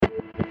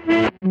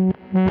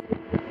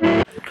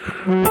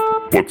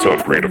What's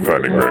up,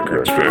 Redefining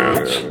Records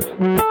fans?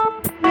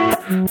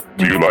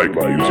 Do you like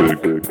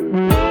music? Do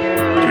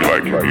you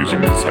like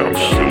music that sounds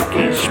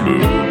silky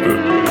smooth?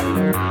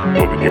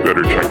 Well, then you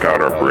better check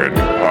out our brand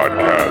new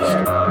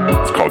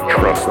podcast. It's called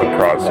Trust the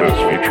Process,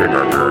 featuring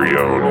our very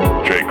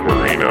own Jake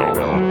Marino.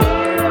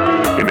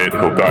 In it,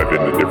 he'll dive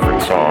into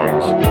different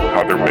songs,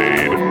 how they're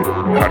made,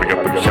 how to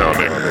get them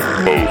sounding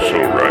oh so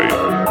right.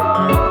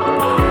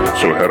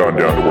 So head on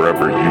down to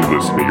wherever you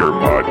listen to your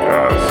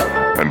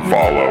podcasts and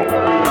follow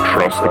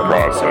Trust the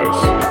Process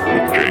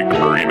with Jake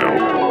Marino.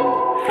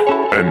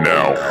 And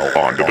now,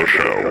 on to the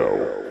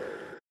show.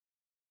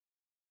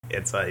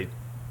 It's a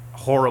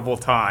horrible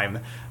time.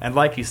 And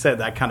like you said,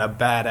 that kind of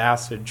bad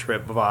acid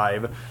trip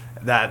vibe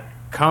that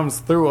comes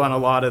through on a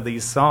lot of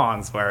these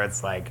songs where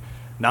it's like,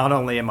 not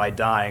only am I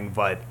dying,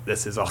 but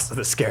this is also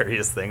the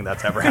scariest thing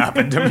that's ever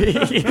happened to me.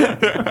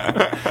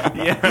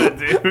 Yeah,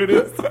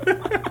 dude.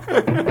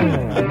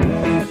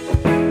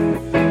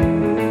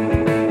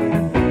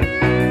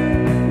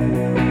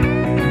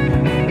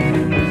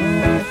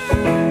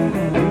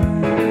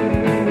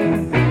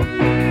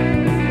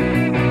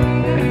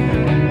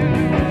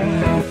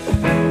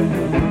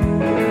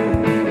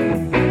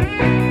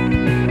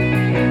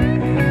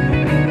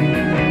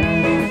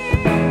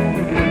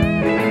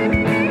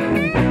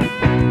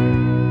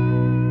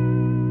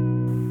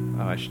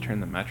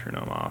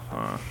 Metronome off,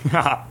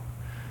 huh?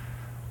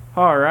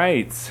 All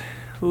right,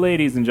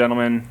 ladies and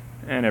gentlemen,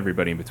 and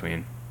everybody in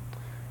between,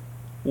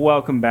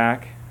 welcome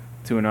back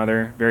to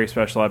another very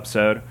special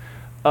episode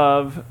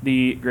of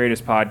the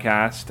greatest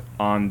podcast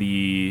on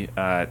the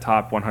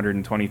top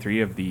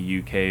 123 of the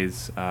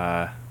UK's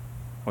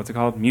what's it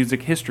called?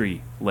 Music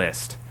history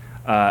list.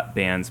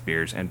 Bands,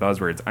 beers, and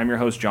buzzwords. I'm your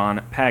host,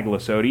 John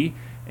Paglasody,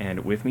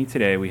 and with me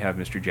today we have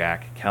Mr.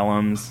 Jack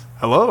Kellums.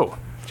 Hello.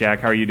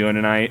 Jack, how are you doing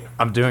tonight?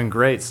 I'm doing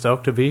great.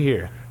 Stoked to be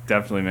here.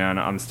 Definitely, man.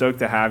 I'm stoked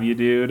to have you,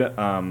 dude.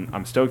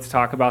 I'm stoked to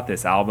talk about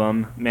this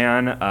album,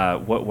 man.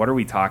 What are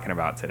we talking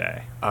about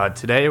today?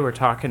 Today we're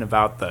talking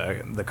about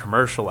the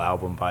commercial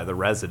album by The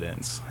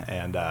Residents,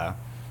 and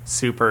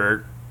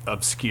super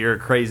obscure,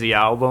 crazy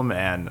album,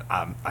 and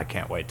I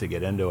can't wait to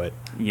get into it.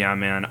 Yeah,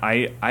 man.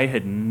 I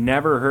had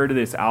never heard of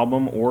this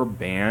album or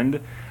band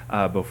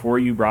before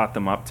you brought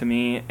them up to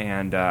me,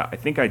 and I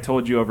think I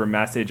told you over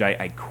message.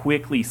 I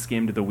quickly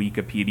skimmed the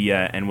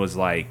Wikipedia and was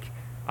like,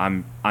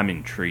 I'm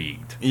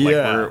intrigued.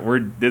 Yeah,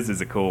 like this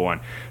is a cool one.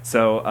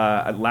 So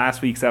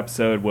last week's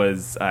episode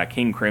was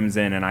King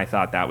Crimson, and I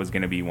thought that was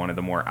going to be one of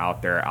the more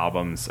out there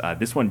albums.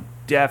 This one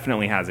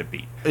definitely has it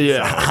beat.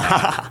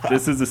 Yeah, so,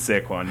 this is a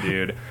sick one,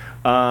 dude.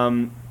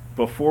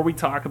 Before we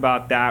talk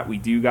about that, we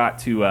do got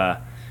to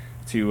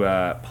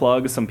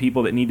plug some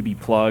people that need to be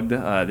plugged.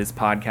 This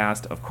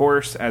podcast, of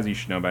course, as you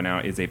should know by now,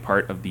 is a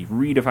part of the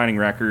Redefining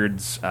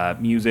Records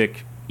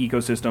music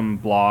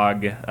ecosystem,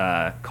 blog,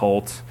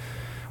 cult,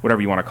 whatever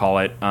you want to call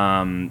it.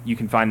 You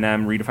can find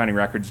them,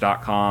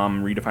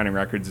 redefiningrecords.com. Redefining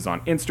Records is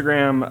on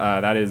Instagram.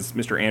 That is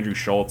Mr. Andrew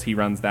Schultz. He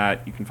runs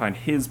that. You can find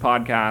his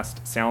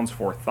podcast, Sounds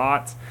for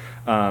Thought.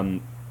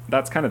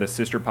 That's kind of the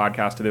sister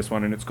podcast to this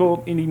one, and it's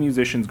cool. Indie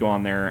musicians go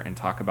on there and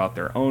talk about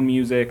their own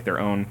music, their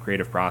own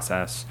creative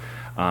process.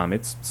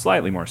 It's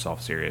slightly more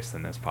self-serious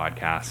than this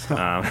podcast.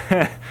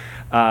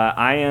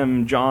 I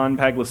am John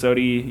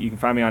Paglasody. You can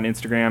find me on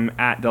Instagram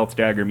at Delta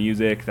Dagger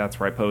Music. That's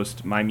where I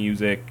post my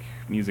music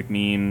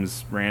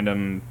memes,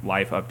 random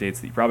life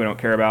updates that you probably don't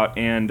care about,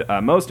 and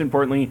most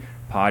importantly,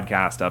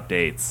 podcast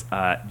updates.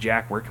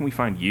 Jack, where can we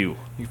find you?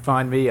 You can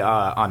find me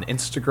on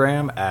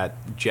Instagram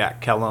at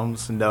Jack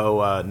Kellums.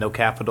 No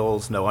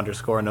capitals, no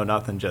underscore, no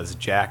nothing. Just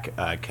Jack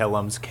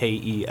Kellums,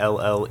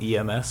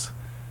 Kellems.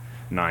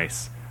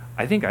 Nice.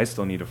 I think I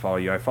still need to follow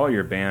you. I follow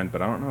your band,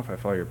 but I don't know if I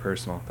follow your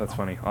personal. That's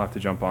funny. I'll have to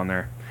jump on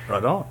there.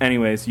 Right on.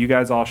 Anyways, you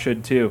guys all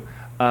should too.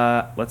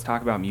 Let's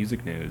talk about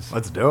music news.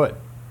 Let's do it.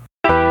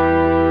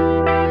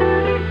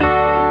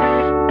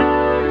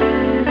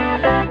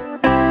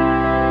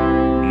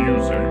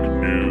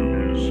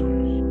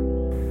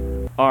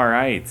 All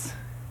right,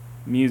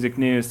 music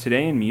news.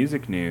 Today in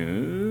music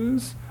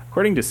news,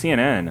 according to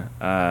CNN,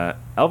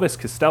 Elvis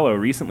Costello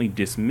recently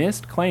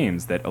dismissed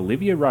claims that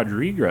Olivia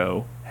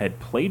Rodrigo had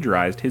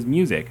plagiarized his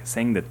music,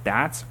 saying that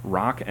that's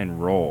rock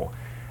and roll.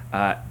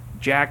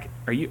 Jack,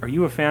 are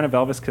you a fan of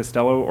Elvis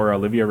Costello or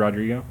Olivia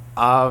Rodrigo?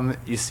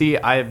 You see,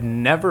 I've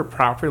never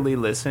properly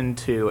listened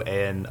to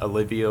an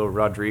Olivia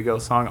Rodrigo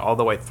song all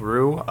the way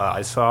through.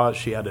 I saw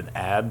she had an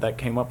ad that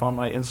came up on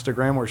my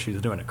Instagram where she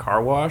was doing a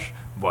car wash,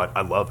 but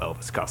I love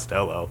Elvis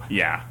Costello.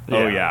 Yeah.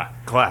 Oh, yeah.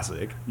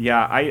 Classic.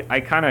 Yeah, I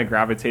kind of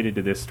gravitated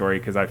to this story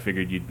because I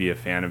figured you'd be a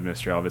fan of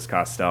Mr. Elvis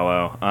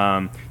Costello.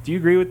 Do you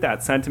agree with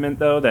that sentiment,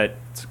 though, that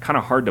it's kind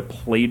of hard to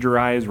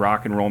plagiarize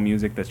rock and roll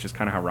music? That's just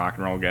kind of how rock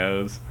and roll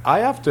goes. I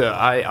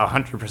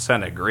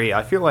 100% agree.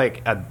 I feel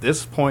like at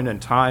this point in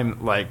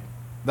time, like,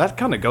 that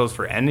kind of goes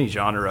for any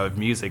genre of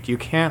music. You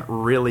can't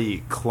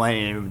really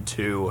claim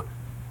to,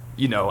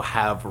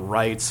 have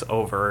rights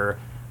over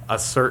a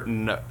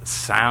certain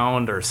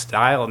sound or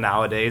style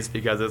nowadays,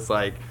 because it's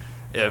like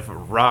if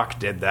rock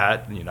did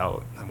that,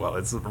 well,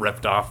 it's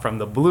ripped off from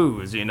the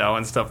blues,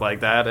 and stuff like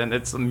that.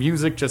 And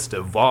music just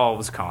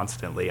evolves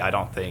constantly. I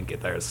don't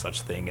think there's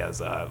such thing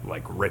as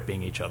like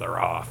ripping each other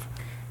off.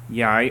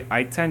 Yeah,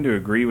 I tend to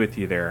agree with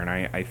you there, and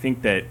I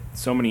think that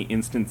so many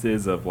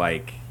instances of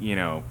like,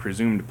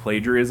 presumed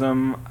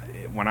plagiarism,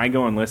 when I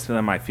go and listen to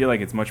them, I feel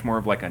like it's much more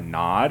of like a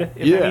nod,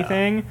 if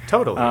anything.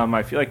 Totally.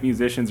 I feel like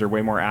musicians are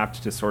way more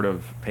apt to sort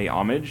of pay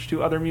homage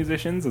to other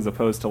musicians as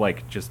opposed to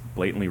like just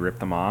blatantly rip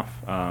them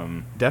off.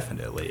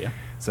 Definitely.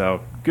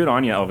 So good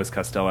on you, Elvis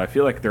Costello. I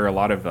feel like there are a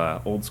lot of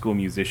old school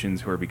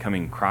musicians who are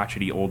becoming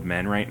crotchety old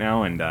men right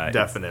now, and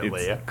definitely,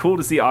 it's cool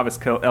to see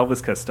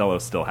Elvis Costello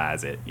still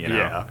has it.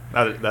 Yeah,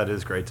 that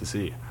is great to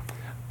see.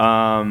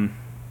 But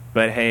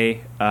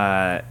hey,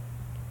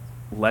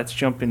 let's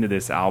jump into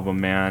this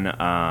album, man.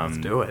 Let's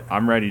do it.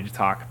 I'm ready to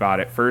talk about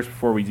it. First,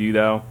 before we do,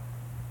 though,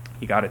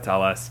 you got to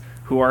tell us,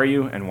 who are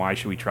you and why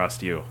should we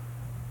trust you?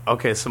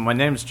 Okay, so my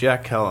name's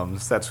Jack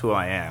Kellums. That's who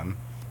I am.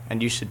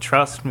 And you should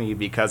trust me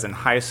because in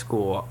high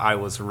school, I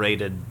was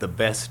rated the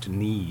best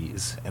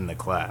knees in the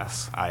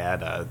class. I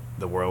had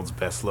the world's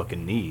best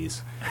looking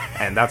knees.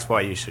 And that's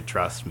why you should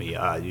trust me.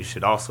 You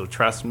should also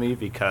trust me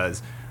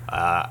because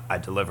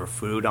I deliver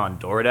food on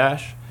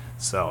DoorDash.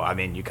 So, I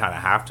mean, you kind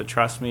of have to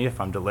trust me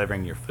if I'm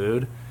delivering your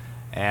food.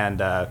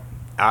 And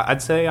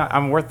I'd say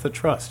I'm worth the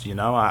trust,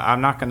 I'm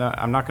not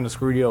gonna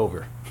screw you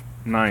over.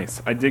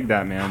 Nice. I dig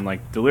that, man.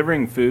 Like,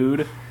 delivering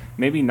food,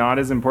 maybe not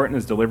as important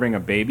as delivering a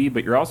baby,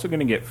 but you're also going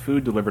to get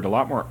food delivered a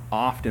lot more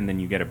often than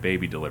you get a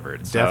baby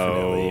delivered.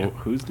 Definitely. So,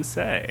 who's to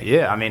say?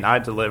 Yeah, I mean, I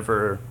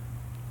deliver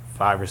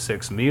 5 or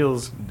 6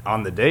 meals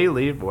on the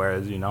daily,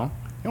 whereas, you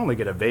only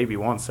get a baby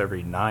once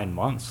every 9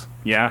 months.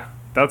 Yeah,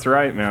 that's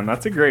right, man.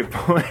 That's a great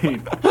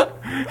point.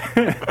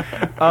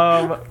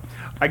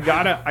 I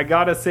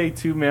gotta say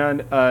too,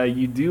 man.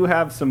 You do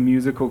have some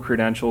musical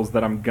credentials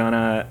that I'm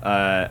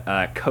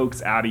gonna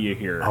coax out of you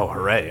here. Oh,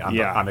 hooray!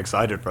 I'm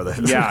excited for this.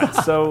 Yeah.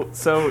 So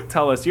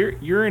tell us,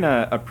 you're in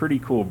a pretty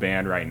cool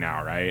band right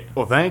now, right?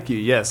 Well, thank you.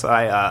 Yes,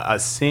 I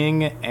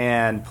sing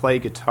and play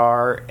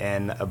guitar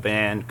in a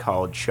band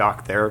called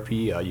Shock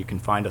Therapy. You can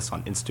find us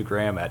on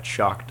Instagram at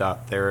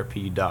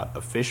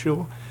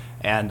shock.therapy.official.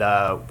 And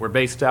we're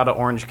based out of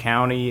Orange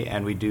County,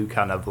 and we do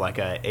kind of like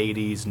a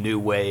 80s new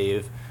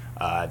wave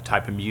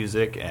type of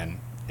music, and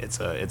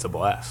it's a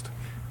blast.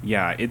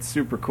 Yeah, it's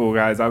super cool,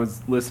 guys. I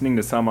was listening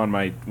to some on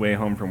my way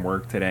home from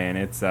work today, and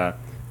it's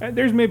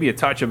there's maybe a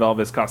touch of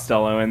Elvis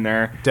Costello in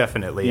there.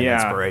 Definitely an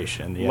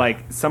inspiration. Yeah.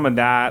 Like some of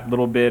that,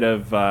 little bit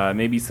of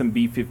maybe some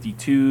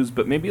B-52s,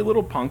 but maybe a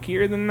little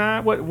punkier than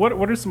that.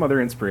 What are some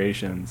other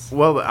inspirations?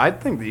 Well, I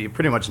think that you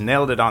pretty much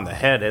nailed it on the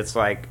head. It's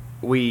like,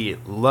 we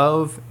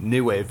love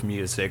new wave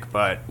music,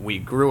 but we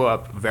grew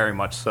up very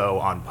much so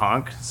on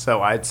punk.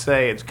 So I'd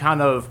say it's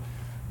kind of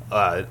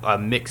a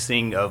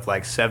mixing of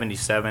like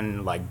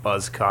 77, like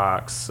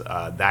Buzzcocks,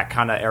 that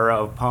kind of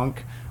era of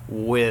punk,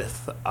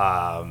 with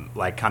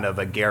like kind of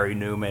a Gary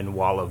Newman,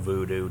 Wall of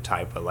Voodoo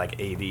type of like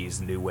 80s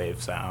new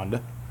wave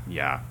sound.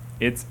 Yeah,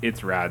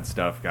 it's rad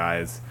stuff,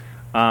 guys.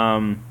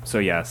 So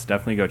yes,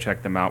 definitely go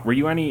check them out. Were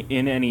you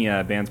in any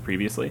bands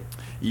previously?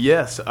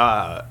 Yes,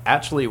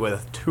 actually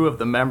with 2 of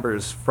the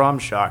members from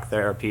Shock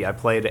Therapy, I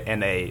played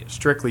in a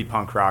strictly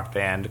punk rock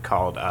band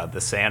called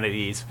The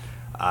Sanities,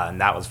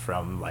 and that was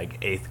from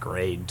like 8th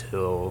grade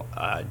till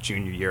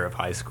junior year of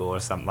high school or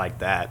something like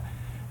that.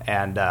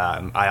 And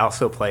I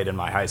also played in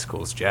my high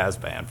school's jazz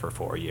band for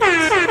 4 years.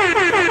 That's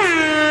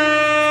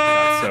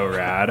so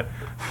rad.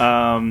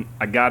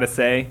 I gotta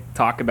say,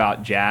 talk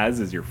about jazz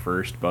is your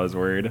first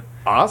buzzword.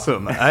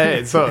 Awesome.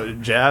 Hey, so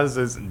jazz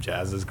is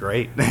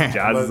great.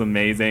 Jazz is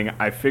amazing.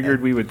 I figured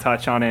we would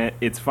touch on it.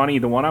 It's funny,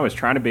 the one I was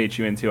trying to bait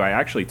you into, I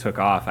actually took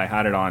off. I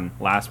had it on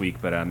last week,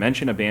 but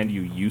mention a band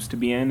you used to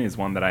be in is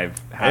one that I've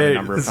had a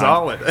number of times.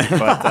 Solid.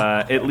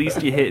 But at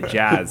least you hit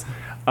jazz.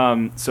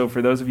 So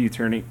for those of you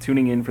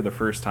tuning in for the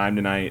first time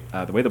tonight,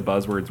 the way the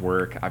buzzwords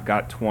work, I've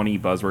got 20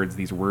 buzzwords,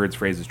 these words,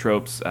 phrases,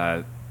 tropes,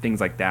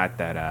 things like that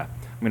I'm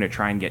going to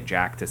try and get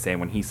Jack to say.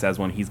 When he says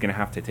one, he's going to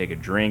have to take a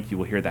drink. You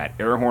will hear that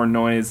air horn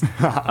noise.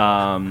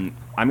 I'm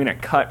going to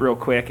cut real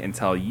quick and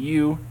tell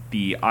you,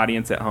 the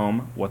audience at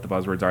home, what the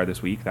buzzwords are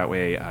this week. That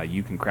way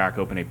you can crack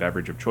open a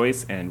beverage of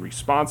choice and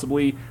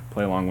responsibly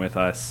play along with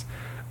us.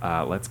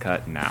 Let's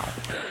cut now.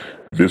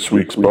 This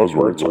week's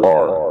buzzwords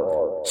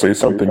are: say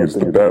something is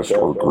the best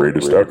or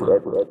greatest ever.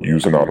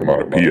 Use an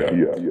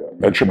onomatopoeia.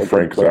 Mention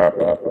Frank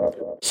Zappa.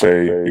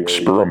 Say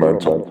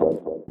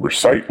experimental.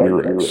 Recite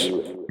lyrics.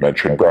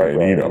 Mention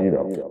Brian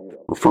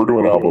Eno. Refer to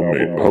an album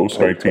made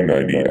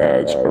post-1990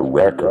 as a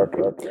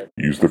record.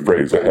 Use the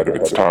phrase ahead of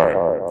its time.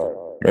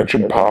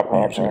 Mention pop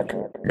music.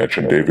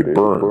 Mention David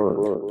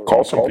Byrne.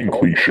 Call something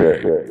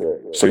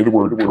cliché. Say the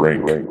word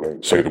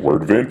drink. Say the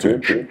word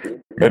vintage.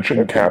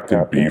 Mention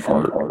Captain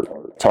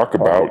Beefheart. Talk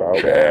about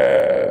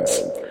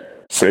jazz.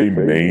 Say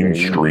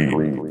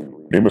mainstream.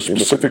 Name a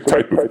specific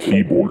type of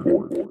keyboard.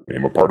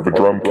 Name a part of a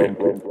drum kit.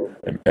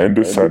 And end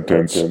a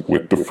sentence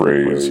with the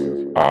phrase,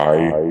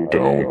 I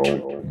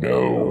don't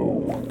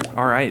know.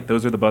 All right,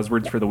 those are the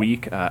buzzwords for the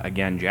week.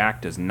 Again,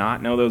 Jack does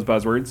not know those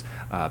buzzwords,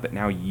 but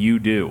now you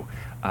do.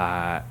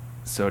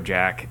 So,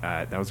 Jack,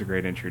 that was a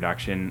great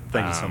introduction.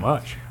 Thank you so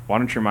much. Why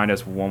don't you remind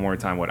us one more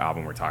time what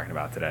album we're talking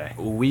about today?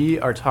 We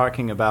are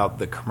talking about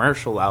the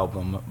commercial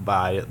album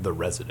by The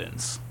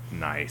Residents.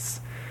 Nice.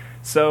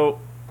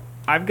 So,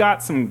 I've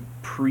got some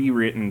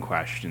pre-written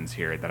questions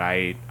here that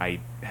I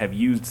have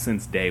used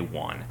since day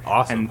one.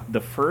 Awesome. And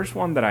the first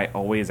one that I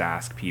always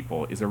ask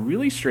people is a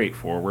really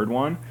straightforward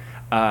one,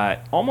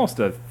 almost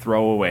a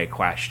throwaway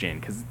question,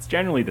 because it's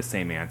generally the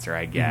same answer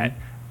I get.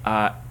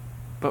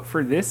 But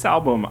for this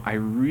album, I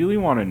really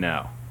want to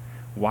know,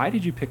 why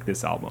did you pick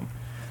this album?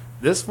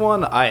 This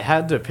one I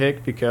had to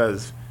pick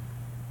because,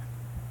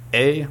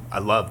 A, I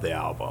love the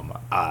album.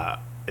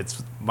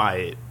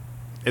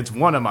 It's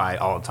one of my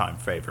all-time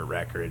favorite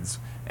records.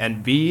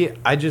 And B,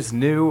 I just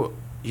knew,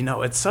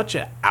 it's such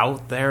an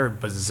out there,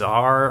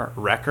 bizarre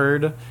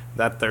record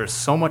that there's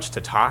so much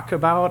to talk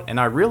about. And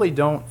I really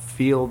don't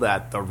feel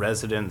that the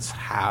Residents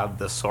have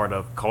the sort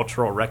of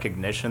cultural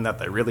recognition that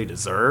they really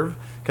deserve,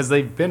 because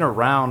they've been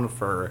around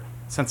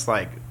since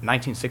like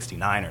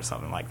 1969 or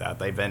something like that.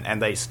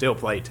 And they still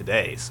play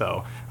today.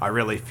 So I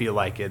really feel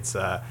like it's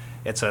a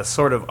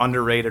sort of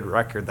underrated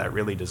record that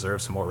really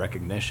deserves some more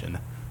recognition.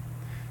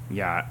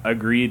 Yeah,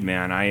 agreed,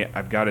 man.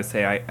 I've got to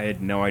say, I had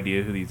no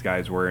idea who these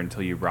guys were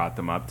until you brought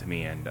them up to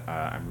me, and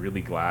I'm really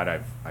glad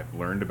I've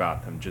learned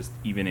about them. Just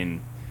even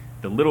in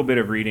the little bit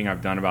of reading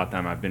I've done about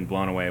them, I've been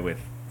blown away with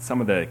some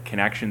of the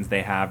connections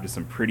they have to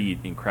some pretty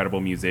incredible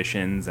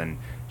musicians and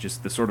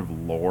just the sort of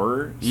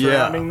lore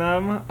surrounding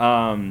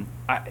them.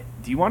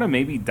 Do you want to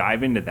maybe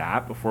dive into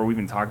that before we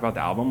even talk about the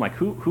album? Like,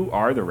 who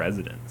are the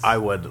Residents? I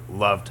would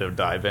love to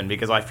dive in,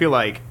 because I feel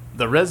like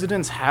the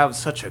Residents have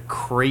such a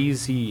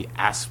crazy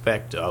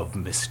aspect of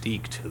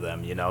mystique to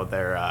them.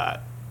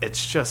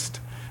 It's just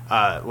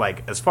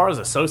like, as far as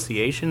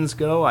associations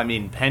go, I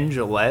mean, Penn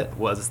Jillette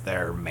was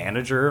their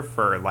manager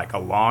for like a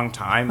long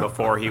time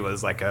before he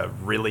was like a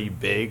really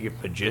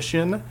big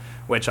magician,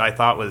 which I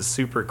thought was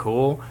super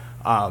cool.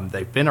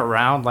 They've been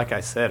around, like I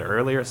said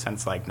earlier,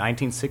 since like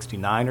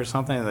 1969 or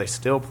something, and they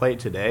still play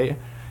today.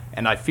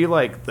 And I feel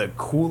like one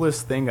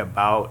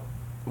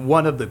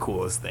of the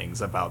coolest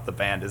things about the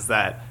band is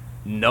that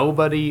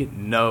nobody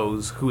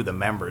knows who the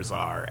members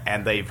are,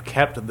 and they've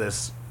kept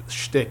this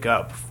shtick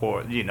up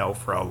for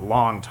a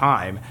long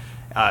time,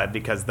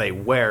 because they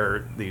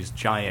wear these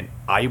giant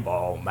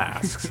eyeball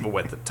masks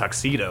with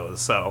tuxedos.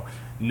 So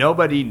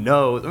nobody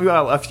knows.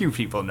 Well, a few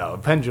people know.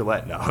 Penn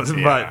Jillette knows,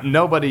 but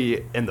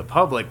nobody in the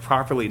public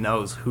properly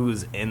knows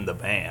who's in the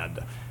band.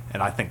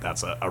 And I think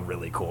that's a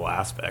really cool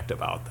aspect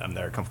about them.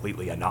 They're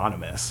completely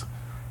anonymous.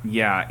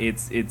 Yeah,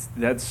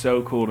 that's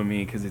so cool to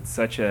me, because it's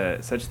such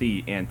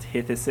the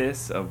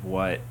antithesis of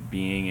what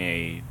being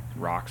a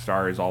rock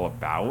star is all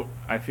about,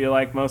 I feel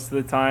like, most of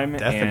the time.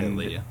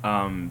 Definitely.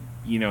 And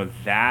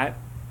that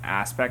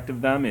aspect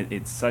of them,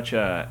 it's such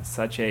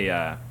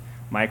a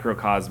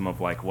microcosm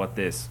of like what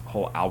this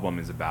whole album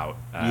is about.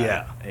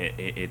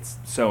 It's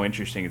so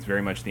interesting. It's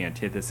very much the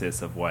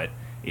antithesis of what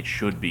it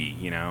should be.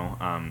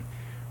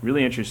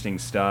 Really interesting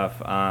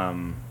stuff.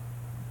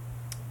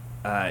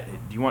 Do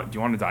you want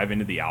to dive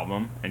into the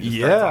album and just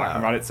start talking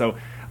about it? So,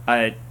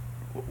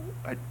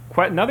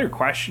 quite another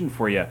question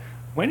for you.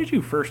 When did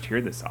you first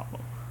hear this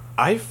album?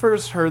 I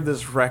first heard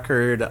this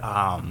record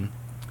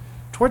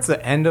towards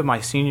the end of my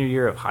senior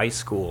year of high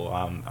school.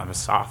 I'm a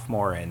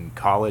sophomore in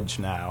college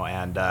now,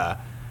 and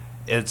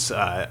it's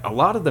a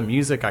lot of the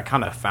music I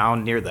kind of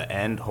found near the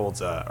end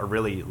holds a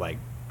really like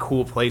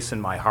cool place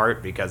in my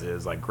heart, because it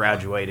was like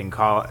graduating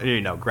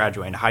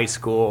high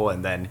school,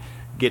 and then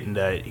getting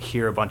to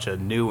hear a bunch of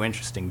new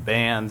interesting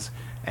bands.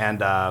 And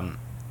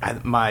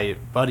my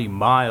buddy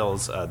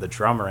Miles, the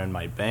drummer in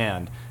my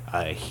band,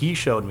 he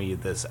showed me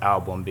this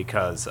album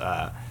because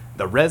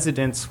the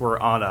Residents were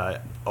on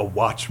a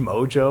Watch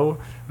Mojo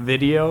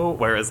video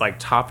where it's like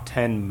top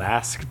 10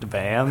 masked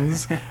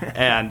bands,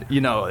 and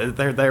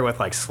they're there with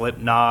like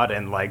Slipknot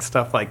and like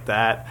stuff like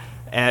that.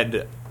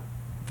 And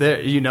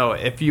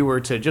if you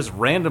were to just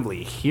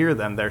randomly hear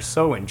them, they're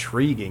so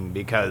intriguing,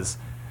 because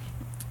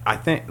I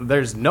think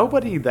there's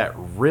nobody that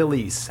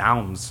really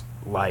sounds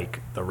like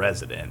the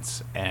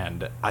Residents,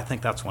 and I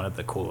think that's one of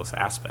the coolest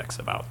aspects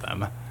about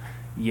them.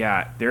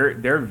 Yeah,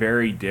 they're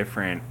very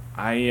different.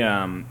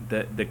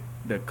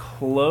 The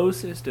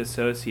closest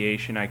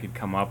association I could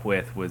come up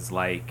with was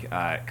like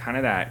kind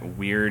of that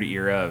weird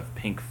era of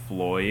Pink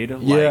Floyd,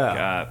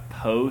 like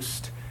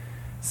post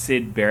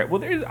Sid Barrett.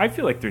 Well, I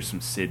feel like there's some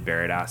Sid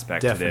Barrett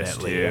aspect to this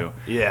too.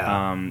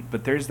 Yeah.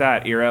 But there's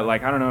that era.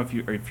 Like, I don't know if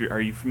you're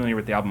are you familiar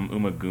with the album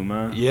Uma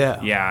Guma?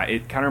 Yeah. Yeah.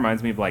 It kind of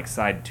reminds me of like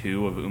side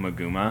 2 of Uma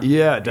Guma.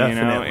 Yeah,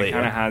 definitely. You know, it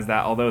kind of has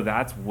that. Although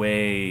that's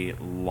way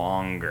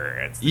longer.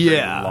 It's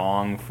very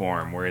long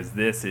form, whereas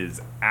this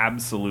is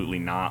absolutely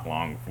not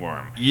long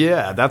form.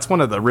 Yeah, that's one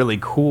of the really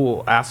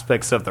cool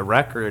aspects of the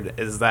record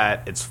is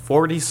that it's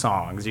 40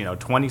 songs,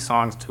 20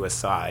 songs to a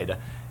side,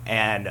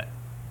 and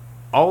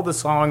all the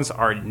songs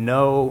are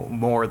no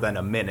more than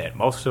a minute.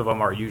 Most of them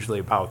are usually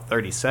about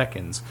 30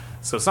 seconds.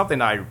 So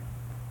something I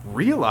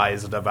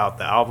realized about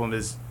the album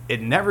is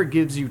it never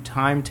gives you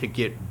time to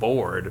get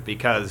bored,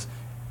 because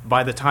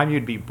by the time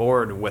you'd be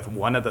bored with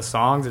one of the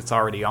songs, it's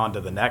already on to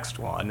the next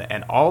one.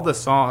 And all the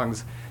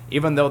songs,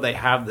 even though they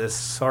have this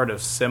sort of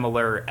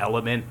similar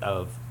element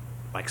of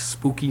like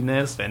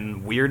spookiness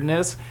and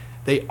weirdness,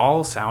 they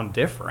all sound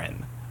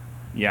different.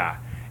 Yeah,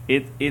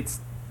 it's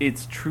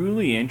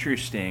truly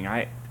interesting.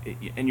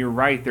 And you're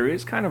right, there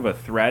is kind of a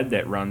thread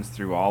that runs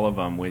through all of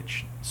them,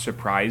 which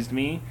surprised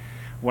me.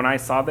 When I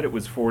saw that it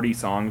was 40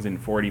 songs in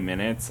 40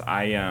 minutes,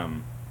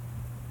 I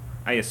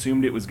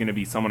assumed it was going to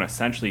be someone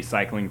essentially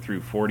cycling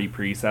through 40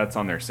 presets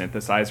on their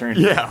synthesizer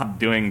and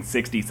doing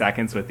 60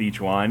 seconds with each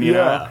one, you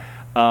know?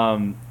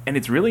 And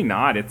it's really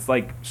not. It's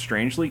like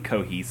strangely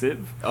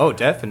cohesive. Oh,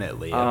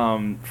 definitely.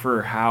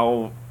 For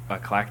how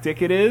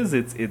eclectic it is,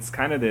 it's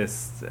kind of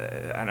this,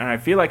 and I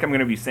feel like I'm going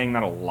to be saying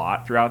that a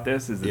lot throughout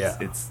this.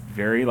 It's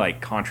very like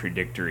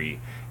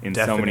contradictory in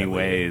so many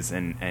ways,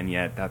 and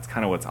yet that's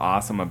kind of what's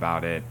awesome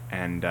about it.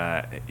 And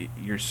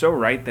you're so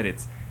right that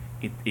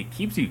it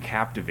keeps you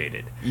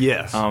captivated.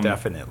 Yes,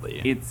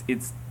 definitely.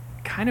 It's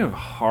kind of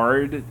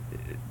hard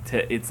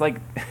to. It's like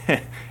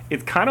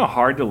it's kind of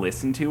hard to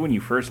listen to when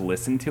you first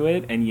listen to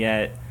it, and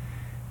yet,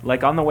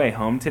 like on the way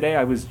home today,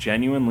 I was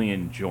genuinely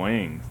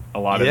enjoying a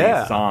lot of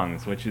these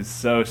songs, which is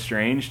so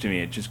strange to me.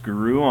 It just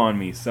grew on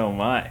me so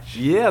much.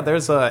 Yeah,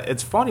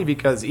 it's funny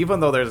because even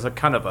though there's a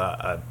kind of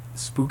a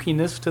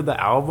spookiness to the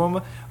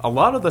album, a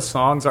lot of the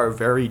songs are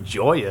very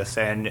joyous,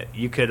 and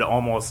you could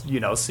almost,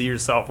 see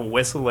yourself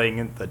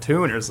whistling the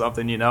tune or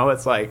something,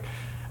 It's like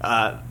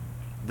the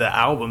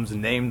album's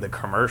named the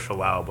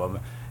commercial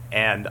album,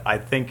 and I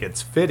think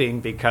it's fitting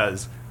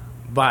because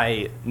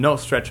by no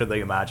stretch of the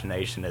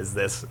imagination is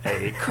this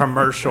a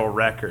commercial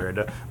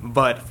record,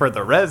 but for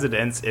the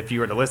Residents, if you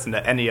were to listen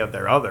to any of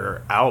their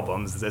other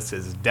albums, this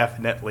is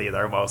definitely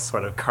their most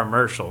sort of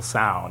commercial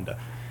sound.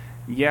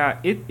 Yeah,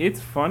 it's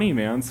funny,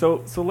 man.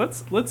 So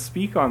let's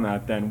speak on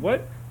that then.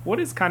 What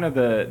is kind of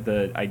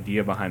the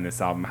idea behind this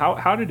album?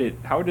 How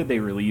did they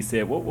release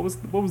it? What was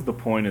the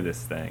point of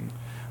this thing?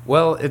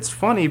 Well, it's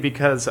funny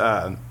because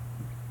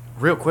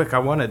real quick, I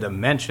wanted to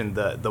mention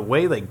the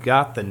way they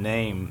got the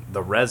name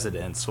The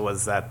Residents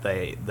was that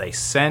they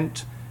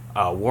sent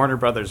Warner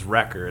Brothers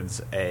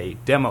Records a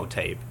demo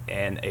tape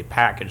and a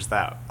package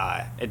that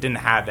it didn't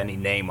have any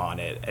name on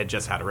it. It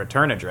just had a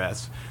return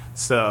address.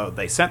 So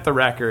they sent the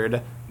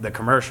record, the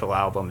commercial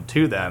album,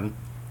 to them.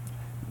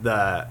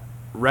 The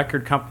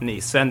record company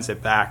sends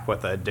it back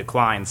with a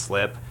decline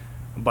slip,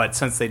 but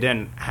since they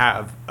didn't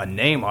have a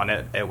name on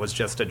it, it was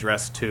just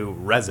addressed to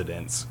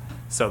Residents.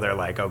 So they're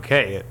like,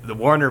 okay, the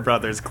Warner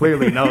Brothers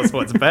clearly knows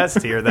what's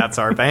best here. That's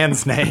our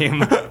band's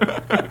name.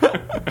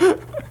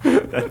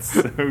 That's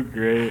so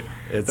great.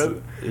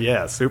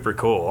 It's super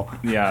cool.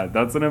 Yeah,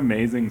 that's an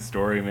amazing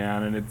story,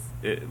 man. And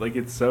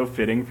it's so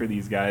fitting for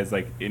these guys.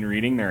 Like, in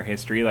reading their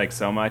history, like,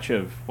 so much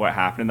of what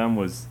happened to them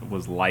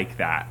was like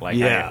that. Like,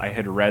 I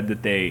had read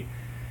that they,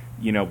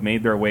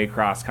 made their way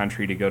cross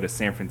country to go to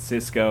San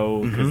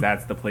Francisco because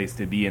that's the place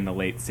to be in the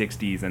late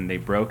 60s, and they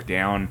broke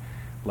down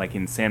like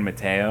in San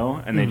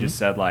Mateo, and they just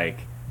said like,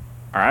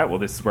 all right, well,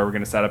 this is where we're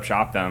going to set up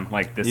shop then.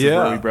 Like, this is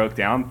where we broke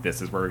down.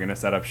 This is where we're going to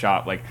set up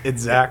shop. Like,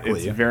 exactly.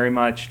 It's very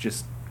much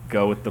just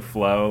go with the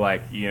flow.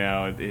 Like,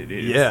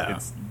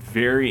 it's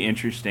very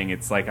interesting.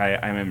 It's like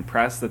I'm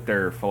impressed that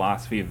their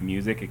philosophy of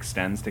music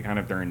extends to kind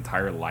of their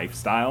entire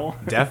lifestyle.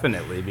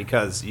 Definitely,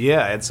 because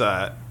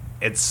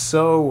it's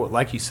so,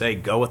 like you say,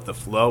 go with the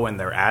flow in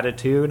their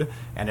attitude,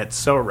 and it's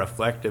so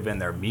reflective in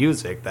their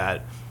music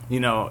that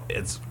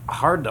it's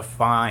hard to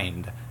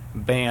find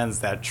bands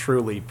that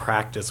truly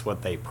practice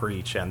what they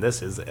preach, and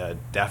this is a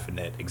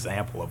definite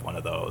example of one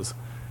of those.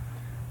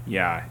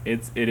 Yeah,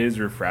 it is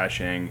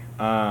refreshing.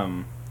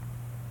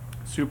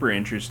 Super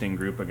interesting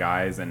group of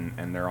guys,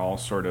 and they're all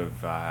sort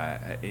of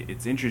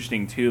it's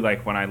interesting too,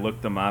 like when I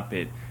looked them up,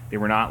 they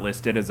were not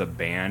listed as a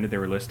band, they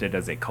were listed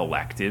as a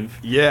collective.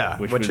 Yeah,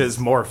 which is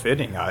more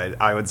fitting,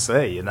 I would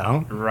say,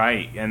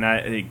 Right, and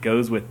that it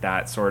goes with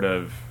that sort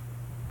of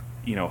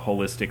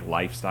holistic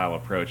lifestyle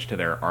approach to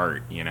their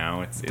art.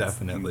 It's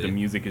definitely, the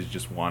music is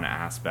just one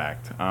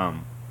aspect.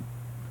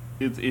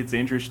 It's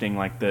interesting,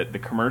 like the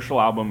commercial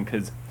album,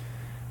 because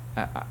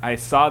I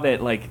saw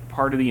that like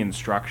part of the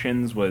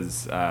instructions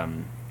was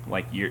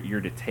like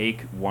you're to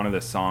take one of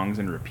the songs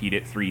and repeat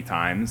it 3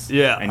 times.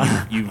 Yeah,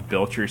 and you've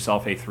built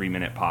yourself a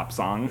 3-minute pop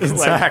song.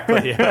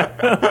 Exactly.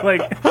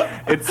 Like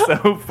it's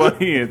so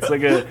funny. It's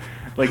like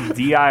like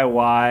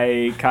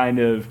DIY kind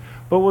of.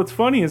 But what's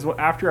funny is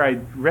after I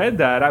read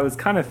that, I was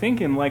kind of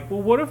thinking like,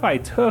 well, what if I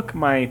took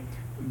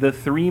the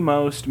three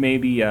most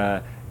maybe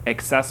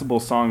accessible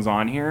songs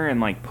on here and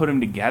like put them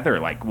together?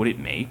 Like, would it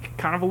make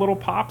kind of a little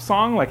pop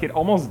song? Like, it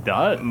almost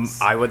does.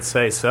 I would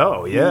say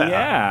so. Yeah.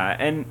 Yeah,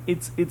 and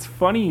it's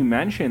funny you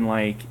mention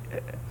like.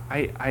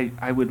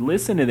 I would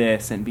listen to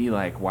this and be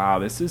like, wow,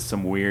 this is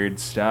some weird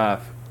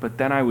stuff. But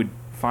then I would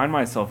find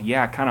myself,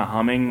 kind of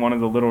humming one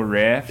of the little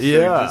riffs.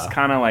 Yeah. Just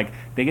kind of like,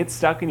 they get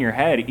stuck in your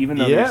head, even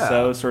though they're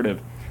so sort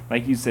of,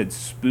 like you said,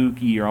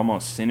 spooky or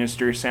almost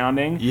sinister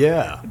sounding.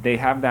 Yeah. They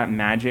have that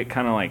magic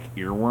kind of like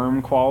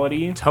earworm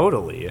quality.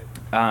 Totally.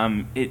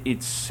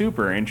 It's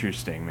super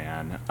interesting,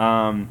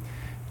 man.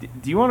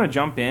 Do you want to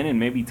jump in and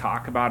maybe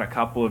talk about a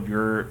couple of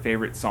your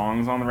favorite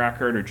songs on the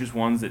record, or just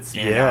ones that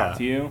stand out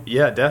to you?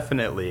 Yeah,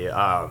 definitely.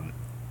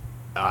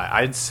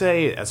 I'd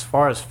say as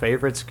far as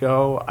favorites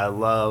go, I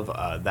love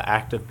The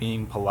Act of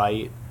Being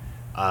Polite,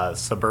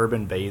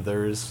 Suburban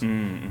Bathers,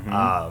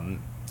 The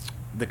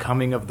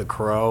Coming of the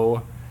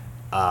Crow,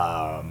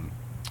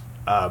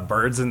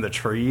 Birds in the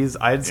Trees.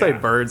 I'd say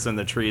Birds in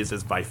the Trees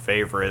is my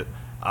favorite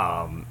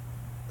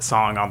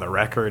song on the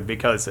record,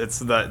 because it's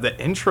the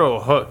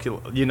intro hook.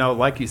 You know,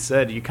 like you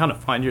said, you kind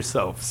of find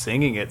yourself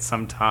singing it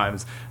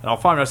sometimes, and I'll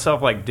find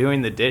myself like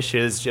doing the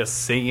dishes just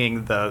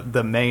singing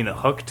the main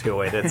hook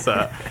to it.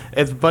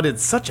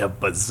 It's such a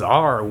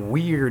bizarre,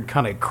 weird,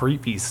 kind of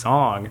creepy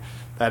song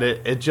that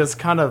it just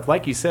kind of,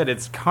 like you said,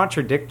 it's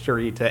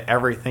contradictory to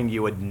everything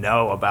you would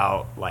know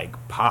about like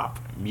pop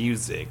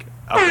music.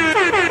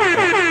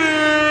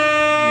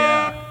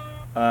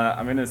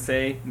 I'm going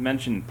to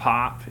mention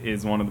pop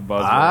is one of the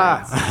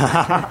buzzwords.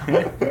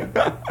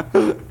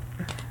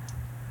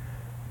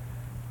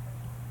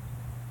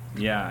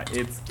 Yeah,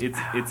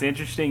 it's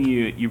interesting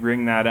you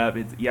bring that up.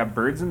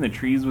 Birds in the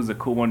Trees was a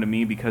cool one to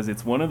me because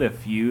it's one of the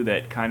few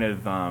that kind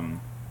of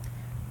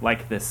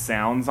like the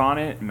sounds on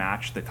it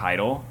match the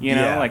title, you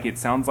know? Like it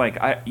sounds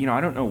like I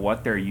don't know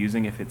what they're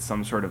using, if it's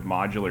some sort of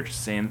modular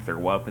synth or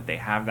what, but they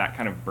have that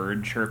kind of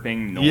bird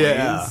chirping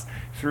noise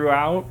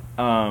throughout.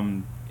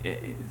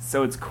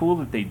 So it's cool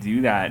that they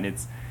do that, and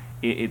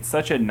it's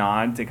such a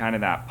nod to kind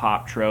of that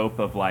pop trope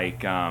of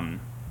like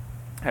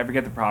I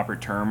forget the proper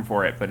term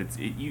for it, but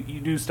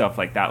you do stuff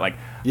like that, like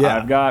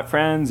I've got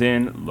friends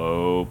in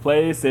low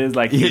places,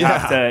 like you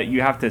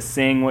have to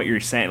sing what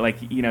you're saying, like,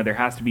 you know, there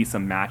has to be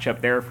some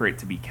matchup there for it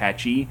to be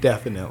catchy.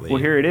 Definitely.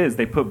 Well, here it is,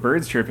 they put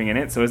birds chirping in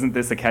it, so isn't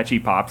this a catchy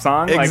pop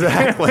song?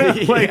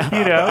 Exactly.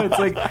 You know, it's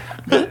like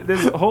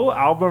this whole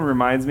album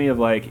reminds me of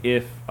like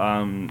if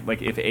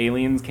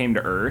aliens came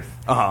to Earth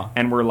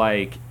and were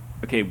like,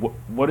 okay,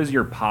 what does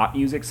your pop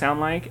music sound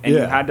like? And you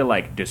had to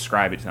like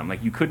describe it to them.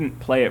 Like you couldn't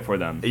play it for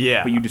them, but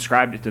you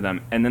described it to them,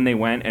 and then they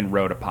went and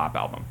wrote a pop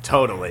album.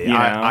 Totally. You know?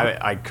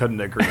 I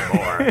couldn't agree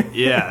more.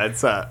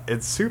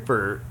 It's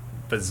super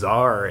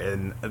bizarre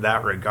in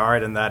that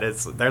regard, in that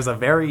there's a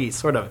very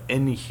sort of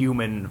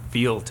inhuman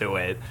feel to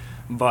it.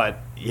 But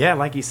yeah,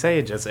 like you say,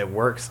 it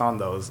works on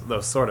those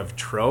sort of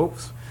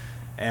tropes,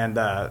 and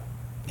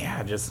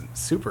just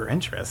super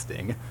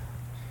interesting.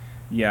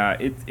 Yeah,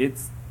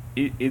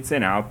 it's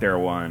an out there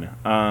one.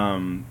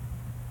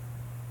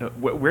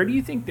 Where do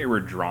you think they were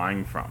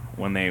drawing from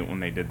when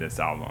they did this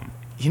album?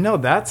 You know,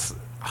 that's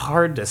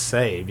hard to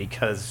say,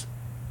 because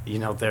you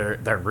know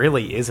there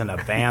really isn't a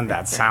band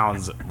that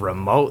sounds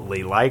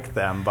remotely like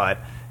them. But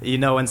you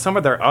know, in some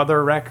of their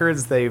other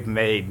records, they've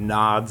made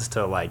nods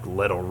to like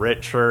Little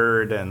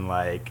Richard and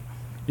like,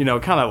 you know,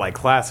 kind of like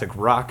classic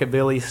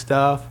rockabilly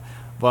stuff.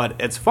 But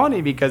it's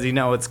funny because, you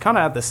know, it's kind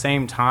of at the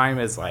same time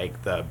as,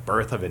 like, the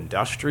birth of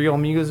industrial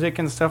music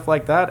and stuff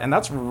like that. And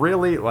that's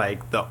really,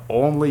 like, the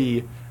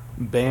only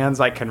bands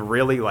I can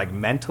really, like,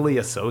 mentally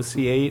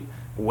associate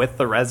with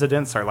the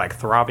Residents are, like,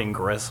 Throbbing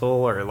Gristle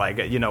or, like,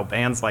 you know,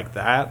 bands like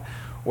that.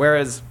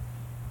 Whereas,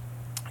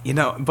 you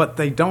know, but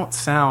they don't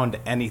sound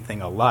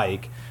anything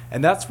alike.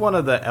 And that's one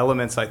of the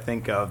elements, I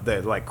think, of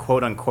the, like,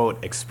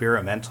 quote-unquote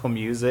experimental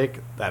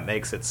music that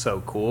makes it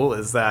so cool,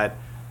 is that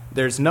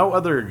there's no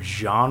other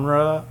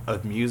genre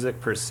of music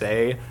per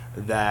se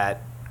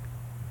that,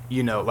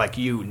 you know, like,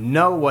 you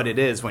know what it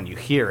is when you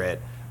hear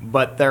it,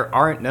 but there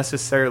aren't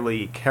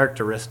necessarily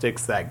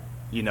characteristics that,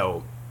 you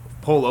know,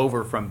 pull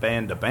over from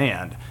band to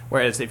band.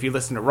 Whereas if you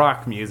listen to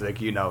rock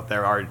music, you know,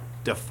 there are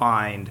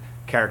defined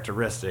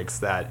characteristics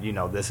that, you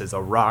know, this is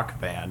a rock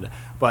band.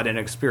 But an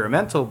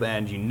experimental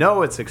band, you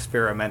know it's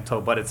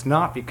experimental, but it's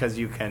not because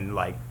you can,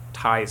 like,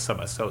 tie some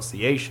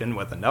association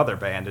with another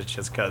band. It's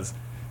just because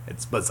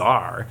it's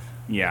bizarre.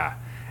 Yeah.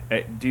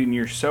 Dude, and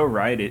you're so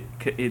right.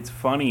 It's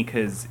funny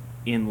because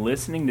in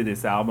listening to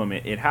this album,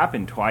 it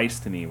happened twice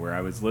to me, where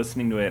I was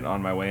listening to it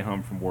on my way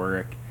home from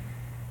work,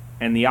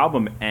 and the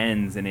album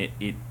ends, and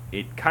it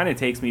kind of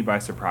takes me by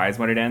surprise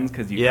when it ends,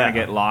 because you kind of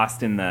get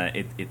lost in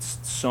it's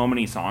so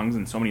many songs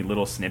and so many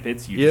little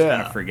snippets, you just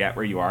kind of forget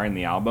where you are in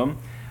the album.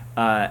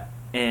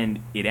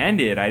 And it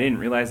ended. I didn't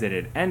realize that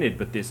it ended,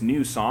 but this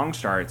new song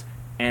starts,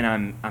 and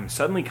I'm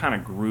suddenly kind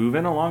of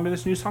grooving along to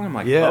this new song. I'm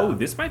like, oh,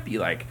 this might be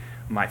like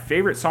my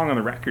favorite song on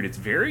the record. It's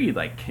very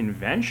like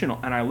conventional,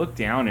 and I look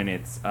down and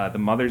it's the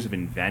Mothers of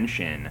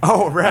Invention.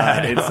 Oh,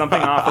 right. It's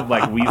something off of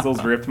like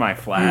Weasels Ripped My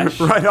Flesh.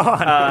 Right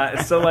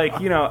on. So like,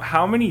 you know,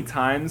 how many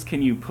times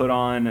can you put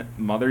on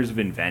Mothers of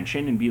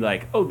Invention and be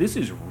like, oh, this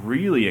is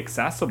really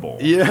accessible?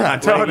 Yeah,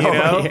 totally. You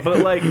know? But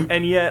like,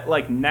 and yet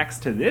like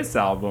next to this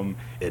album,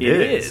 it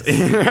is.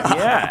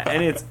 Yeah,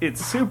 and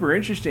it's super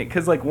interesting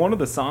because like one of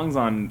the songs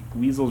on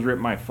Weasels Rip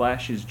My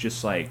Flesh is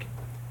just like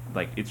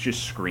it's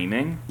just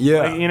screaming. Yeah.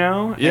 Like, you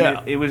know? Yeah.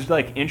 And it was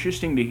like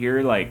interesting to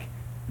hear like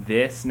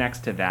this next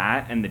to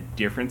that and the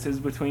differences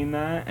between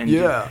that. And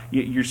yeah.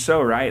 You're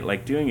so right.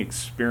 Like doing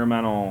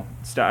experimental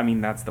stuff, I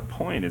mean, that's the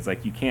point. Is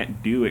like you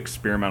can't do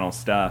experimental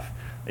stuff.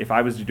 If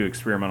I was to do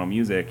experimental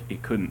music,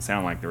 it couldn't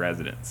sound like The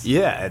Residents.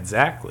 Yeah,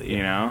 exactly.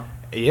 You know?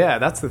 Yeah,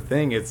 that's the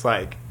thing. It's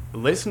like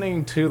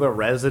listening to The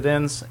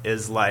Residents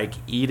is like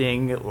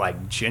eating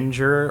like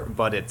ginger,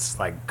 but it's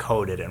like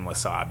coated in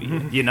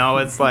wasabi. You know,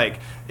 it's like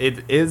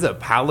it is a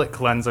palate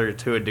cleanser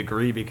to a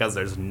degree because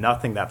there's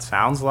nothing that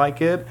sounds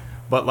like it.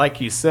 But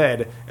like you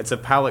said, it's a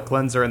palate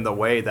cleanser in the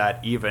way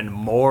that even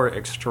more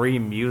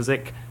extreme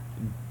music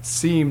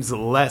seems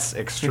less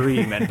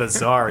extreme and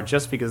bizarre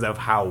just because of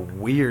how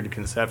weird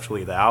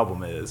conceptually the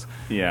album is.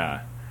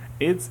 Yeah.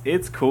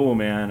 It's cool,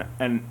 man.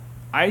 And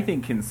I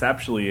think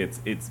conceptually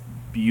it's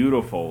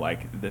beautiful.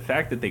 Like the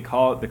fact that they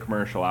call it the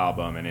commercial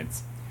album and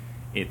it's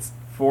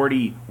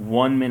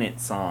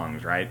 41-minute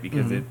songs, right?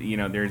 Because it, you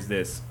know, there's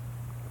this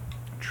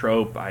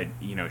trope.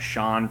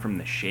 Sean from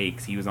the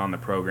Shakes, he was on the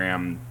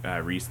program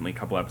recently, a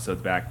couple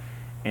episodes back,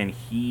 and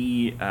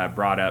he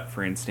brought up,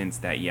 for instance,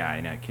 that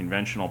in a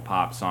conventional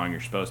pop song, you're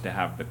supposed to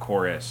have the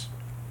chorus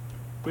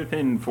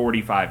within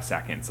 45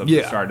 seconds of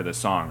the start of the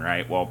song,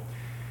 right? Well,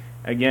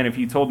 again, if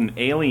you told an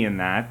alien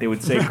that, they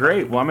would say,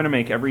 great, well, I'm going to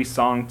make every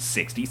song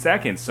 60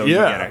 seconds. So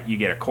you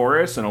get a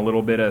chorus and a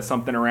little bit of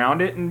something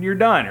around it, and you're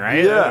done,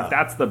 right? Yeah. If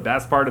that's the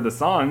best part of the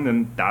song,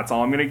 then that's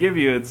all I'm going to give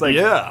you. It's like,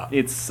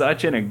 it's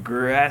such an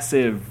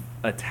aggressive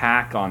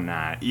attack on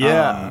that.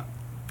 Yeah.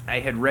 I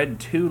had read,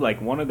 too,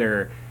 like one of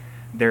their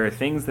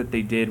things that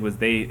they did was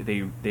they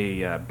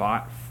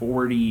bought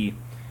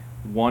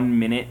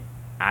 41-minute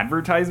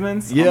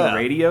advertisements on the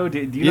radio. Do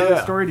you know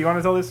this story? Do you want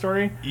to tell this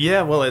story?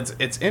 Yeah, well,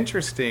 it's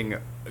interesting.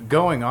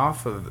 Going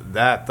off of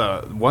that,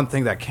 the one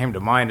thing that came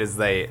to mind is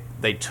they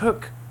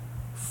took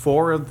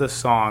 4 of the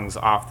songs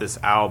off this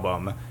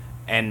album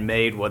and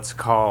made what's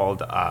called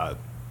the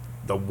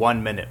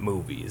 1-minute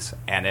movies,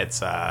 and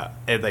it's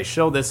they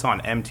showed this on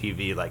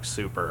MTV like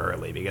super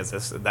early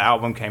because the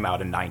album came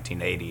out in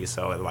 1980,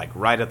 so like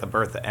right at the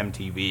birth of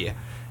MTV,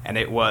 and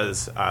it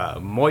was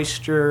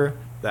Moisture,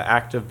 The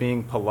Act of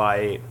Being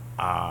Polite,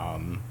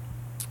 and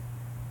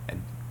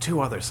 2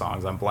 other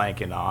songs I'm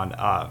blanking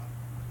on,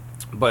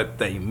 but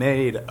they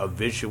made a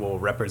visual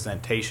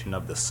representation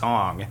of the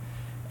song,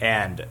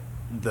 and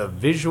the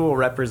visual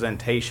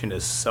representation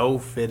is so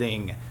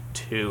fitting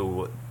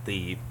to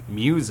the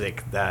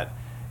music that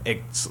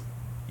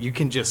you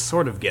can just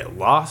sort of get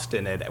lost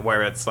in it,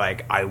 where it's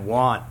like, I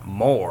want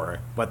more,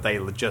 but they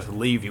just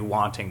leave you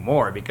wanting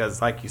more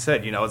because, like you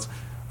said, you know, it's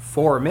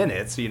 4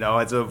 minutes, you know,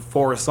 it's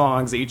 4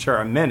 songs, each are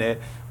a minute,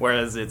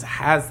 whereas it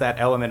has that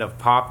element of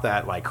pop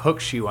that like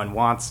hooks you and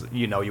wants,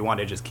 you know, you want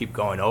to just keep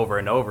going over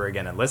and over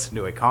again and listen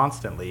to it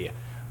constantly,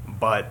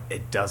 but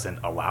it doesn't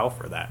allow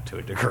for that to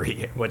a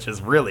degree, which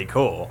is really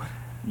cool.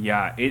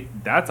 Yeah,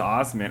 that's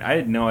awesome, man. I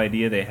had no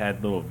idea they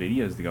had little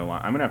videos to go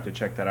on. I'm gonna have to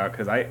check that out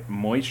because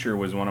Moisture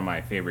was one of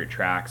my favorite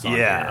tracks on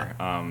here.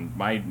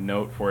 My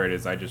note for it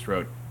is I just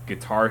wrote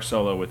guitar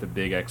solo with a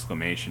big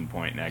exclamation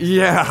point next to it.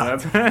 Yeah,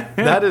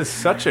 that is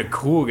such a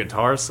cool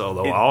guitar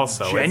solo. It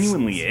also,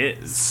 genuinely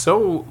is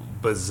so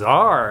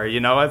bizarre. You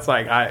know, it's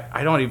like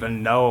I don't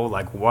even know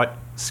like what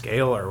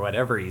scale or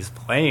whatever he's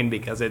playing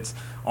because it's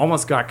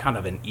almost got kind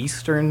of an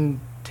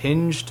Eastern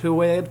tinge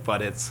to it,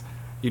 but it's,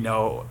 you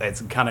know,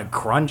 it's kind of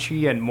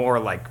crunchy and more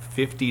like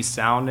 50s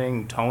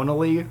sounding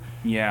tonally.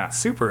 Yeah,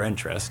 super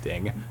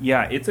interesting.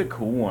 Yeah, it's a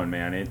cool one,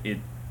 man. It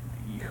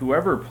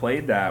whoever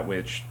played that,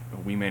 which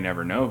we may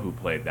never know who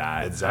played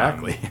that,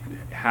 exactly,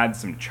 had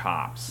some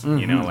chops.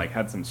 You know, like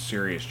had some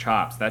serious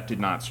chops. That did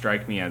not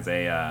strike me as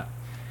a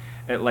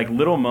like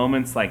little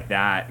moments like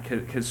that,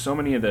 because so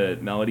many of the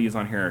melodies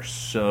on here are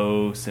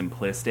so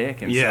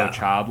simplistic and so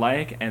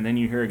childlike, and then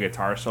you hear a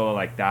guitar solo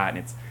like that, and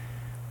it's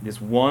this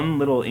one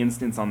little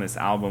instance on this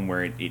album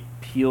where it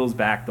peels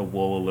back the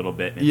wool a little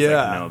bit, and it's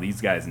like, no,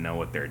 these guys know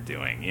what they're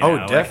doing. You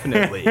know?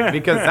 Definitely.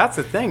 Because that's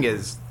the thing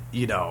is,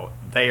 you know,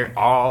 they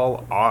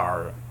all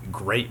are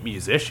great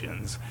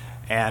musicians,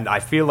 and I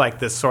feel like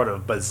this sort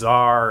of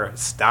bizarre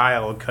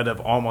style could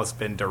have almost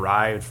been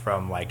derived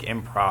from like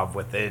improv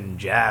within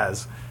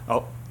jazz.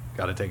 Oh,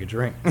 gotta take a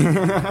drink.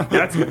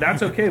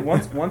 That's okay.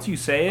 Once you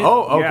say it,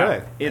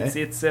 okay.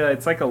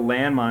 It's like a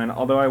landmine.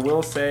 Although I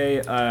will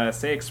say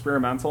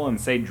experimental and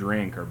say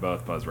drink are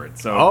both buzzwords.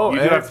 So you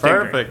do have to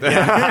perfect.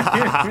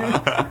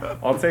 Yeah.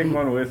 I'll take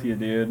one with you,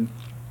 dude.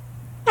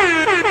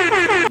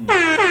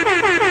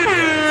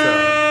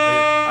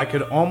 I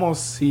could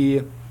almost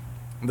see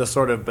the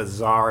sort of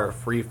bizarre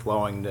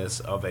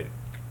free-flowingness of it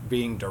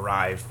being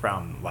derived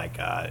from like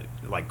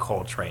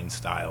Coltrane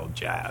style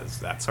jazz,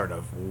 that sort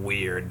of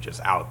weird,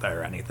 just out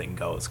there, anything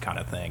goes kind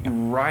of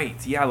thing.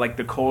 Right. Yeah, like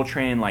the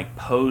Coltrane, like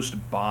post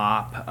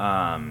bop,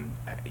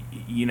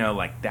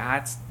 like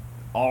that's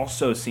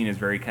also seen as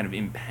very kind of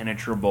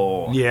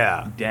impenetrable,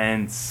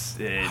 dense,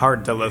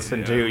 hard to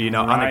listen to, right.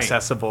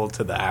 Inaccessible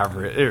to the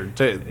average, or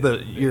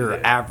to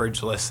your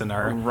average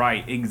listener.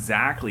 Right,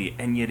 exactly,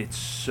 and yet it's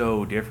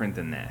so different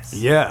than this.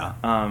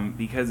 Yeah,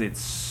 because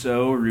it's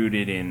so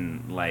rooted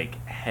in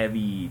like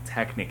heavy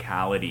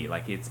technicality.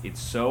 Like it's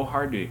so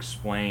hard to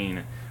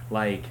explain.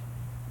 Like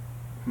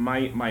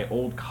my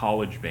old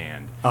college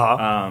band.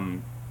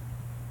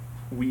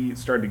 We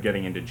started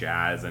getting into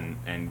jazz,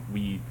 and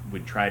we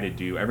would try to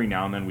do, every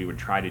now and then we would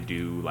try to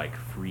do like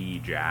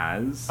free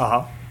jazz.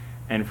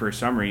 And for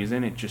some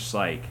reason it just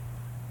like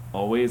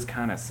always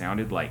kind of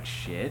sounded like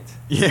shit.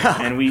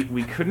 Yeah. And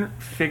we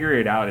couldn't figure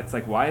it out. It's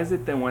like, why is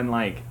it that when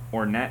like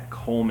Ornette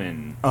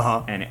Coleman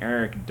and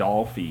Eric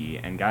Dolphy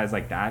and guys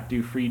like that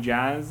do free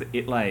jazz,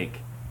 it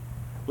like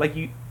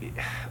you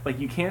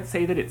can't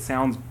say that it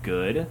sounds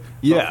good,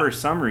 but for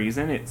some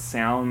reason it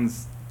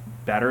sounds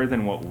better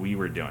than what we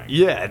were doing.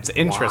 Yeah, it's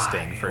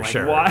interesting. For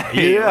sure. Why?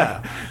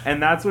 Yeah.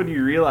 And that's when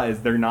you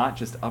realize they're not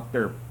just up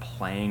there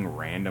playing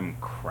random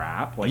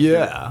crap. Like,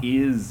 there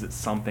is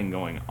something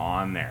going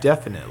on there.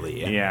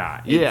 Definitely.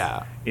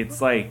 Yeah.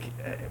 It's like,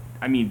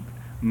 I mean,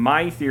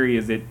 my theory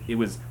is it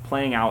was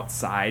playing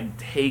outside,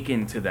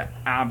 taken to the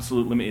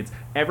absolute limit. It's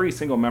every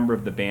single member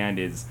of the band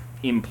is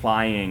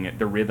implying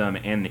the rhythm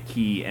and the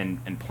key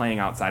and playing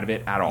outside of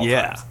it at all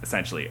times,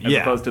 essentially, as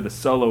opposed to the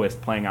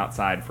soloist playing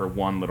outside for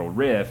one little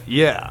riff.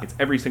 It's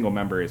every single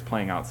member is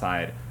playing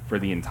outside for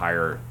the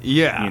entirety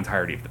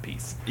of the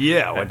piece.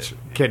 Which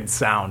can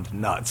sound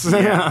nuts.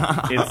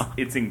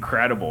 It's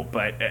incredible,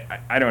 but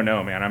I don't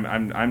know, man.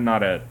 I'm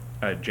not a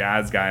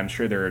jazz guy. I'm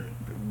sure there are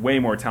way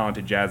more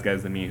talented jazz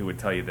guys than me who would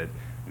tell you that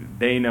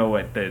they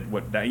know they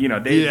would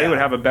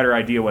have a better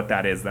idea what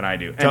that is than I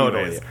do.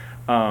 Totally.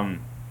 Anyways,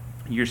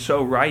 you're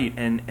so right,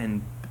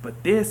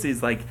 but this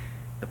is like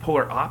the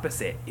polar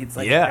opposite. It's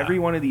like every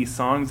one of these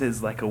songs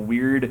is like a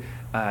weird,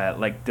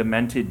 like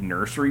demented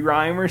nursery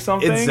rhyme or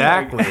something.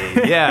 Exactly.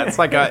 It's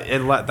like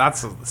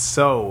that's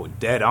so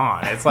dead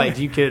on. It's like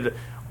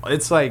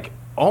it's like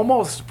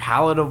almost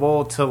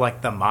palatable to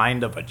like the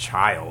mind of a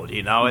child.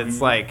 Mm-hmm.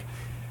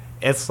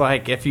 It's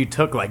like if you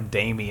took like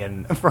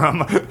Damien from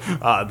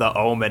The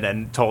Omen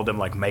and told him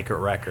like make a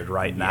record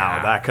right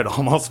now, that could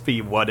almost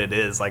be what it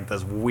is, like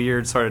this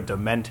weird sort of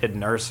demented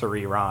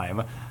nursery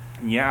rhyme.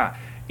 Yeah,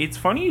 it's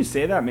funny you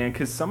say that, man,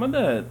 because some of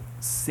the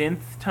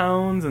synth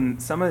tones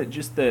and some of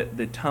just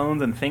the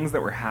tones and things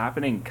that were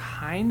happening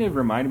kind of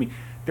reminded me.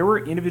 There were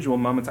individual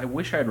moments, I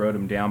wish I had wrote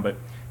them down, but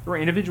there were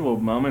individual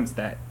moments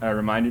that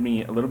reminded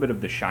me a little bit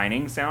of the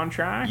Shining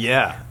soundtrack.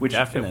 Yeah, which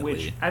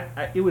definitely.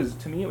 It was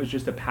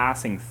just a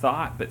passing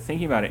thought, but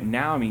thinking about it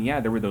now, I mean,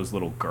 there were those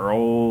little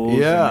girls.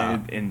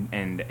 And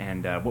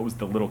what was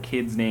the little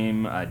kid's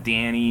name?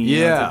 Danny.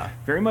 Yeah.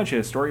 It's very much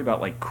a story about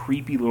like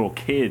creepy little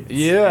kids.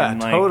 Yeah,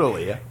 and, like,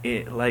 totally.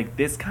 It like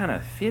this kind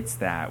of fits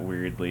that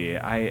weirdly.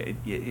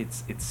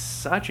 It's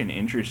such an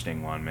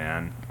interesting one,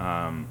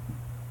 man.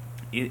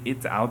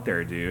 It's out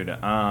there, dude.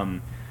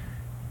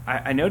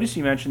 I noticed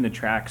you mentioned the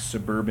track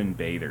Suburban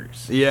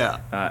Bathers. Yeah.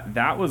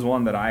 That was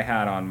one that I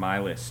had on my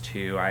list,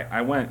 too.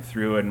 I went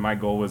through it, and my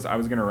goal was I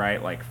was going to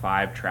write, like,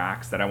 5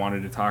 tracks that I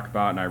wanted to talk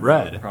about, and I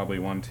wrote probably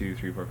 1, 2,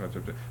 3, 4, 5,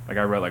 6, 7. Like,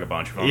 I wrote, like, a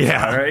bunch of them.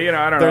 Yeah. So,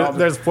 I don't know.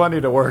 There's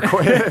plenty to work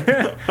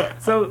with.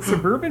 So,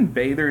 Suburban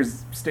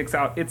Bathers sticks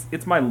out.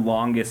 It's my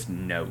longest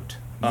note.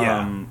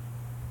 Yeah.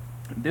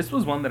 This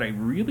was one that I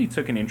really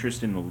took an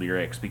interest in the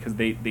lyrics, because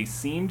they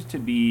seemed to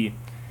be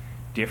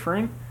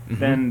different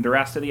than the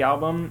rest of the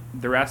album.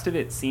 The rest of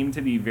it seemed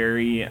to be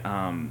very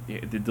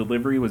the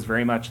delivery was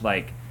very much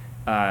like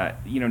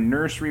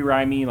nursery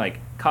rhymey, like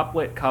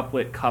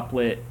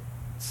couplet,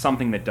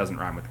 something that doesn't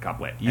rhyme with the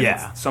couplet. And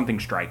it's something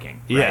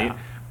striking, right?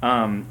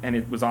 And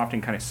it was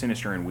often kind of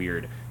sinister and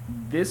weird.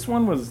 This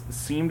one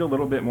seemed a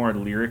little bit more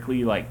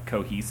lyrically like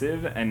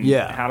cohesive and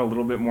had a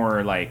little bit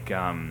more like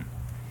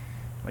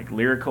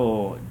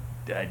lyrical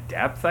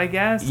depth, I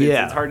guess.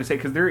 It's hard to say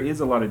because there is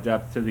a lot of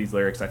depth to these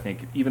lyrics, I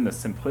think, even the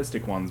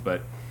simplistic ones,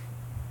 but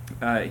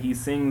he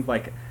sings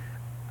like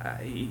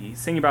he's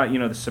singing about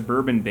the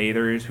suburban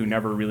bathers who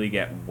never really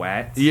get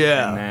wet,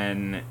 and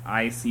then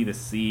I see the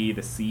sea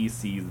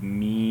sees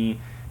me.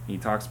 He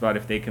talks about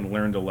if they can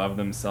learn to love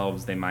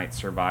themselves, they might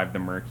survive the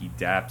murky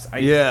depths.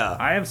 I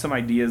have some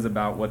ideas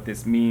about what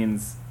this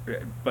means,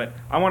 but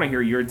I want to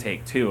hear your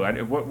take too.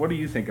 What do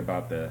you think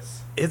about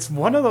this? It's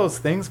one of those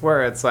things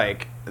where it's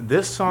like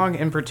this song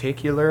in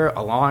particular,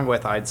 along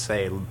with I'd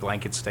say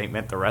Blanket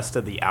Statement, the rest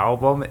of the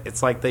album,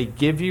 it's like they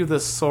give you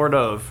this sort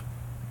of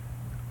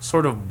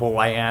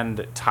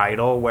bland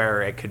title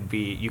where it could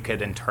be, you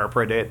could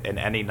interpret it in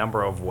any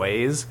number of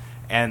ways,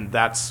 and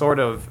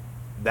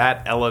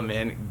that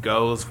element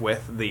goes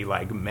with the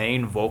like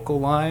main vocal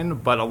line,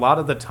 but a lot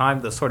of the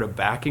time the sort of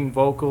backing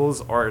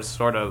vocals are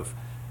sort of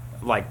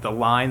like the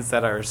lines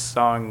that are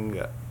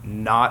sung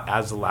not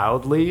as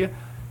loudly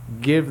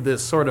give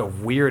this sort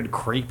of weird,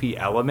 creepy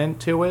element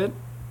to it,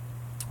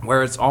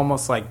 where it's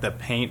almost like the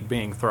paint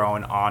being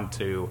thrown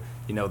onto,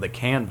 the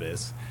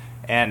canvas.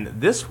 And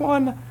this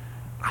one,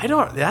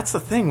 that's the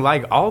thing,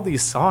 like all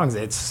these songs,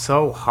 it's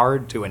so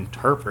hard to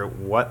interpret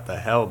what the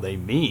hell they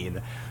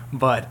mean.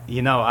 But,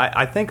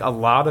 I think a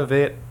lot of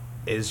it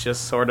is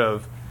just sort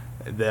of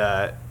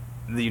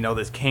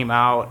this came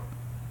out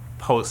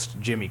post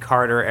Jimmy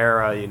Carter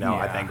era,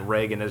 I think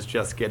Reagan is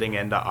just getting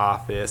into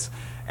office,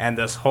 and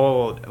this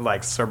whole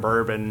like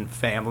suburban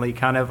family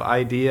kind of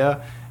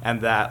idea,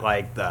 and that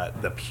like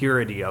the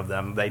purity of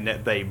them,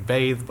 they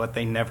bathe but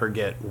they never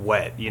get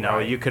wet.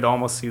 Right. You could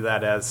almost see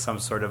that as some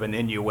sort of an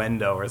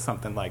innuendo or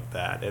something like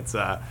that. It's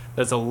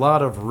there's a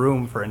lot of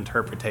room for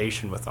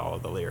interpretation with all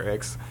of the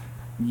lyrics.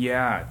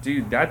 Yeah,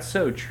 dude, that's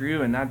so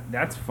true, and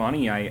that's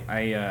funny.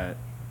 I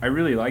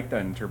really like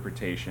that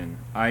interpretation.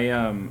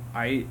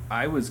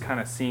 I was kind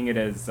of seeing it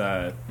as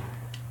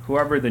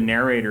whoever the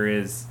narrator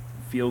is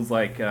feels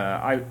like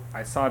I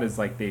saw it as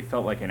like they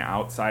felt like an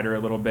outsider a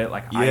little bit.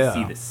 Like I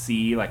see the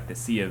sea, like the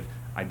sea of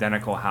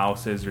identical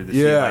houses or the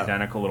sea of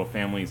identical little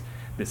families.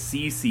 The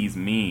sea sees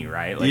me,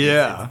 right? Like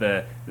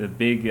it's the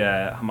big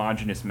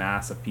homogenous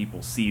mass of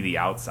people see the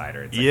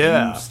outsider. It's like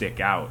you stick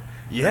out.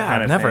 Yeah,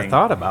 I've never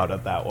thought about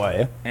it that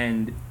way.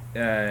 And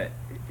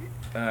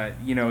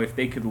if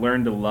they could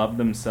learn to love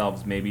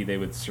themselves, maybe they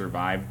would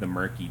survive the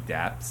murky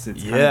depths.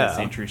 It's kind of this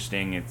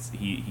interesting. It's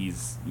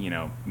he's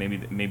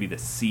maybe the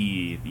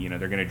sea. They're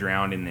going to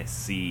drown in this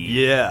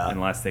sea.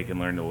 Unless they can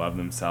learn to love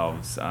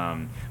themselves.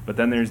 But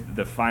then there's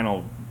the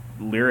final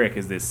lyric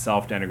is this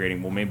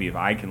self-denigrating. Well, maybe if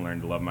I can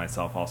learn to love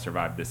myself, I'll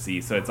survive the sea.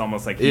 So it's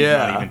almost like he's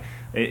not even.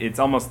 It's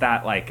almost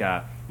that like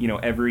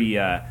every.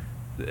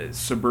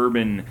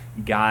 Suburban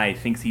guy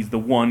thinks he's the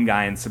one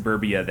guy in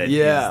suburbia that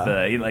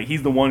is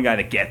he's the one guy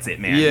that gets it,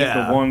 man. He's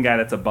the one guy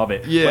that's above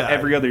it. But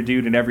every other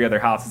dude in every other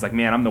house is like,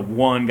 man, I'm the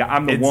one guy.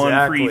 I'm the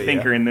one free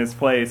thinker in this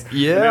place.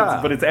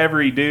 But it's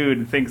every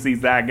dude thinks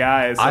he's that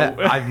guy. So.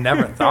 I've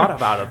never thought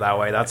about it that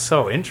way. That's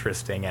so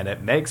interesting, and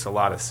it makes a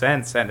lot of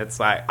sense. And it's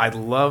like, I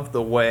love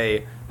the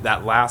way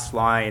that last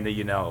line,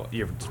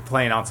 you're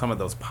playing on some of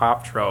those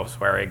pop tropes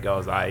where it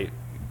goes,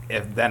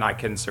 if then I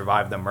can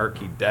survive the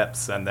murky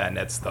depths, and then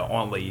it's the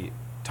only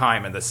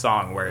time in the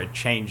song where it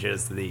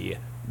changes the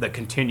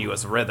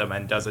continuous rhythm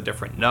and does a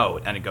different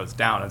note, and it goes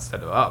down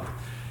instead of up.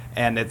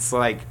 And it's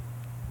like,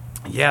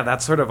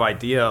 that sort of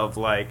idea of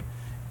like,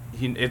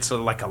 it's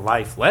like a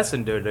life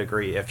lesson to a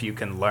degree. If you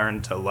can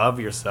learn to love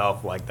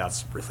yourself, like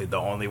that's really the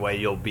only way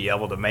you'll be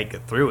able to make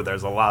it through.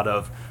 There's a lot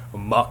of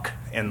muck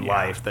in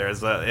life.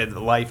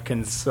 Life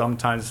can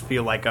sometimes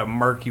feel like a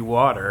murky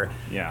water,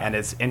 and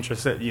it's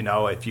interesting.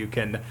 If you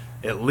can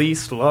at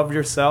least love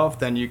yourself,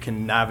 then you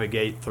can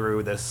navigate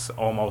through this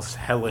almost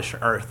hellish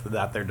earth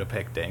that they're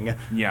depicting.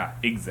 Yeah,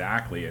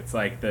 exactly. It's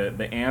like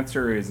the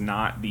answer is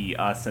not the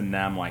us and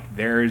them. Like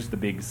there's the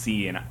big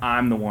sea, and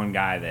I'm the one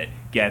guy that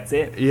gets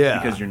it.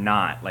 Because you're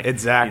not. Like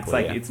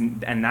exactly. It's like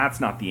and that's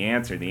not the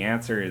answer. The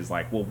answer is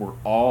like, well, we're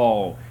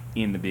all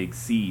in the big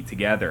sea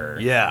together.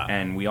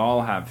 And we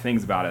all have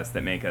things about us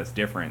that make us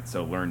different,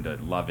 so learn to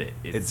love it.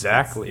 It's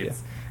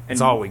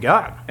all we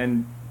got.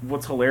 And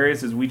what's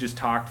hilarious is we just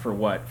talked for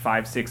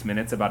 5-6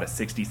 minutes about a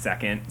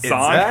 60-second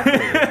song.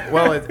 Exactly.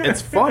 Well,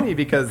 it's funny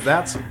because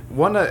that's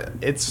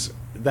it's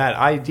that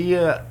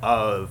idea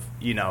of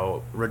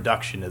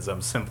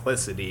reductionism,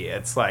 simplicity.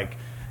 It's like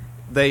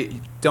they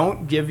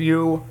don't give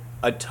you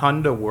a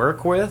ton to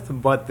work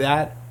with, but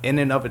that in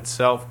and of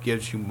itself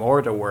gives you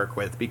more to work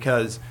with,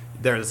 because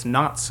there's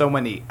not so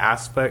many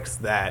aspects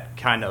that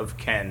kind of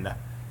can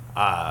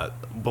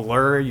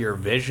blur your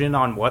vision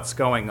on what's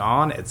going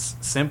on. It's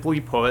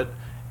simply put,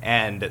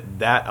 and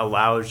that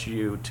allows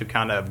you to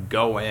kind of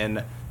go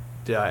in,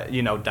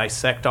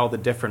 dissect all the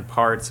different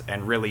parts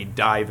and really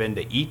dive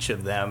into each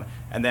of them,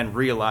 and then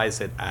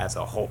realize it as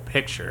a whole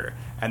picture.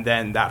 And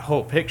then that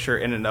whole picture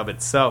in and of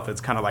itself,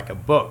 it's kind of like a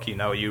book.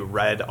 You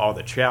read all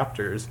the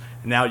chapters,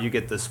 and now you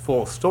get this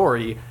full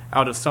story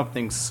out of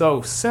something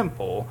so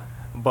simple,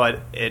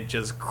 but it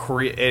just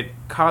it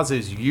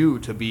causes you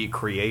to be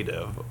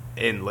creative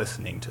in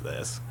listening to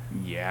this.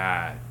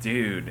 Yeah,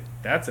 dude,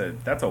 that's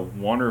a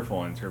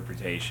wonderful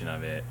interpretation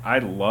of it. I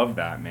love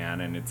that,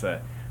 man, and it's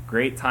a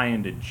great tie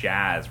into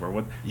jazz, where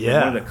one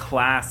of the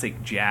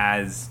classic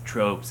jazz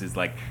tropes is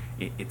like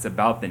it's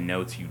about the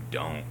notes you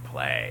don't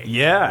play.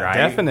 Yeah, right?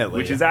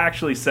 Definitely. Which is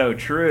actually so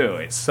true.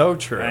 It's so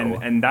true.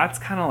 And that's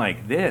kind of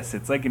like this.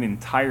 It's like an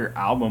entire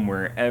album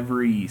where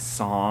every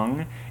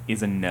song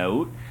is a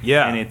note.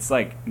 Yeah. And it's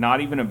like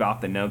not even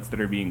about the notes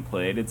that are being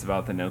played, it's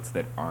about the notes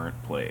that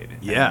aren't played.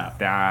 Yeah. And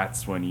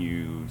that's when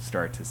you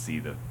start to see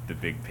the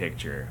big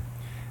picture.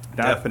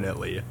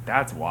 Definitely.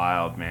 That's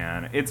wild,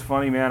 man. It's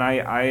funny, man.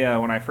 I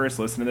when I first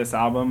listened to this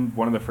album,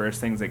 one of the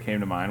first things that came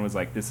to mind was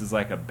like, this is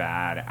like a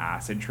bad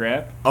acid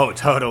trip. Oh,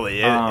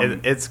 totally.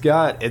 It's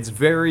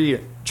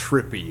very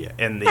trippy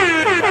in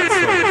that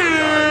sort of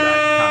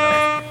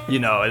regard. That kind you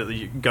know,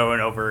 going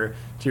over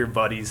to your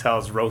buddy's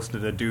house,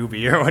 roasting a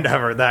doobie or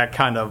whatever, that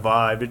kind of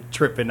vibe,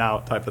 tripping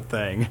out type of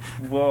thing.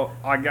 Well,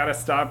 I gotta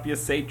stop you.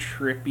 Say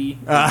trippy.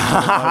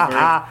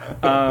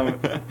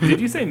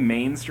 Did you say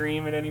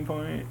mainstream at any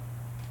point?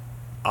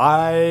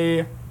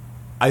 I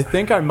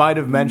think I might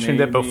have mentioned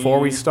it before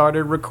we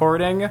started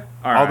recording,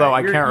 although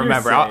I can't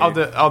remember.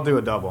 I'll do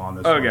a double on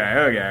this.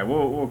 Okay,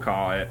 we'll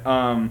call it.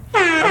 I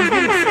was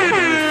gonna say, man,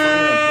 it's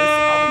funny, like, this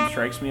album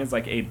strikes me as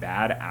like a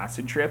bad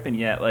acid trip, and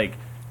yet like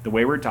the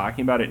way we're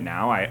talking about it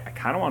now, I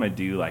kind of want to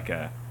do like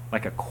a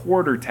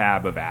quarter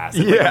tab of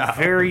acid, like a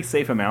very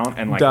safe amount,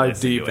 and like dive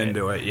deep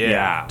into it.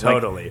 Yeah,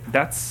 totally. Like,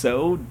 that's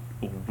so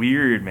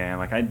weird, man.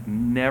 Like I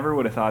never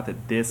would have thought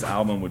that this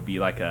album would be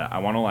like I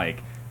want to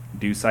like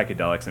do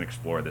psychedelics and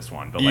explore this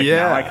one, but like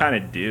now I kind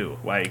of do.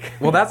 Like,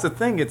 well, that's the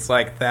thing. It's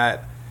like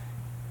that.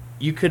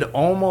 You could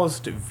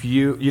almost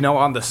view, you know,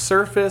 on the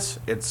surface,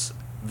 it's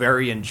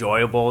very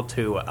enjoyable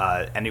to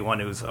anyone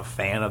who's a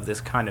fan of this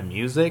kind of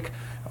music,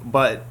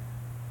 but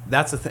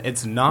that's the thing.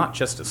 It's not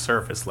just a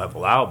surface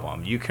level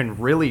album. You can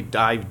really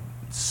dive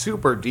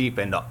super deep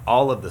into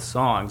all of the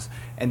songs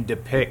and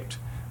depict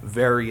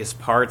various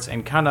parts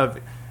and kind of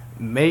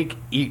make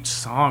each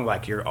song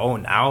like your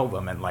own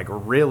album, and like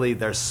really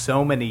there's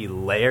so many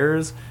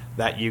layers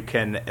that you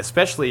can,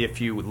 especially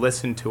if you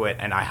listen to it,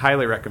 and I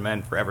highly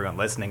recommend for everyone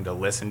listening to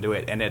listen to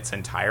it in its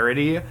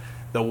entirety.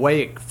 The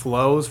way it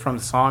flows from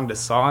song to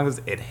song,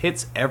 it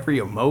hits every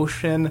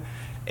emotion.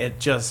 It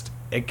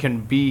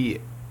can be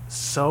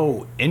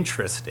so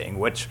interesting,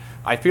 which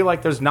I feel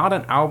like there's not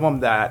an album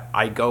that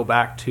I go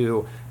back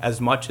to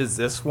as much as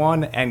this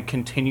one and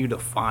continue to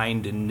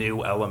find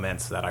new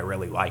elements that I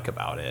really like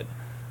about it.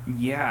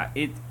 Yeah,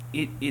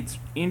 it's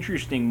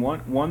interesting.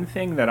 One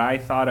thing that I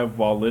thought of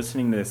while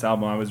listening to this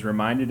album, I was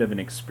reminded of an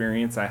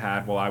experience I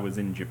had while I was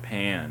in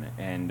Japan,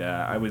 and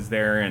I was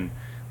there and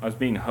I was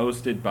being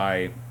hosted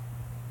by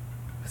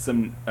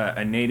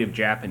a native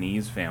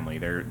Japanese family.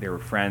 They were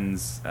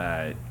friends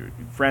of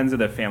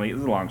the family. It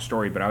was a long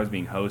story, but I was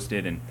being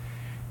hosted, and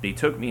they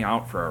took me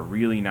out for a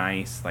really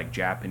nice like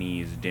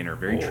Japanese dinner,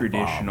 very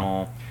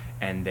traditional. Wow.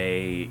 And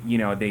they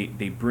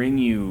bring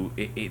you,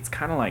 it's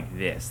kind of like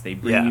this. They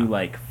bring you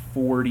like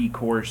 40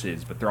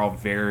 courses, but they're all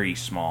very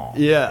small.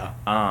 Yeah.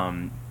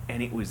 And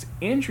it was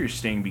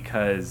interesting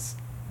because,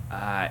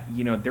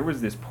 there was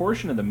this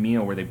portion of the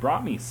meal where they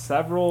brought me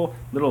several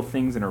little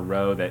things in a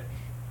row that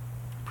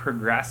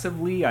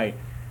progressively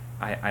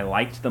I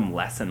liked them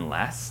less and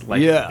less.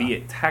 Like, be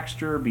it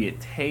texture, be it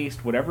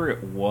taste, whatever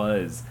it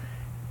was.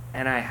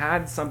 And I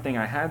had some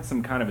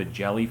kind of a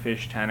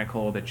jellyfish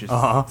tentacle that just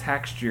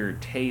texture,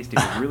 taste. It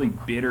was really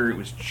bitter. It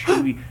was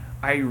chewy.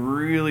 I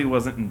really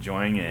wasn't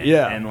enjoying it.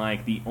 Yeah. And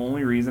like the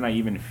only reason I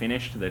even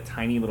finished the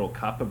tiny little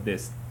cup of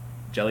this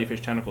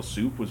jellyfish tentacle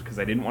soup was because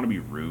I didn't want to be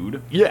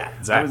rude. Yeah,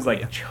 exactly. I was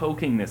like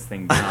choking this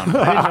thing down.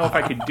 I didn't know if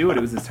I could do it.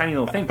 It was this tiny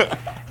little thing.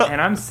 And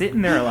I'm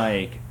sitting there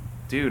like,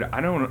 dude, I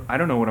don't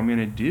know what I'm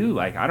gonna do.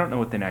 Like, I don't know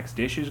what the next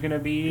dish is gonna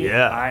be.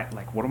 Yeah.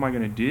 What am I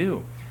gonna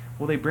do?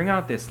 Well, they bring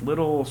out this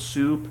little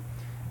soup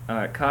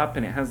cup,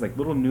 and it has like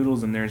little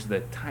noodles, and there's the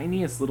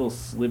tiniest little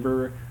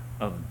sliver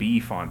of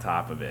beef on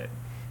top of it.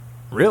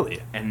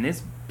 Really? And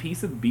this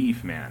piece of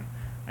beef, man,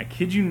 I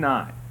kid you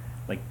not,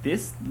 like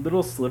this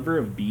little sliver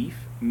of beef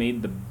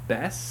made the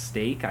best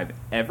steak I've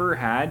ever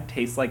had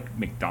taste like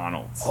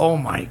McDonald's. Oh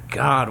my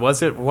God.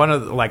 Was it one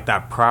of like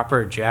that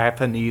proper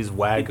Japanese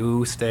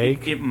Wagyu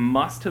steak? It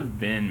must have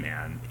been,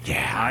 man.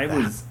 Yeah.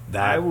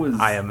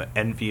 I am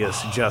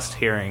envious just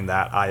hearing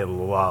that. I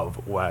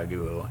love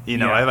Wagyu. You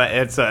know,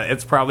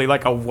 it's probably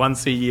like a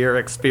once a year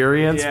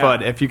experience,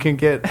 but if you can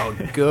get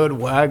a good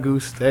Wagyu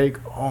steak,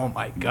 oh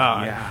my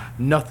God.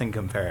 Nothing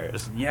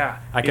compares. Yeah.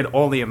 I can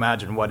only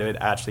imagine what it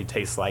actually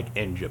tastes like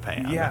in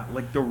Japan. Yeah,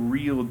 like the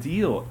real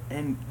deal.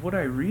 And what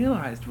I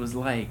realized was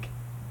like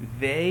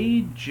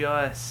they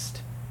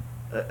just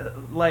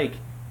like,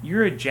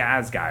 you're a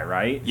jazz guy,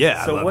 right?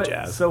 Yeah, I love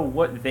jazz. So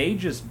what they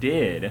just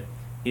did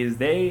is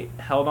they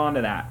held on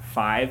to that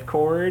 5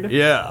 chord.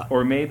 Yeah.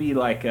 Or maybe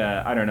like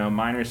a, I don't know,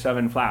 minor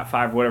 7, flat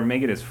 5, whatever.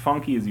 Make it as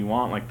funky as you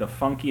want, like the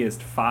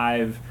funkiest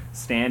 5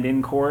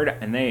 stand-in chord,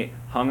 and they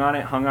hung on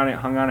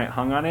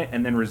it,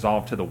 and then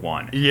resolved to the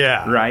 1.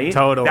 Yeah. Right?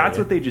 Totally. That's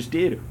what they just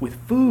did with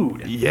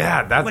food.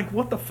 Yeah. That's like,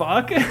 what the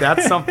fuck?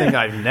 That's something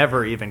I've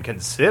never even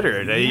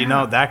considered. Yeah. You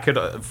know, that could,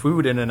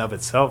 food in and of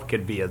itself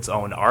could be its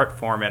own art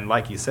form, and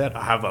like you said,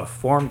 have a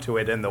form to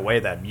it in the way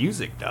that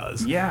music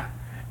does. Yeah.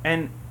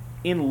 And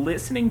in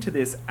listening to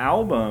this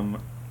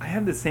album, I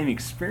had the same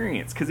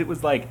experience, because it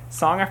was like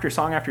song after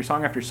song after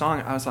song after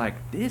song. I was like,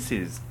 this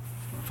is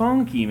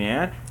funky,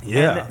 man.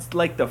 Yeah. And it's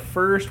like the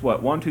first,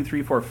 1, 2,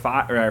 3, 4,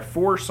 5, or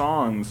 4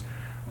 songs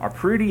are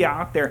pretty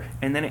out there,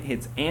 and then it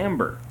hits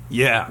Amber.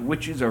 Yeah.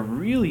 Which is a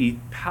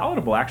really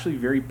palatable, actually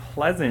very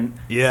pleasant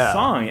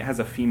song. It has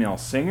a female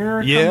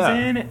singer comes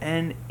in,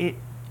 and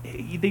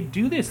they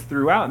do this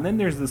throughout, and then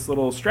there's this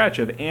little stretch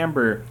of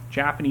Amber,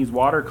 Japanese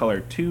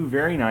Watercolor, 2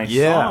 very nice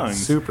songs.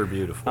 Super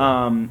beautiful.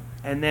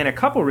 And then a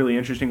couple really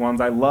interesting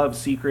ones. I love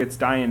Secrets,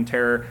 Die in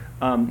Terror.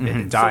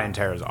 Die in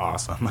Terror is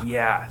awesome.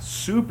 Yeah,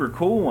 super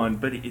cool one,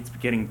 but it's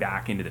getting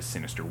back into the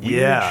sinister weird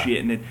Yeah.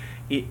 shit. And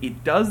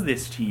it does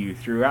this to you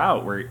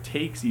throughout, where it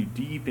takes you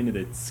deep into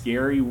the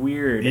scary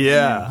weird.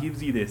 Yeah. And it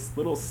gives you this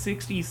little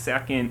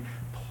 60-second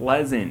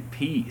pleasant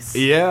piece.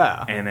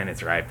 Yeah. And then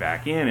it's right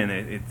back in,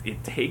 and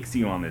it takes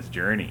you on this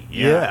journey.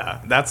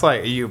 Yeah, that's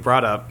like you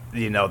brought up,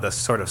 the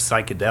sort of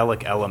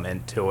psychedelic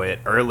element to it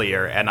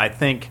earlier, and I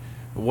think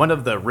one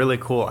of the really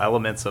cool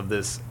elements of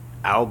this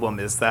album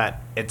is that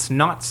it's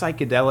not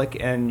psychedelic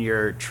in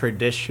your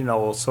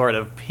traditional sort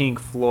of Pink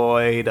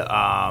Floyd,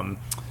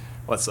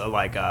 what's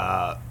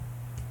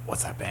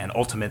that band,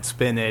 Ultimate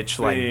Spinach,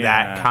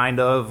 that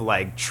kind of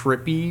like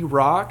trippy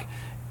rock.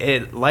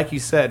 It, like you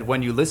said,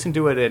 when you listen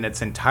to it in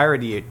its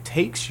entirety, it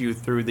takes you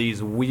through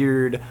these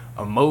weird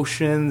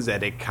emotions,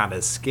 and it kind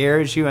of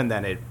scares you, and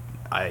then it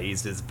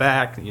eases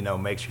back,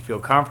 makes you feel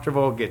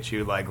comfortable, gets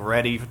you like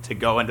ready to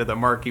go into the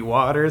murky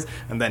waters,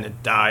 and then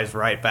it dives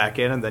right back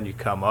in, and then you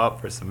come up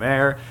for some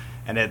air,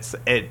 and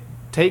it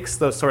takes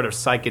the sort of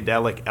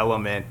psychedelic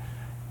element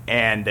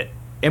and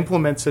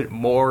implements it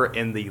more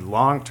in the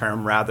long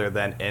term rather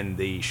than in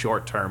the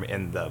short term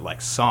in the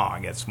like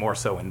song. It's more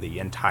so in the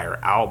entire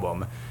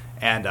album.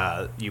 And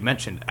you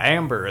mentioned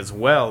Amber as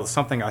well,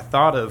 something I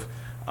thought of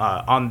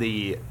on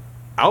the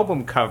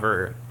album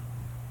cover.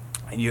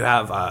 You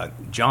have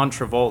John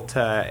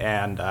Travolta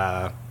and...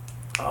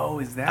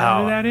 is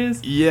that who that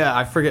is? Yeah,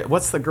 I forget.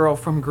 What's the girl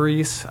from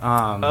Greece?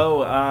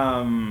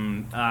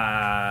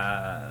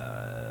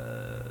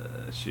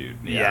 Shoot.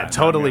 Yeah,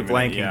 totally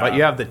blanking. Yeah. But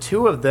you have the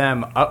two of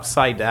them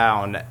upside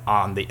down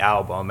on the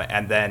album,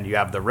 and then you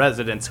have the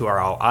residents who are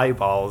all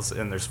eyeballs,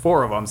 and there's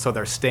 4 of them, so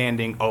they're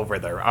standing over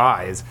their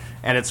eyes.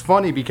 And it's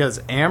funny because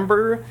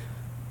Amber...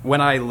 When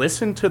I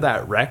listen to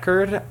that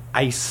record,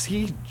 I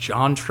see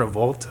John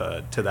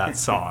Travolta to that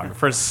song.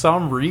 For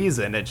some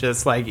reason, it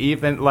just like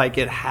even like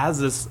it has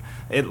this.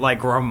 It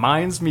like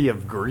reminds me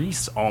of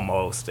Grease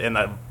almost in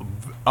a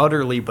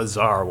utterly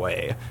bizarre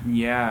way.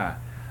 Yeah,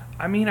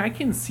 I mean, I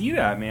can see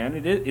that,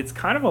 man. It's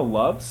kind of a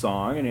love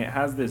song, and it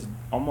has this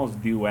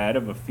almost duet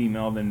of a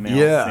female and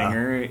male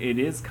singer. It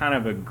is kind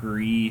of a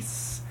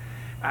Grease.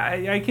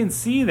 I can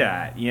see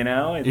that,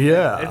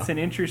 It's an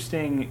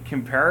interesting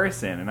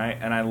comparison, and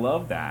I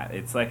love that.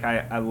 It's like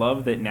I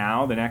love that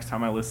now. The next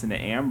time I listen to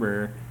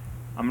Amber,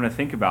 I'm gonna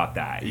think about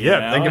that.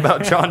 Think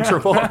about John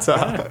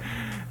Travolta.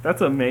 That's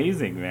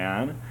amazing,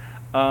 man.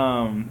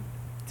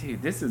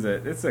 Dude, this is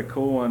a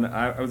cool one.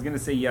 I was gonna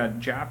say,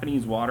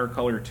 Japanese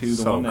Watercolor 2,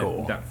 the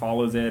one that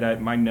follows it.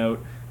 My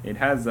note, it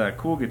has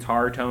cool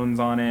guitar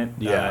tones on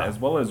it, as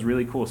well as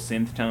really cool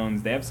synth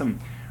tones. They have some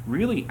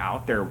really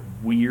out there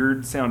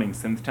weird sounding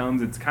synth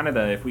tones. It's kind of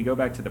if we go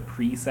back to the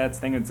presets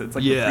thing, it's like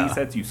the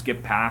presets you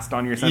skip past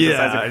on your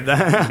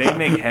synthesizer. They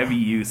make heavy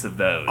use of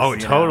those. Oh,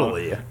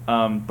 totally.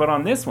 But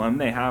on this one,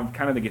 they have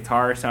kind of the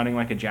guitar sounding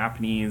like a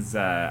Japanese,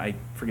 I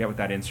forget what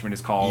that instrument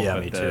is called,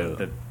 but me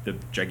too. The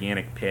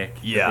gigantic pick.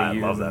 I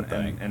love that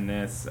thing. And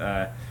this,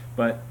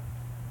 but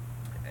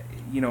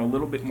a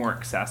little bit more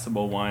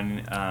accessible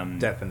one.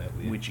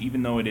 Definitely. Which,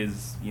 even though it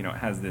is, it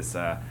has this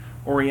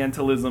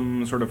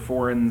Orientalism, sort of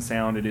foreign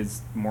sound, it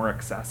is more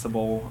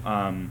accessible.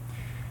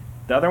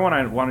 The other one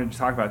I wanted to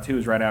talk about too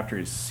is right after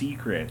is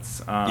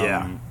Secrets.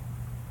 Like,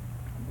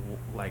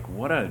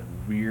 what a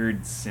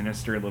weird,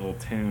 sinister little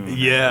tune.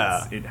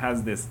 Yeah. It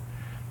has this,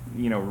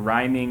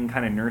 rhyming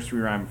kind of nursery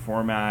rhyme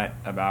format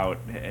about,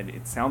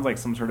 it sounds like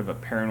some sort of a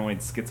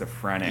paranoid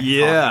schizophrenic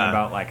talking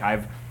about like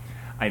I've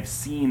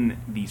seen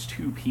these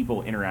two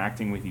people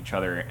interacting with each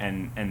other,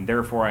 and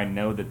therefore I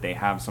know that they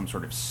have some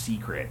sort of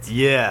secret.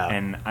 Yeah.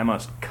 And I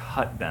must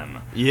cut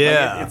them.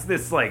 Yeah. Like, it's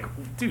this, like,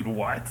 dude,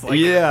 what? Like,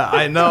 yeah,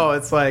 I know.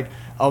 It's like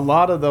a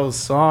lot of those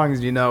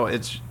songs,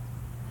 it's...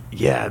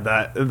 Yeah,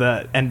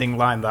 that ending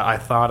line that I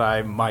thought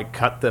I might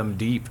cut them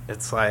deep.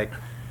 It's like...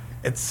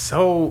 It's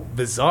so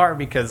bizarre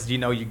because,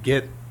 you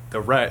get...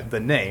 The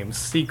name,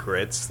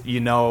 Secrets,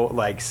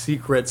 like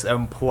secrets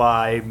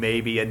imply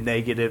maybe a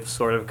negative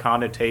sort of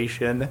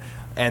connotation,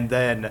 and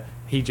then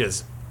he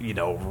just,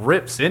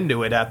 rips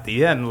into it at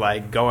the end,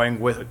 like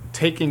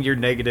taking your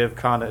negative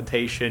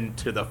connotation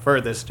to the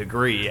furthest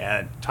degree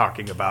and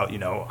talking about,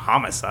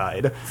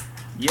 homicide.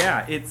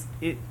 Yeah,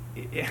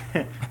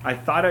 I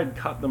thought I'd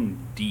cut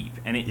them deep,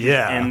 and it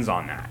just ends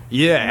on that.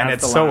 Yeah, and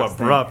it's so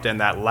abrupt,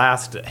 and that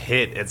last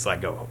hit, it's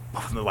like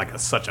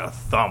such a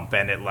thump,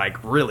 and it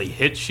like really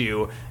hits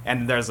you,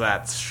 and there's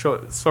that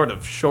sort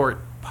of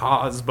short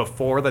pause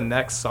before the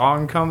next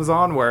song comes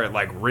on where it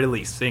like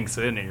really sinks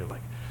in, and you're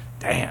like,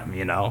 damn,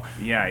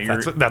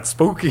 Yeah, that's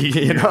spooky,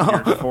 You're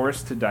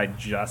forced to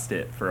digest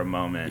it for a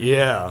moment.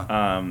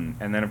 Yeah.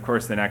 And then, of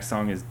course, the next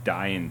song is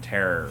Die in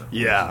Terror.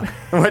 Yeah,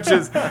 which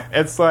is,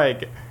 it's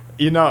like...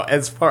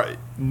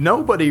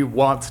 nobody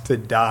wants to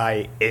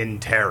die in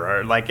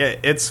terror. Like,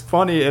 it's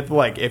funny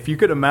if you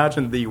could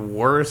imagine the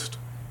worst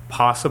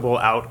possible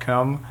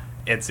outcome,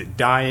 it's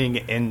dying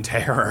in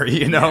terror,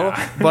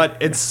 But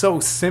it's so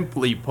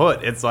simply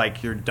put. It's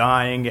like you're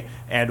dying,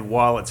 and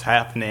while it's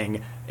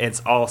happening, it's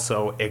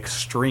also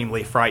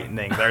extremely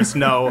frightening. There's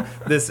no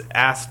this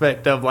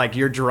aspect of like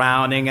you're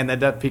drowning and then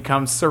that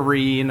becomes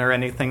serene or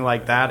anything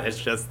like that. It's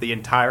just the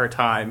entire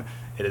time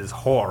it is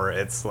horror.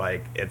 It's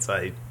like it's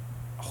a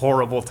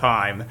horrible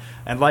time.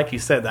 And like you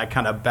said, that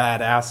kind of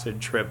bad acid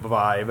trip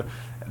vibe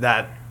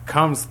that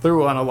comes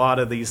through on a lot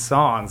of these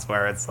songs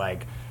where it's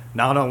like,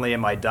 not only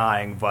am I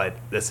dying, but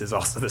this is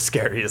also the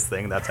scariest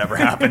thing that's ever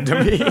happened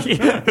to me.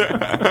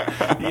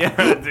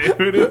 Yeah,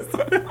 dude.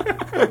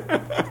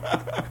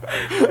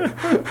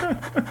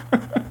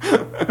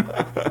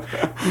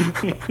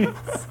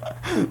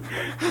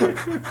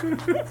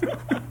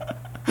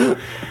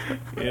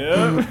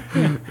 Yeah.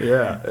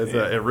 Yeah,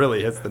 it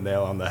really hits the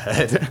nail on the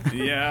head.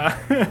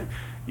 Yeah.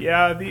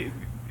 Yeah,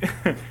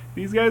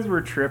 these guys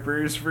were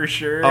trippers for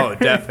sure. Oh,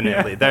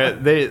 definitely.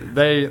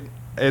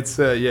 It's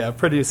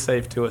pretty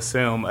safe to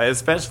assume,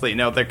 especially,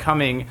 they're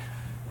coming,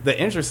 the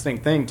interesting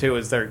thing too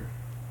is they're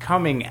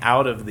coming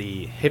out of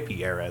the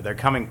hippie era. They're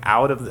coming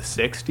out of the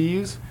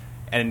 60s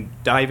and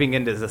diving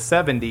into the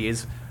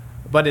 70s,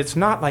 but it's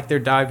not like they're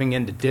diving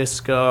into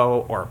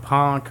disco or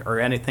punk or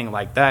anything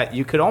like that.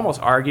 You could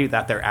almost argue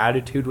that their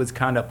attitude was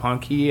kind of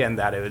punky and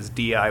that it was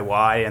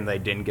DIY and they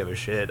didn't give a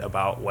shit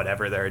about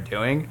whatever they're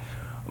doing.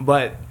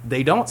 But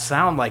they don't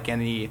sound like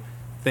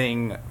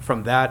anything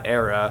from that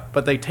era,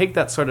 but they take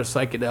that sort of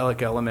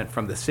psychedelic element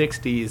from the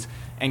 60s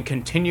and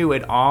continue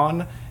it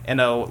on in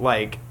a,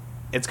 like,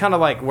 it's kind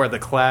of like where the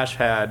Clash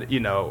had,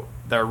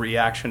 their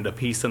reaction to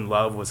peace and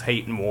love was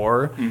hate and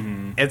war.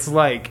 Mm-hmm. It's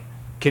like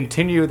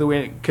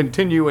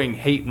continuing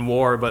hate and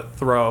war, but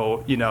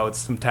throw,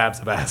 some tabs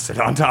of acid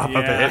on top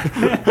of it.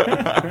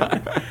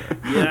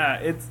 Yeah,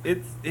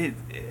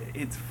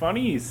 it's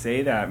funny you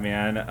say that,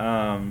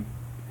 man.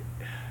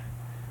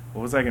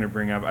 What was I going to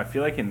bring up? I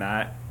feel like in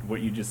that, what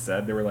you just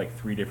said, there were like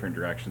 3 different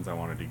directions I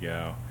wanted to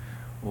go.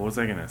 What was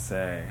I going to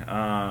say?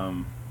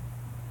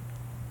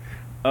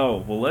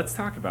 Oh, well, let's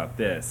talk about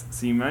this.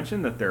 So you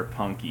mentioned that they're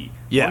punky.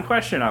 Yeah. One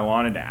question I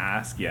wanted to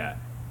ask you.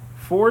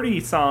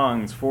 40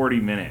 songs, 40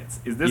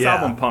 minutes. Is this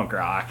album punk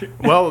rock?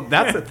 Well,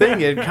 that's the thing.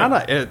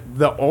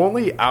 The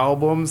only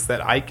albums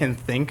that I can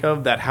think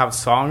of that have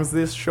songs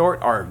this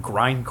short are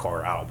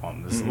grindcore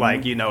albums. Mm-hmm.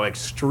 Like,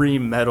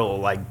 extreme metal,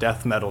 like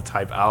death metal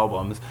type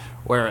albums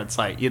where it's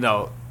like,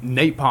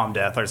 Napalm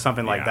Death or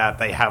something like that.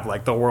 They have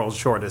like the world's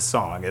shortest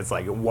song. It's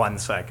like 1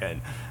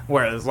 second.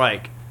 Whereas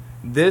like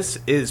this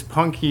is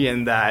punky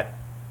in that,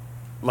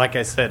 like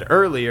I said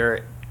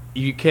earlier,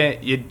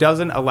 it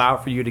doesn't allow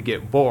for you to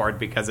get bored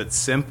because it's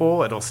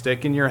simple, it'll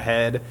stick in your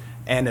head,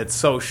 and it's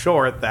so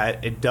short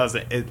that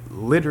it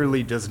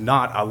literally does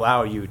not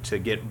allow you to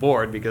get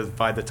bored because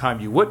by the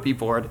time you would be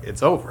bored,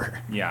 it's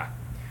over. Yeah,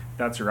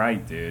 that's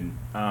right, dude.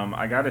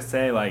 I gotta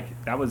say,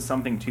 like, that was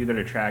something too that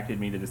attracted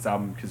me to this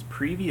album because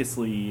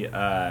previously,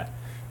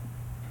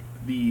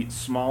 the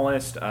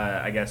smallest,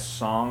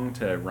 song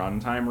to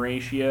runtime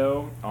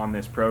ratio on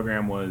this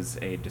program was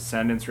a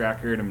Descendants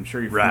record. I'm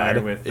sure you're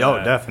familiar with.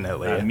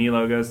 Definitely.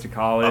 Milo Goes to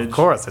College. Of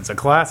course, it's a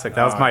classic.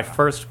 That was my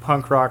first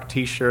punk rock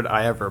T-shirt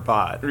I ever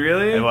bought.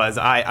 Really? It was.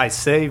 I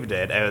saved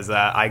it. It was.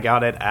 I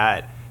got it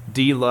at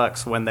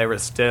Deluxe when they were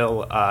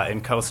still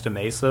in Costa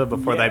Mesa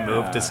before they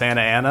moved to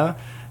Santa Ana.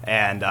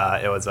 And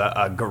it was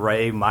a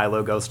gray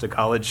Milo Goes to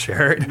College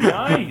shirt.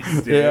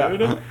 Nice, dude.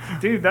 Yeah.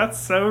 Dude, that's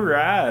so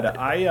rad.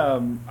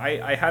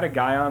 I had a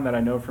guy on that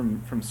I know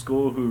from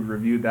school who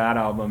reviewed that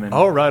album. And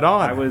right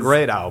on.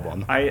 Great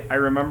album. I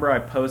remember I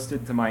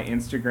posted to my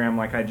Instagram,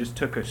 like I just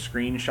took a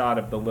screenshot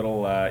of the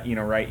little,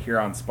 right here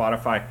on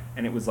Spotify,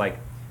 and it was like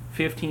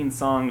 15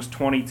 songs,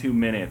 22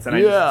 minutes. And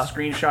I just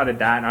screenshotted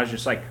that, and I was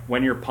just like,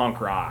 when you're punk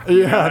rock.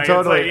 Yeah,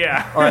 totally.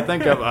 Like, or I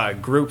think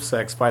of Group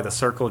Sex by the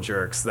Circle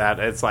Jerks, that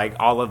it's like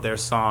all of their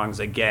songs,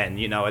 again,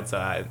 it's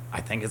I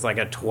think it's like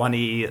a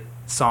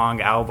 20-song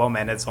album,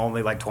 and it's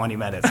only like 20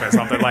 minutes or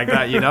something like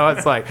that.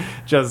 It's like,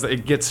 just,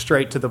 it gets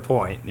straight to the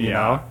point, you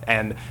know?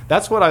 And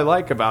that's what I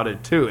like about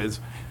it, too, is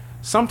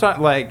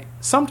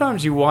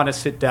sometimes you want to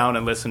sit down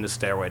and listen to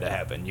Stairway to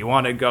Heaven. You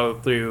want to go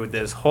through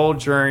this whole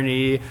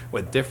journey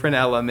with different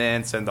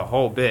elements and the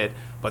whole bit,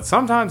 but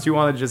sometimes you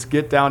want to just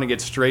get down and get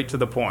straight to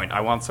the point.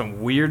 I want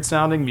some weird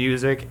sounding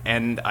music,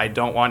 and I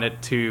don't want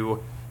it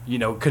to,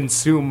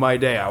 consume my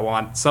day. I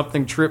want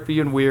something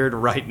trippy and weird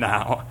right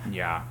now.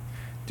 Yeah.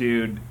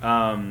 Dude,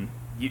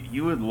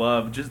 you would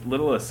love, just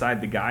little aside,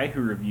 the guy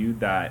who reviewed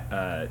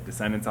that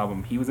Descendants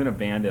album, he was in a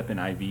band up in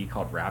IV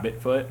called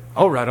Rabbit Foot.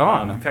 Oh, right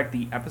on. In fact,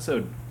 the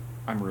episode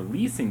I'm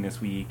releasing this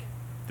week,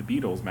 the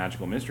Beatles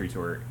Magical Mystery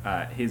Tour,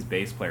 his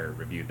bass player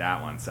reviewed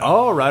that one.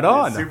 So right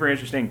on. Super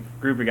interesting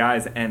group of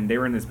guys, and they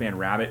were in this band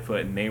Rabbit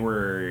Foot, and they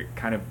were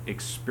kind of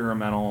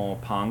experimental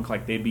punk.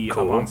 Like, they'd be up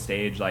on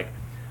stage, like,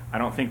 I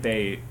don't think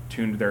they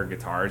tuned their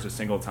guitars a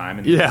single time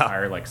in the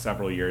entire, like,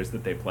 several years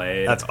that they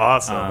played. That's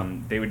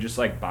awesome. They would just,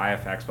 like, buy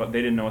effects, but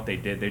they didn't know what they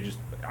did.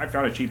 I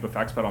found a cheap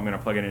effects pedal, I'm going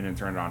to plug it in and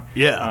turn it on.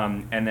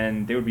 Yeah. And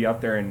then they would be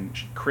up there, and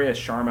Chris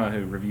Sharma,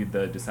 who reviewed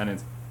the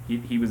Descendants,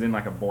 he was in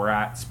like a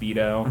Borat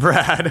Speedo.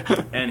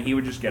 Rad. And he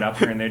would just get up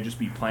there and they'd just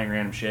be playing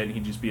random shit and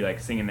he'd just be like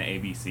singing the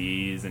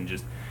ABCs and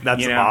just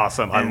That's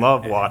awesome. I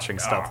love watching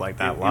stuff like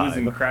that It live. was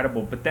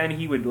incredible. But then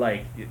he would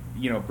like,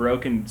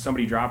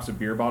 somebody drops a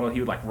beer bottle, he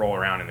would like roll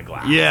around in the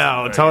glass.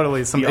 Yeah, Like,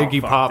 totally. Some be all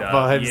Iggy fucked Pop up.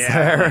 vibes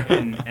there.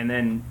 And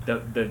then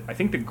I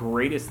think the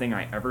greatest thing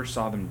I ever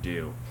saw them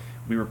do,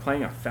 we were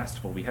playing a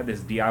festival. We had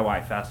this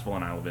DIY festival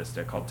in Isla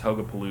Vista called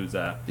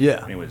Togapalooza.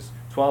 Yeah. And it was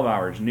 12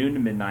 hours, noon to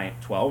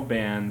midnight, 12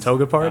 bands.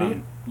 Toga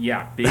party?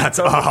 Yeah, big That's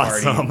Toga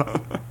awesome. party.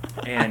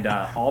 And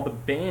all the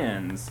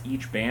bands,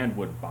 each band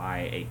would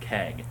buy a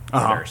keg for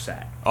Uh-huh. their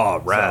set. Oh,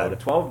 rad. So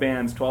 12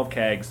 bands, 12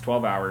 kegs,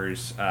 12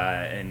 hours,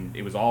 and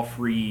it was all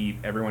free.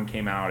 Everyone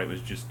came out. It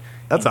was just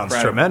That sounds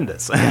incredible.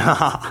 tremendous.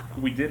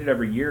 We did it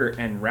every year,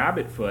 and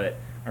Rabbit Foot,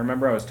 I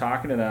remember I was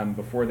talking to them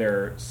before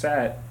their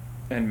set,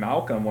 and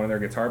Malcolm, one of their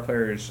guitar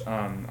players,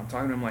 I'm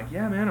talking to him like,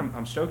 yeah, man,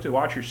 I'm stoked to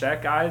watch your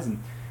set, guys, and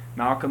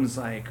Malcolm's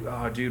like,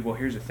 oh, dude, well,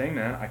 here's the thing,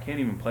 man, I can't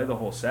even play the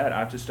whole set. I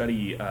have to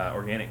study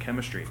organic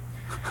chemistry.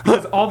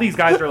 Because all these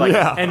guys are like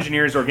Yeah.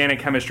 engineers, organic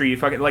chemistry,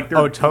 fucking like they're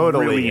Oh,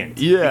 totally. brilliant.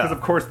 Yeah. Because of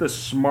course the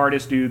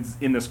smartest dudes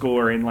in the school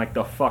are in like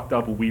the fucked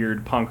up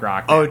weird punk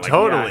rock. Oh, band. Like,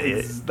 totally.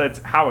 yeah, that's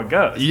how it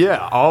goes.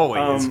 Yeah,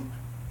 always. Um,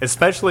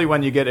 Especially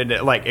when you get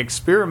into like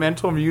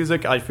experimental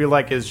music, I feel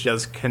like is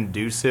just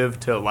conducive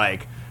to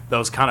like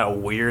those kind of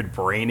weird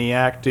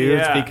brainiac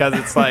dudes Yeah. because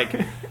it's like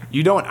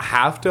you don't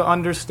have to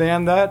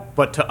understand that,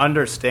 but to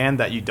understand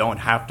that you don't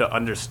have to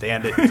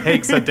understand it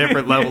takes a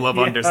different level of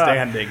Yeah.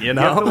 understanding, you You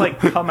know? have to like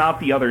come out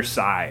the other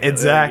side.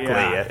 Exactly.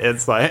 Yeah.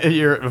 It's like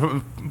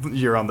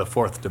you're on the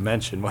fourth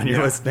dimension when you're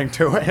Yeah. listening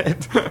to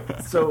it.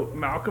 So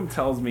Malcolm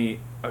tells me,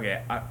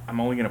 okay, I'm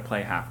only going to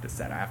play half the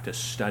set. I have to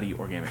study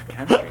organic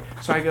chemistry.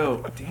 So I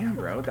go, damn,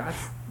 bro,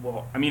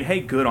 I mean,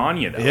 hey, good on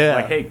you, though. Yeah.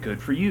 Like, hey,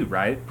 good for you,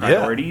 right?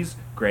 Priorities,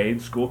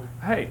 grades, school.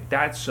 Hey,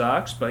 that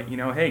sucks, but,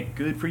 hey,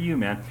 good for you,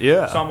 man.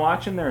 Yeah. So I'm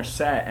watching their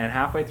set, and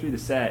halfway through the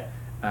set,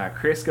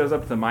 Chris goes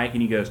up to the mic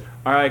and he goes,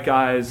 all right,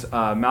 guys,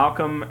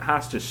 Malcolm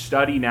has to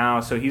study now,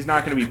 so he's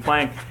not going to be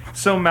playing.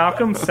 So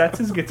Malcolm sets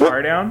his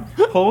guitar down,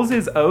 pulls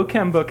his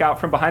OChem book out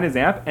from behind his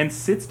amp, and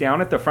sits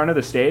down at the front of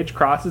the stage,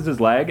 crosses his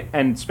leg,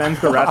 and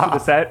spends the rest of the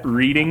set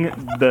reading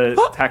the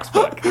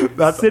textbook.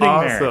 That's sitting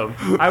awesome.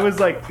 there. I was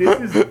like,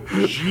 this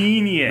is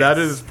genius. That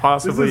is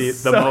possibly This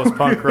is the so most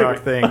punk good. rock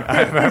thing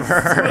I've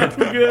ever heard.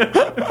 So good.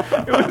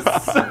 It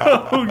was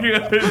so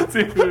good,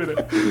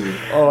 dude.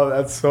 Oh,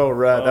 that's so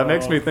rad. That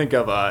makes me think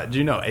of, do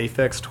you know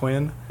Aphex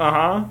Twin?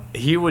 Uh-huh.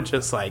 He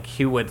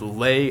would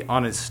lay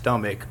on his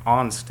stomach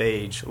on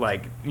stage,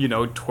 like,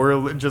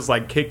 twirling, just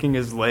like kicking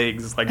his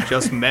legs, like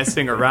just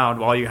messing around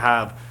while you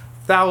have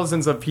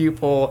thousands of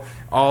people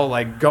all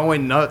like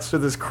going nuts to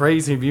this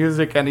crazy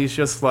music. And he's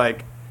just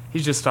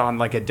on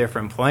like a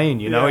different plane,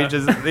 Yeah.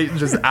 he's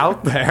just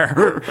out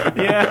there.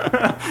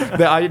 Yeah.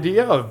 The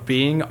idea of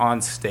being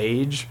on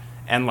stage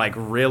and like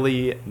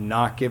really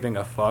not giving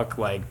a fuck,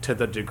 like to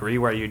the degree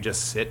where you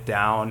just sit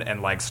down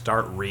and like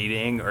start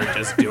reading or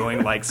just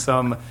doing like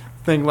some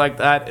thing like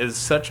that is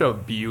such a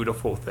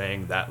beautiful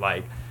thing that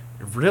like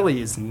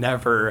really is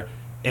never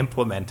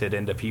implemented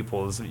into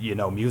people's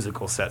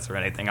musical sets or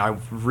anything. I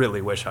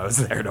really wish I was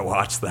there to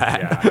watch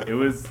that. Yeah,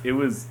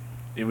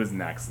 it was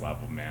next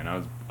level, man.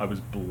 I was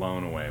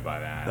blown away by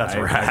that. That's I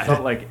rad.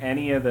 felt like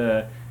any of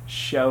the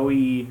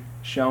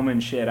showman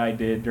shit I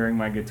did during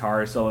my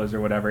guitar solos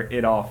or whatever,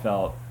 it all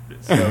felt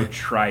so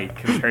trite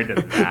compared to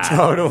that.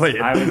 Totally.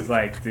 I was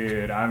like,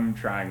 dude, I'm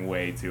trying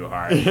way too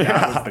hard.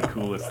 That was the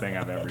coolest thing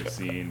I've ever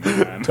seen,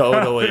 man.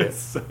 Totally. It's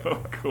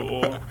so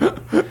cool.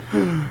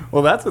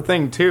 Well, that's the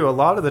thing, too. A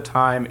lot of the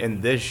time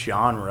in this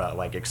genre,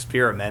 like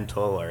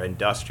experimental or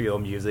industrial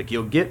music,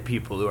 you'll get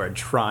people who are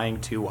trying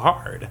too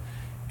hard.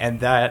 And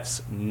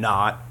that's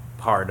not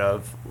part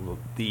of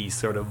the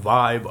sort of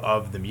vibe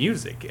of the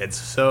music. It's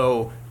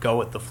so go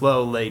with the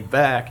flow, laid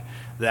back,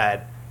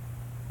 that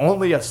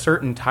only a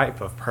certain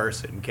type of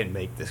person can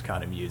make this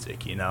kind of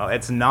music,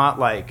 It's not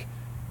like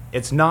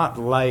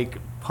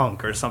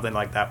punk or something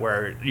like that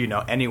where,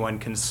 anyone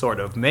can sort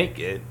of make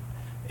it.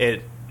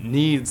 It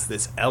needs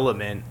this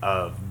element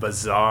of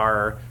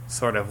bizarre,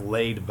 sort of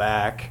laid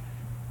back,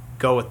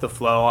 go with the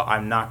flow.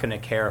 I'm not going to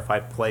care if I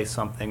play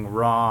something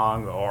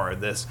wrong or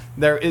this.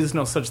 There is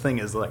no such thing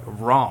as like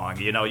wrong.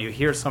 You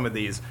hear some of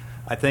these,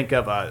 I think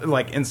of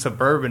like in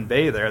Suburban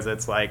Bathers,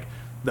 it's like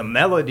the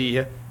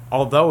melody,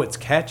 although it's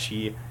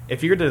catchy,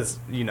 if you're just,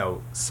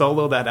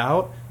 solo that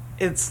out,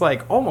 it's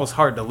like almost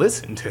hard to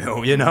listen to,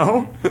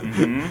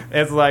 Mm-hmm.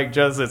 It's like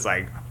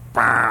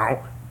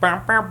bow, bow,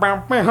 bow,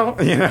 bow, bow.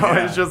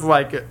 Yeah. It's just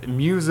like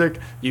music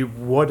you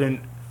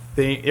wouldn't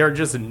think, or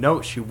just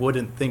notes you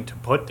wouldn't think to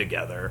put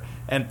together,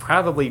 and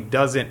probably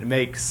doesn't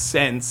make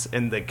sense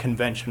in the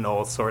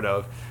conventional sort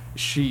of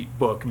sheet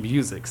book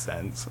music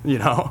sense,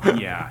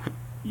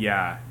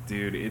 Yeah,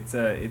 dude, it's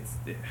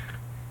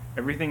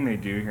everything they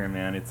do here,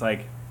 man. It's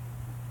like,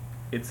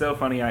 it's so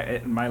funny.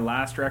 My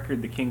last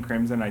record, The King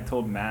Crimson, I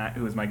told Matt,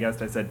 who was my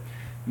guest, I said,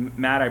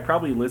 Matt, I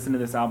probably listened to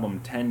this album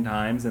 10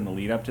 times in the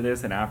lead up to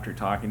this, and after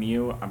talking to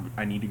you,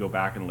 I need to go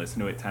back and listen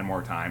to it 10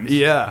 more times.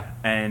 Yeah.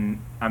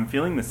 And I'm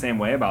feeling the same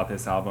way about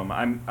this album.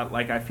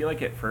 I feel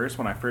like at first,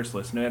 when I first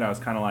listened to it, I was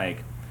kind of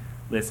like,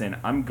 listen,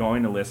 I'm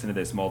going to listen to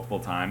this multiple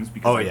times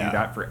because I do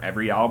that for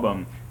every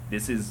album.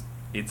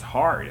 It's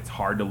hard. It's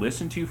hard to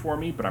listen to for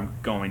me, but I'm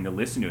going to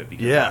listen to it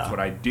because that's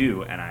what I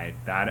do, and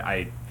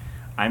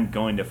I'm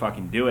going to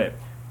fucking do it.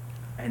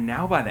 And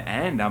now by the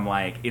end, I'm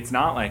like, it's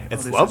not like,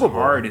 it's this lovable.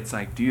 is hard. It's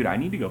like, dude, I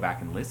need to go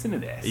back and listen to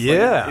this.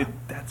 Yeah.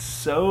 Like, that's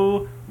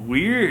so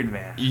weird,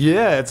 man.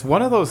 Yeah, it's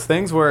one of those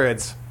things where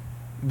it's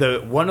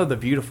one of the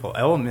beautiful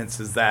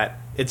elements is that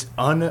it's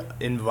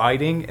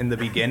uninviting in the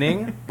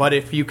beginning, but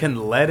if you can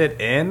let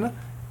it in,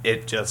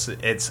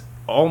 it's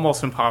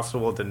almost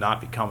impossible to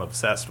not become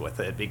obsessed with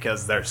it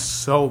because there's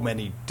so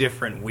many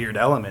different weird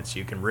elements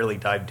you can really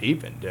dive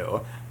deep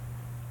into.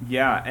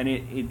 Yeah, and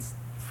it's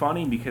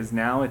funny because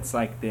now it's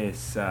like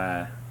this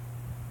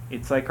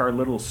it's like our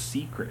little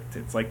secret.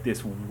 It's like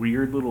this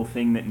weird little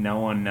thing that no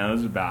one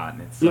knows about,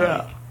 and it's like,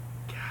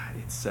 God,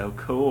 it's so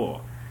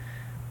cool.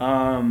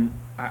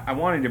 I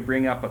wanted to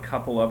bring up a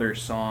couple other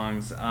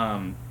songs.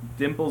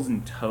 Dimples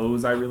and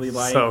Toes I really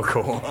like. So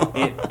cool.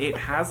 It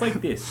has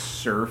like this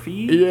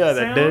surfy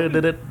sound.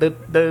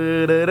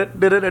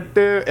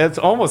 It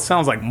almost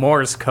sounds like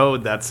Morse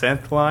code, that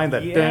synth line.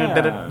 That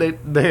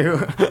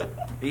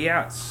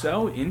Yeah,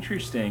 so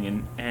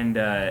interesting, and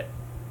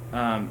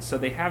so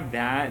they have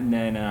that, and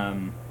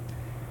then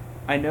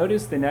I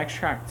noticed the next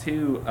track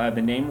too,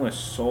 the Nameless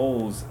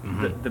Souls.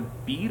 The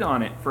beat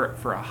on it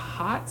for a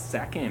hot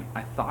second,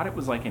 I thought it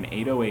was like an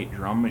 808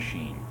 drum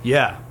machine.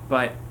 Yeah,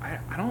 but I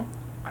don't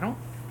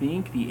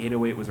think the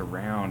 808 was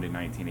around in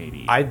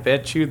 1980. I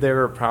bet you they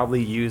were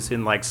probably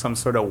using like some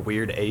sort of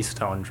weird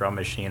A-Stone drum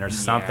machine or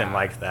something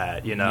like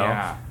that. You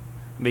know,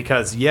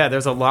 because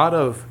there's a lot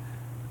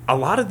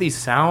of these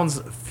sounds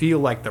feel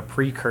like the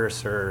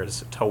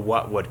precursors to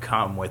what would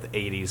come with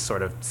 80s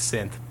sort of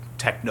synth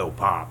techno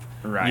pop,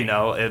 right? You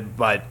know,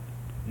 but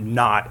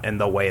not in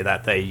the way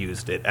that they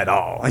used it at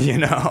all, you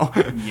know?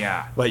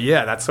 Yeah. But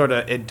yeah, that sort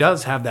of, it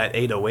does have that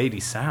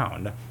 808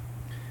 sound.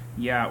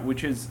 Yeah,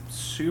 which is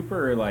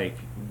super, like,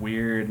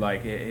 weird.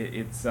 Like,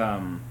 it's,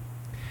 you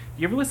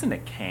ever listen to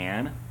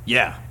Can?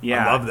 Yeah.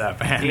 Yeah. I love that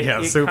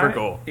band. Super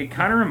cool. It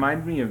kind of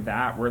reminded me of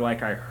that, where,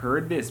 like, I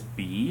heard this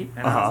beat,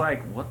 and I was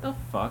like, what the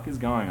fuck is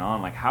going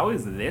on? Like, how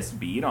is this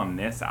beat on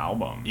this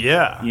album?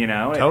 Yeah. You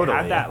know? Totally.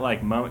 It had that,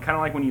 like, moment, kind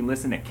of like when you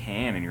listen to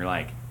Can, and you're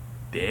like,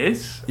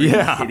 this? Are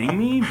you kidding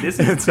me? This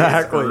is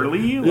exactly. this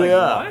early? Like,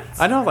 what?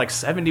 I know, like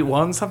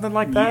 71, something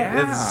like that.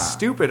 Yeah. It's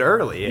stupid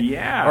early.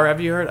 Yeah. Or have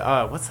you heard,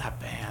 what's that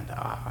band?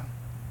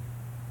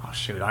 Oh,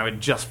 shoot, I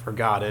just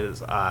forgot it.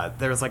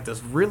 There was like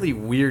this really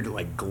weird,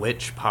 like,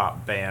 glitch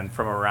pop band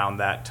from around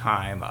that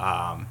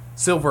time.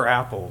 Silver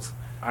Apples.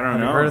 I don't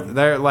know.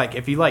 They're like,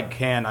 if you like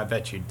Can, I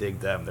bet you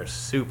dig them. They're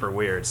super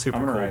weird, super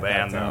cool write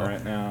band, that down though.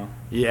 Right now.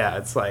 Yeah,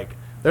 it's like,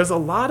 there's a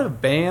lot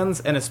of bands,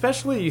 and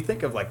especially you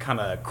think of like kind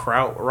of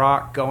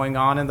krautrock going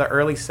on in the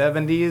early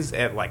 70s,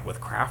 and like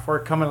with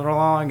Kraftwerk coming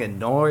along and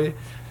Neu.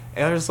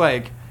 And there's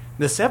like,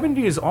 the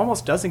 70s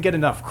almost doesn't get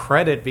enough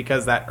credit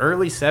because that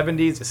early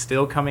 70s is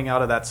still coming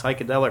out of that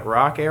psychedelic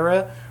rock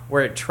era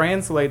where it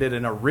translated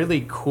in a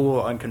really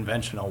cool,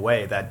 unconventional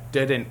way that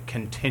didn't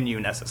continue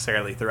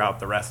necessarily throughout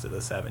the rest of the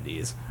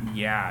 70s.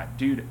 Yeah,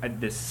 dude,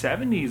 the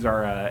 70s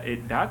are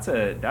that's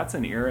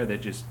an era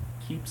that just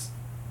keeps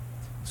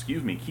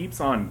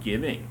on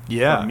giving.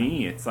 Yeah. For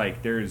me, it's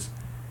like there's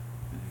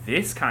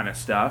this kind of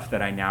stuff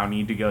that I now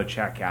need to go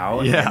check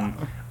out. Yeah.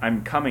 And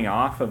I'm coming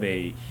off of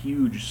a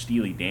huge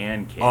Steely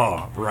Dan kick.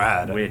 Oh,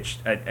 rad. Which,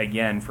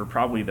 again, for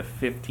probably the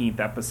 15th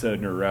episode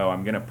in a row,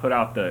 I'm going to put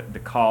out the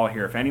call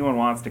here. If anyone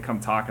wants to come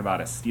talk about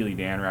a Steely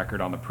Dan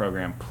record on the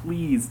program,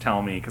 please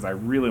tell me, because I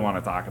really want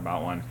to talk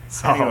about one.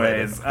 Solid.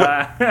 Anyways.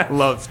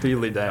 Love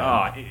Steely Dan.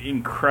 Oh,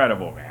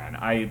 incredible, man.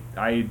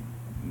 I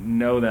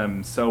know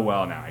them so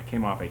well now. I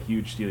came off a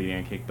huge Steely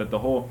Dan kick, but the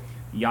whole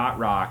yacht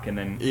rock, and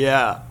then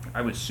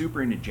I was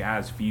super into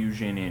jazz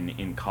fusion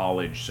in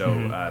college, so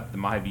the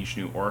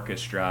Mahavishnu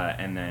Orchestra,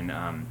 and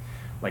then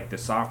like the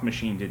Soft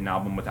Machine did an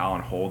album with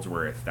Alan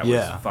Holdsworth that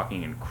was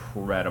fucking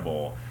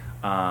incredible,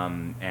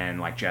 and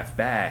like Jeff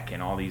Beck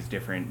and all these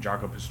different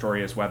Jaco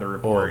Pastorius, Weather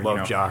Report.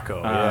 Love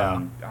Jaco.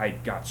 I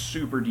got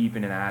super deep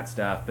into that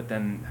stuff, but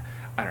then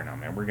I don't know,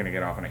 man. We're gonna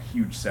get off on a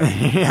huge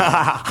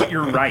 70s. But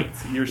you're right.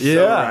 You're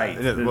so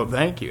right. Well,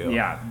 thank you.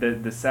 Yeah, the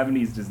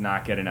 70s does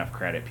not get enough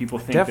credit. People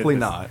think definitely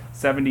that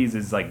the 70s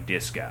is like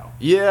disco.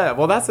 Yeah,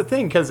 well, that's the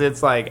thing, because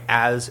it's like,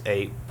 as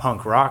a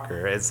punk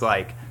rocker, it's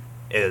like,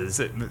 is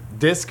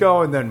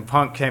disco, and then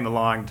punk came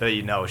along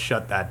to,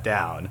 shut that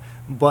down.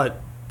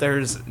 But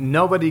there's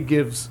nobody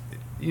gives,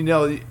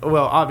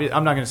 well, obviously,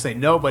 I'm not going to say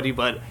nobody,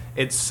 but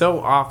it's so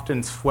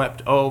often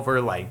swept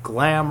over, like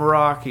glam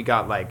rock. You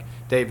got like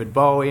David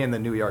Bowie and the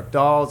New York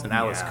Dolls and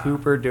Alice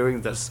Cooper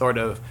doing this sort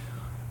of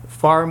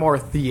far more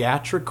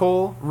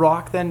theatrical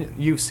rock than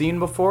you've seen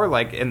before.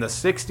 Like in the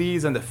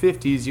 60s and the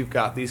 50s, you've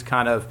got these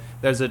kind of,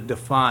 there's a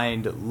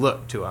defined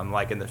look to them.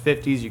 Like in the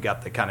 50s, you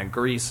got the kind of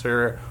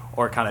greaser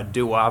or kind of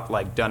doo-wop,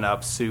 like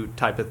done-up suit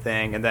type of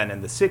thing. And then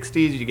in the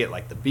 60s, you get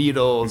like the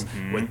Beatles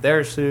with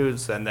their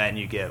suits, and then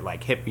you get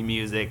like hippie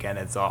music, and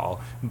it's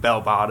all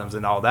bell-bottoms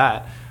and all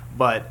that.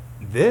 But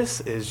this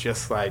is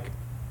just like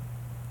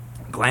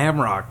glam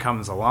rock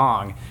comes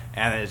along,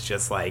 and it's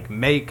just like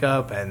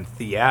makeup and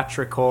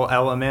theatrical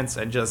elements,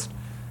 and just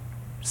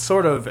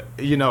sort of,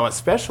 you know,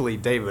 especially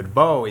David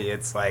Bowie,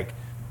 it's like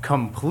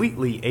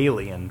completely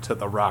alien to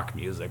the rock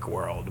music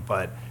world,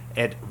 but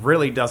it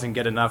really doesn't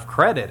get enough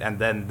credit. And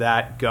then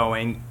that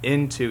going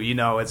into, you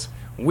know, it's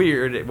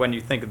weird when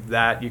you think of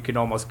that, you can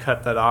almost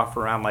cut that off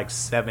around like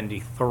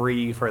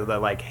 73 for the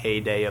like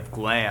heyday of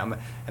glam.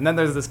 And then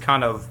there's this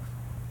kind of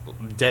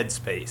dead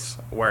space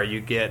where you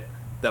get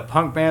the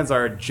punk bands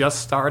are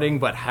just starting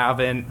but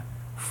haven't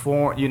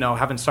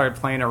started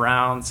playing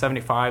around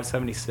 75,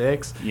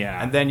 76.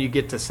 Yeah. And then you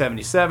get to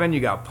 77, you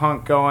got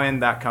punk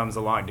going, that comes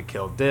along to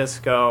kill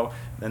disco,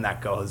 then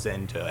that goes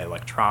into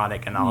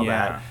electronic and all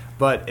that.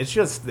 But it's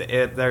just,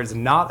 there's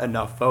not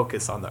enough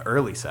focus on the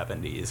early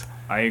 70s.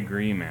 I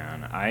agree,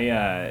 man.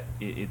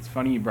 It's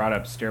funny you brought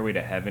up Stairway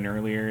to Heaven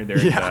earlier.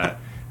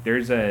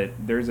 There's a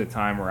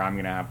time where I'm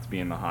gonna have to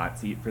be in the hot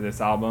seat for this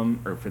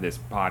album or for this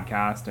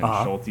podcast, and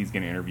Schulte's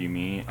gonna interview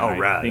me.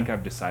 And I think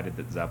I've decided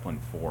that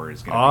Zeppelin 4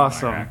 is gonna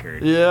be my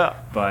record. Yeah.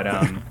 But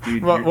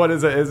dude, what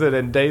is it? Is it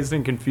in Dazed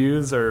and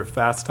Confused or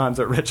Fast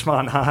Times at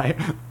Richmond High?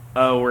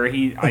 Oh, where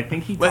I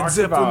think he talks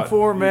Zeppelin about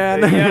 4,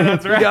 man. Yeah,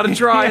 that's right. You gotta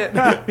try it.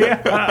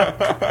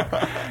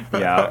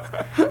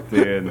 Yeah,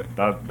 dude,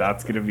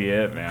 that's gonna be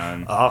it,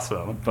 man.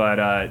 Awesome.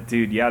 But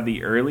dude, yeah,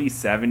 the early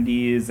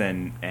 70s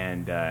and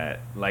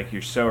like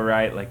you're so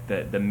right, like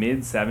the mid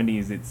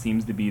 70s, it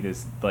seems to be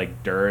this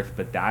like dearth,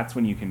 but that's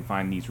when you can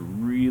find these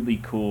really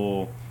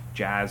cool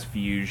jazz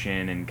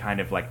fusion, and kind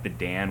of like the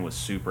Dan was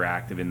super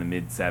active in the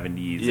mid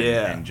 70s,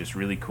 and just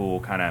really cool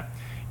kind of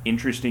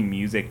interesting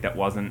music that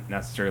wasn't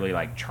necessarily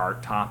like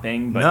chart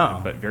topping,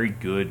 but very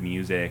good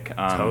music.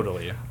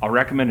 Totally. I'll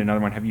recommend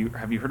another one. Have you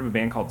heard of a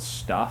band called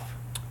Stuff?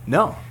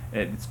 No.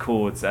 It's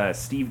cool. It's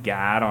Steve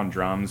Gadd on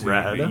drums.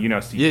 Rad. You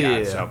know Steve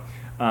Gadd. Yeah. So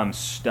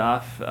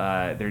Stuff.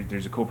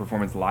 There's a cool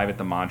performance live at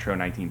the Montreux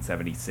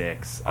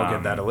 1976. I'll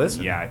give that a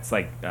listen. Yeah, it's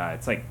like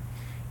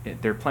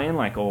they're playing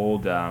like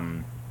old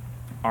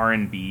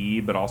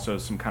R&B, but also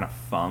some kind of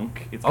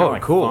funk. It's kind of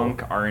like cool.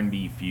 Funk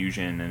R&B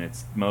fusion, and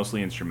it's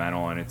mostly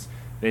instrumental, and it's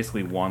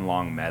basically one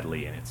long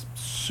medley, and it's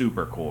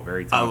super cool.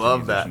 Very talented. I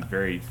love musicians, that.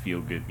 Very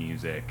feel-good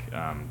music.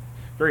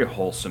 Very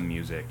wholesome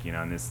music. You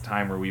know, in this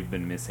time where we've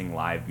been missing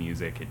live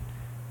music, it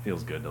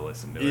feels good to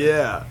listen to it.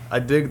 Yeah, I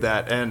dig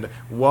that. And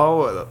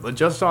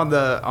just on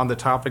the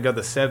topic of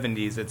the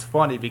 70s, it's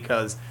funny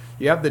because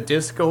you have the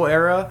disco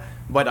era,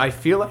 but I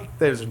feel like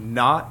there's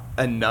not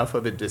enough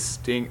of a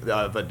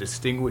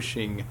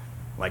distinguishing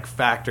like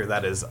factor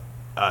that is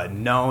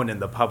known in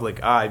the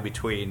public eye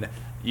between,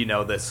 you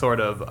know, the sort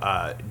of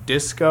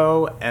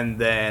disco and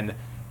then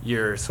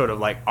your sort of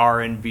like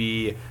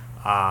R&B.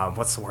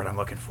 What's the word I'm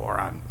looking for?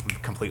 I'm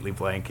completely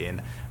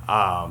blanking.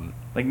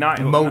 Like not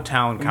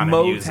Motown kind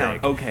of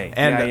music. Okay.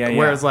 And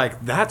whereas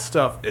like that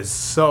stuff is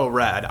so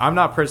rad. I'm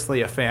not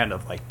personally a fan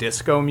of like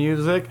disco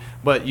music,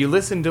 but you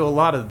listen to a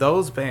lot of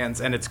those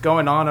bands and it's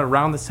going on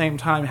around the same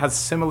time, has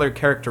similar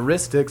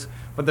characteristics,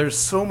 but there's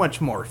so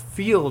much more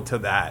feel to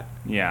that.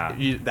 Yeah.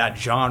 That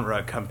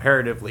genre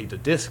comparatively to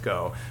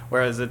disco.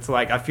 Whereas it's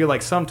like, I feel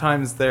like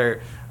sometimes a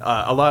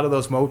lot of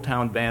those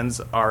Motown bands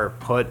are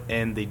put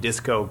in the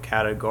disco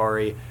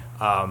category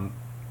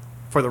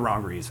for the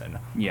wrong reason.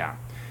 Yeah.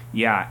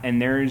 Yeah, and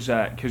there's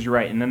because you're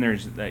right, and then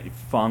there's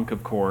funk,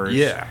 of course.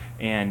 Yeah,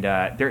 and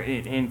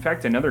in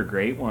fact, another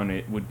great one.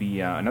 It would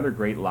be another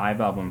great live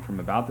album from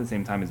about the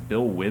same time as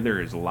Bill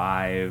Withers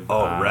live.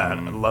 Oh, rad!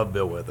 I love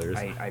Bill Withers.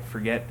 I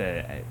forget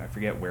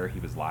where he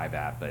was live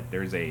at, but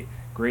there's a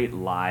great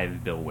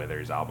live Bill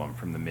Withers album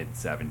from the mid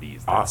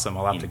 70s. Awesome!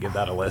 I'll have to give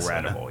that a listen.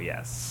 Incredible,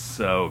 yes,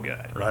 so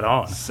good. Right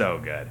on. So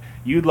good.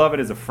 You'd love it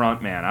as a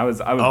front man. I was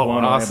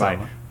blown away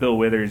by Bill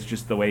Withers,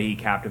 just the way he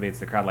captivates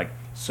the crowd. Like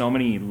so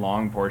many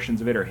long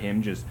portions of it are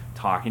him just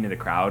talking to the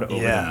crowd over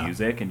the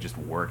music and just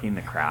working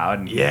the crowd.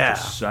 And he's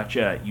just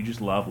you just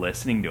love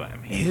listening to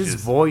him. His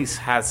voice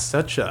has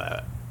such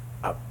a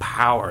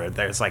power.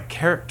 There's like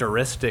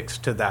characteristics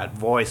to that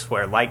voice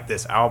where, like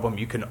this album,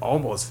 you can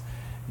almost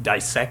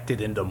dissect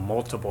it into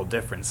multiple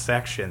different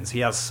sections. He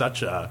has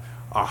such a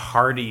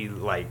hearty,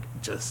 like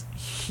just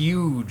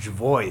huge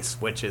voice,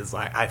 which is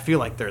like, I feel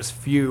like there's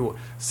few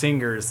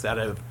singers that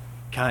have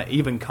kind of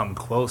even come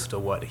close to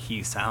what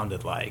he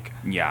sounded like.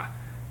 Yeah,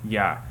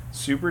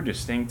 super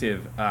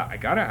distinctive. I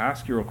gotta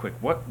ask you real quick,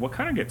 what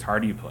kind of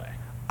guitar do you play?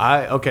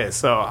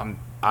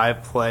 I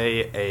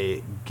play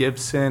a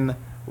Gibson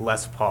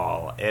Les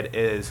Paul.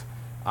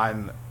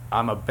 I'm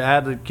a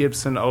bad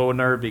Gibson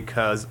owner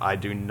because I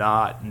do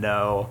not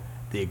know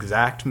the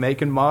exact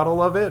make and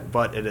model of it,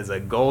 but it is a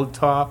gold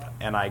top,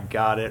 and I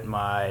got it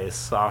my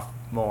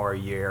sophomore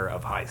year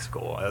of high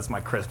school as my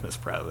Christmas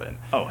present.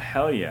 Oh,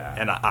 hell yeah.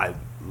 And I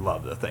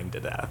love the thing to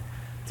death.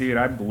 Dude,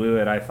 I blew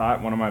it. I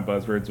thought one of my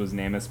buzzwords was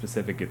name a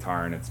specific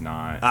guitar, and it's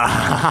not. I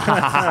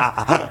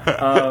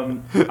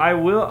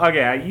will.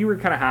 Okay, you were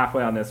kind of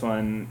halfway on this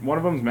one. One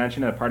of them's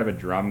mentioned a part of a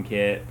drum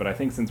kit, but I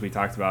think since we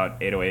talked about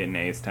 808 and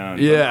Acetone,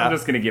 yeah, I'm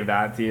just gonna give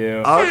that to you.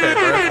 Okay,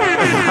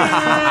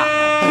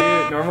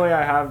 Dude, normally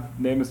I have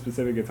name a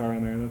specific guitar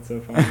on there. That's so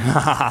funny.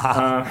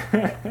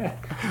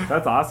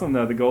 That's awesome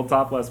though. The gold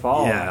top Les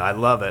Paul. Yeah, I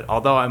love it.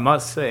 Although I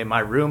must say, my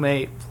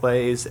roommate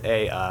plays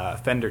a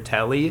Fender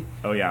Tele.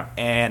 Oh yeah,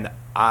 and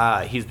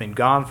he's been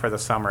gone for the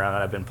summer, and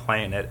I've been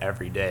playing it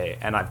every day,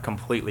 and I've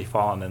completely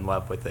fallen in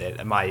love with it.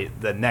 And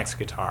the next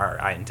guitar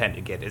I intend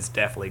to get is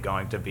definitely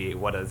going to be,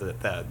 what is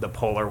it, the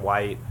Polar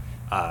White,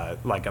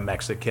 like a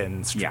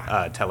Mexican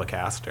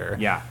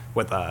Telecaster,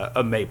 with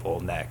a maple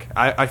neck.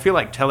 I feel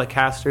like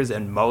Telecasters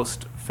and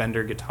most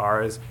Fender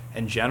guitars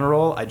in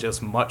general, I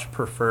just much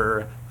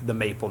prefer the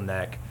maple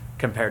neck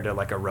compared to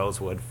like a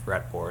rosewood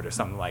fretboard or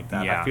something like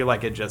that. I feel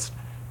like it just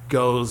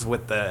goes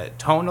with the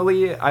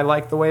tonally. I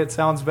like the way it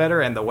sounds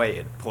better, and the way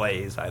it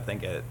plays. I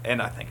think it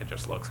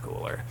just looks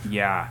cooler.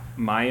 Yeah,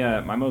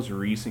 my most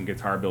recent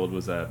guitar build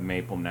was a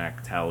maple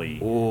neck Tele.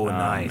 Oh,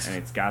 nice! And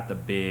it's got the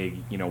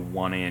big,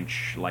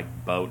 1-inch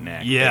like boat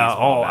neck. Yeah.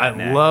 Oh,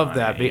 I love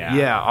that.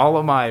 Yeah, all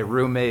of my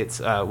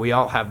roommates, we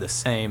all have the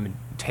same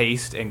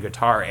taste in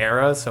guitar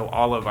era, so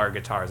all of our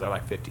guitars are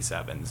like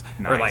 57s,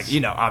 or like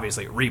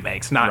obviously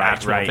remakes, not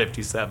actual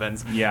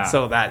 57s. Yeah.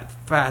 So that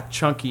fat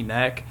chunky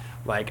neck.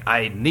 Like,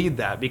 I need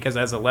that because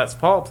as a Les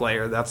Paul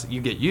player,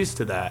 you get used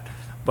to that.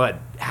 But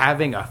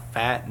having a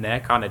fat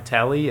neck on a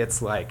Tele,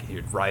 it's like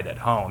you're right at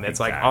home. It's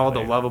like all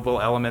the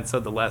lovable elements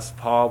of the Les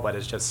Paul, but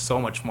it's just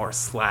so much more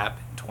slap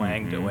and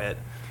twang to it.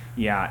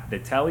 Yeah, the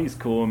Tele's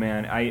cool,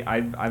 man.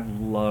 I've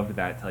loved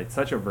that Tele. It's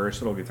such a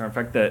versatile guitar. In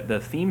fact, the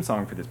theme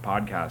song for this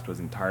podcast was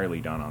entirely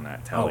done on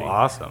that Tele. Oh,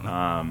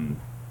 awesome.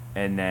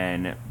 And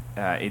then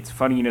it's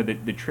funny,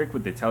 the trick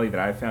with the Tele that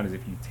I've found is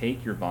if you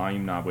take your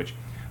volume knob, which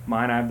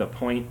mine, I have the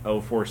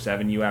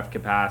 .047 UF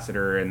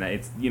capacitor, and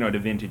it's the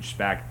vintage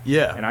spec.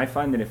 Yeah. And I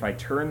find that if I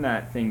turn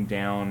that thing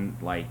down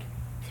like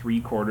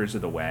 3/4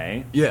 of the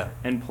way,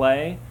 and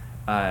play,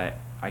 I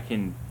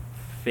can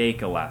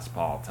fake a Les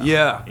Paul tone.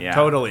 Yeah,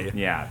 totally.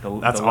 Yeah,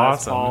 that's the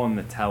Les Paul and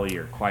the Tele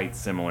are quite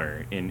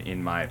similar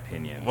in my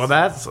opinion. Well,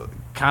 that's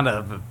kind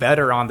of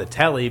better on the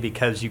Tele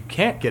because you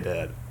can't get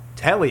a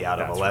Tele out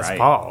of a Les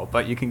Paul,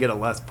 but you can get a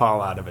Les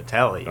Paul out of a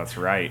Tele. That's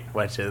right.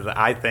 Which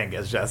I think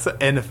is just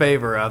in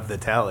favor of the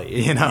Tele,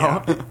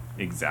 Yeah,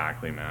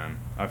 exactly, man.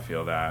 I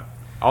feel that.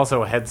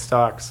 Also,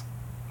 headstocks,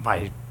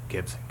 my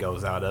Gibson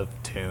goes out of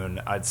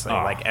tune. I'd say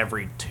like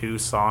every 2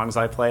 songs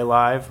I play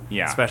live.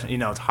 Yeah. Especially,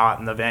 it's hot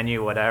in the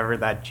venue, whatever,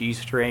 that G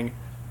string.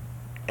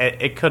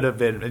 It could have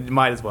been, it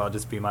might as well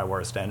just be my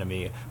worst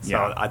enemy.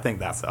 So I think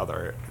that's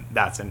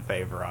in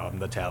favor of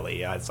the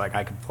Tele. It's like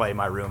I could play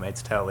my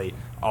roommate's Tele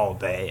all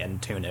day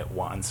and tune it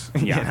once.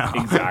 Yeah,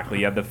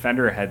 exactly. Yeah, the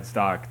Fender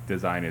headstock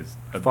design is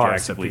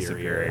objectively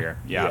superior.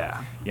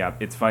 Yeah.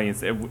 It's funny.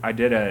 I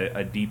did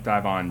a deep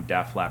dive on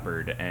Def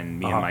Leppard, and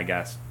me and my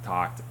guest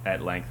talked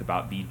at length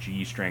about the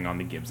G string on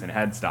the Gibson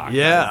headstock.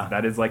 Yeah,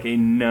 that is like a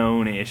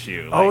known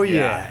issue.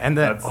 And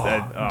then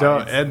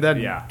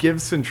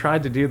Gibson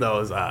tried to do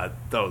those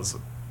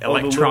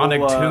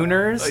electronic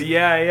tuners.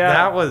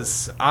 That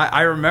was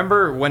I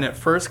remember when it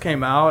first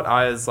came out,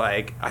 I was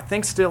like, I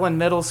think still in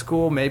middle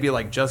school, maybe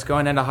like just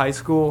going into high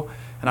school,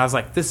 and I was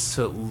like, this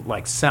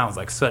sounds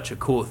like such a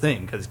cool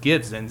thing because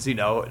Gibsons,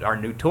 are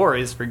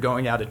notorious for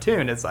going out of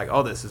tune. It's like,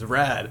 oh, this is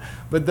rad.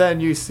 But then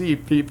you see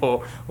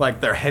people like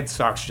their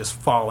headstocks just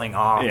falling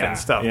off and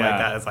stuff like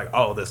that. It's like,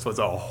 oh, this was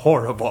a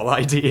horrible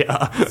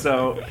idea.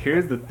 So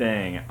here's the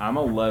thing: I'm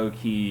a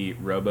low-key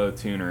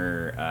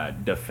robo-tuner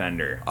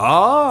defender.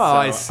 Oh,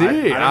 I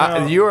see.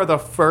 You are the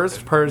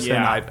first person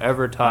I've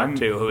ever talked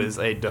to who is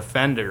a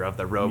defender of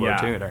the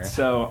robo-tuner.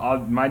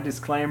 So my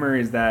disclaimer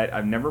is that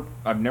I've never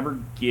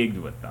gigged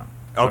with them.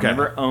 So I've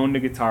never owned a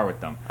guitar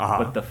with them.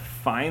 But the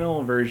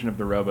final version of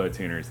the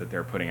robo-tuners that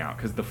they're putting out,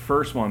 because the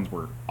first ones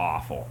were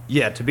awful.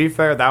 Yeah, to be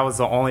fair, that was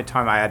the only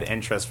time I had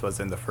interest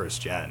was in the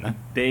first gen.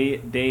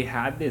 They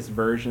had this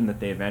version that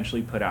they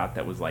eventually put out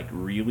that was like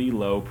really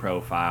low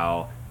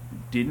profile,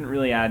 didn't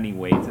really add any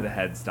weight to the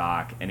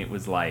headstock, and it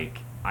was like,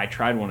 I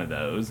tried one of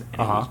those, and it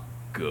was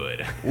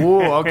good.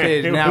 Ooh, okay.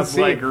 It now was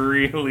like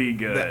really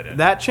good.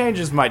 That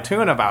changes my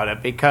tune about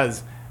it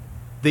because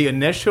the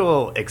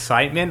initial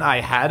excitement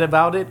I had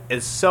about it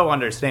is so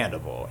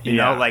understandable. You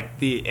know, like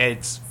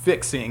it's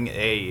fixing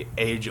a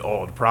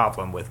age-old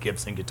problem with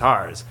Gibson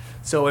guitars.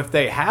 So if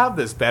they have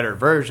this better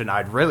version,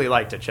 I'd really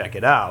like to check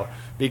it out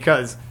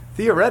because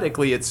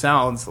theoretically it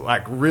sounds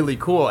like really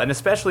cool, and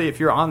especially if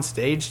you're on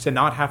stage to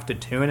not have to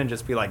tune and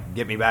just be like,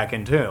 get me back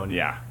in tune.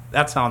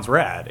 that sounds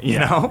rad, you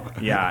know?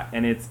 Yeah,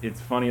 and it's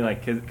funny,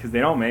 like, because they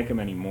don't make them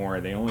anymore.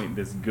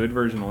 This good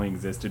version only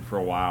existed for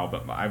a while,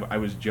 but I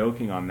was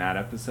joking on that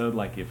episode,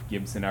 like, if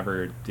Gibson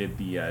ever did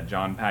the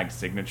John Pag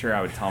signature,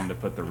 I would tell him to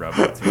put the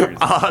Robo-Tunes.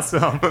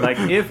 Awesome. Like,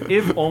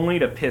 if only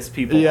to piss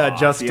people off. Yeah,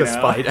 just to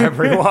spite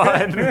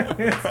everyone.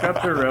 It's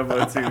got the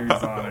Robo-Tunes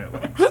on it.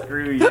 Like,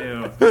 screw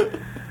you.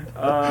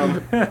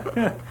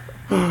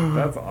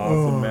 That's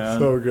awesome, man.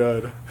 So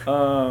good.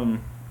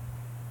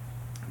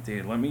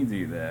 Dude, let me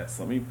do this.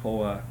 Let me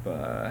pull up.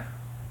 We're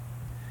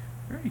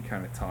already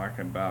kind of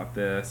talking about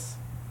this.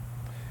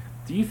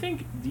 Do you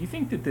think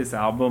that this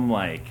album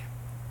like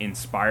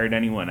inspired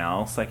anyone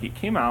else? Like, it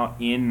came out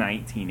in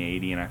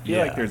 1980, and I feel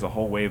like there's a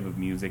whole wave of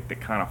music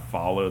that kind of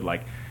followed,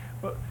 like,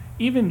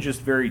 even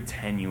just very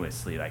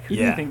tenuously. Like, who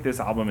do you think this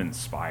album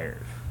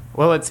inspired?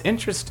 Well, it's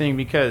interesting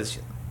because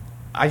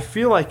I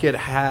feel like it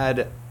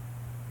has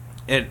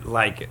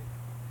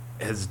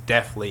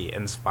definitely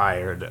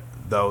inspired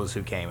those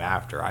who came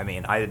after. I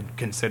mean, I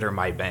consider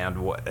my band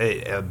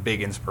a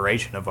big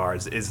inspiration of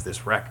ours is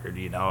this record.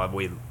 You know,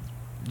 we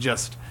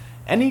just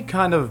any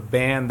kind of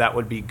band that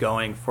would be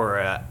going for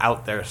a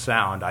out there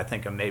sound. I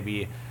think of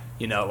maybe,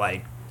 you know,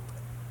 like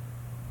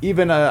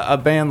even a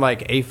band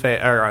like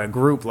Aphex or a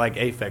group like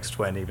Aphex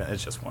Twin. Even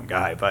it's just one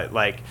guy, but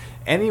like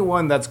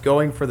anyone that's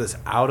going for this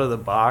out of the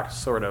box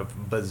sort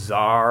of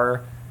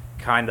bizarre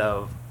kind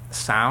of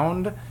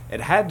sound,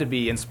 it had to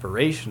be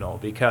inspirational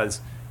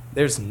because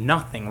there's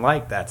nothing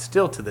like that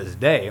still to this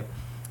day.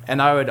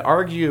 And I would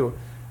argue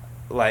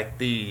like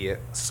the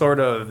sort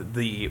of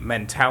the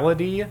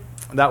mentality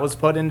that was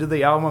put into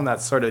the album,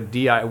 that sort of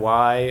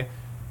DIY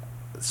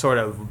sort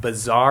of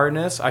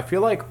bizarreness, I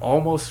feel like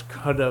almost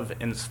could have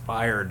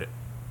inspired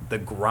the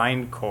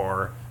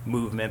grindcore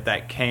movement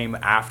that came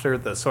after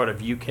the sort of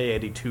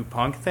UK82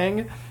 punk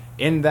thing,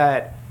 in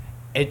that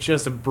it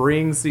just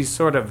brings these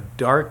sort of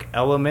dark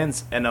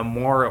elements in a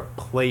more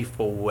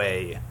playful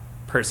way,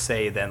 per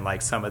se, than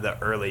like some of the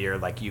earlier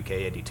like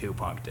UK82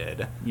 punk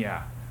did.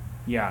 Yeah,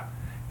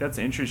 that's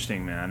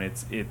interesting, man.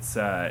 It's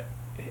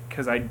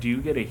because I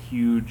do get a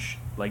huge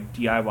like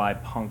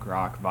DIY punk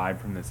rock vibe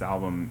from this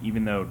album,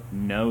 even though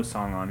no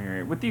song on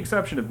here, with the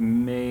exception of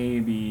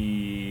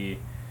maybe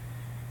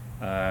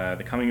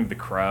The Coming of the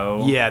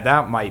Crow. Yeah,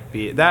 that might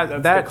be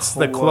that's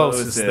the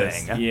closest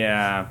thing.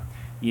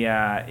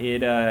 Yeah, it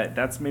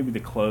that's maybe the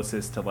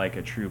closest to like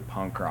a true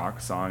punk rock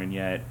song, and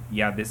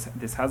yet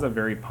this has a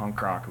very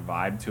punk rock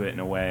vibe to it in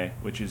a way,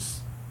 which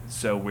is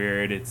so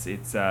weird. It's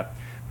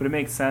but it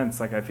makes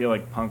sense. Like, I feel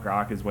like punk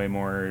rock is way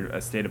more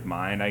a state of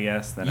mind, I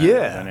guess, than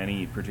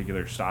any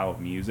particular style of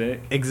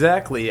music.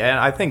 Exactly, and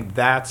I think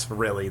that's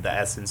really the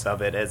essence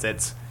of it. Is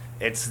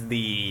it's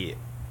the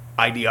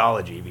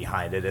ideology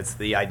behind it. It's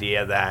the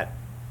idea that,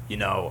 you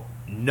know,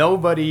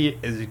 nobody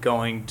is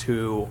going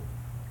to,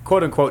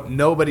 quote unquote,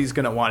 nobody's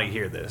going to want to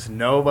hear this.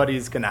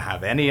 Nobody's going to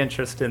have any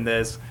interest in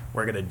this.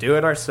 We're going to do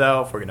it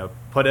ourselves. We're going to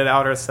put it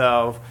out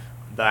ourselves.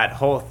 That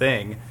whole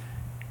thing.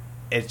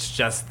 It's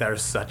just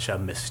there's such a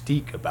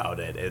mystique about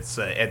it.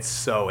 It's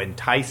so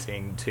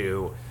enticing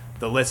to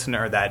the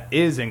listener that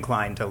is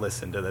inclined to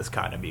listen to this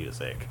kind of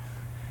music.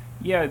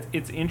 Yeah,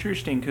 it's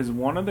interesting because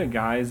one of the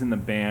guys in the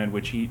band,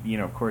 which he, you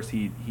know, of course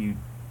he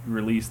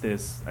released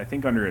this, I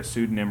think under a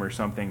pseudonym or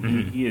something.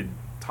 Mm-hmm. He had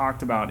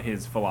talked about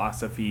his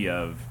philosophy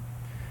of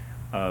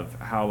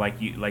how like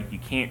you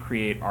can't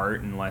create art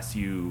unless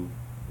you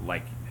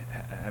like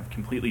have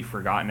completely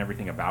forgotten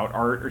everything about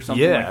art or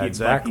something. Yeah, like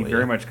exactly. Like he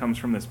very much comes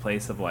from this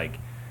place of like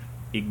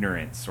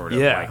ignorance, sort of.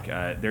 Yeah.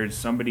 Like there's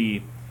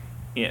somebody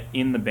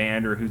in the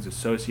band or who's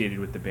associated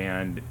with the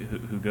band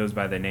who goes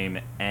by the name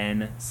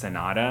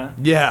Ensenada.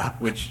 Yeah.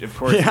 Which of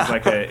course is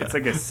like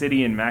a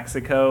city in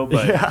Mexico,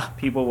 but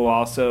people will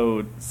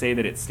also say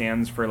that it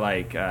stands for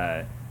like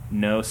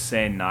no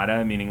sé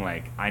nada, meaning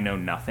like I know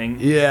nothing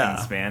in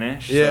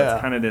Spanish. So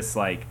it's kind of this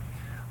like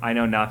I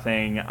know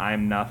nothing,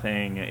 I'm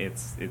nothing,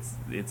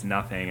 it's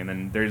nothing. And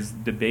then there's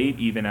debate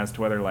even as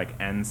to whether like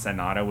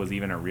Ensenada was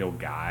even a real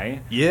guy.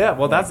 Yeah,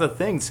 well, that's the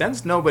thing.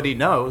 Since nobody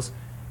knows,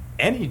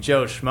 any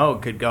Joe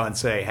Schmo could go and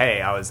say,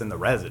 hey, I was in the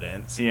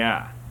Residence.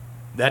 Yeah.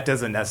 That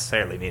doesn't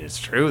necessarily mean it's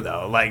true,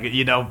 though. Like,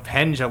 you know,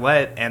 Penn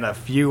Jillette and a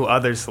few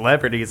other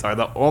celebrities are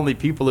the only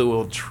people who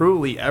will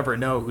truly ever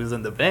know who's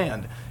in the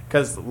band.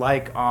 Because,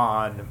 like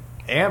on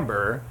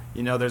Amber,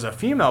 you know, there's a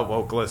female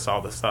vocalist all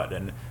of a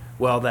sudden.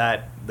 Well,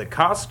 the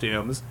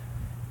costumes,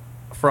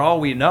 for all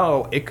we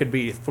know, it could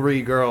be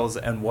 3 girls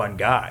and 1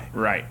 guy.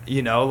 Right.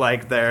 You know,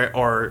 like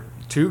or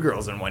 2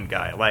 girls and 1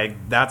 guy.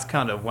 Like, that's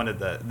kind of one of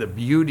the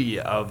beauty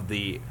of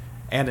the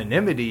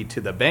anonymity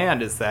to the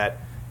band, is that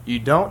you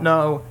don't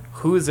know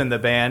who's in the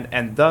band,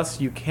 and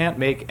thus you can't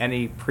make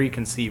any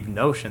preconceived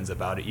notions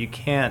about it. You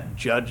can't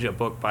judge a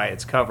book by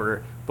its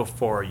cover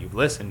before you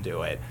listen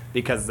to it,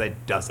 because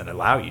it doesn't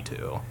allow you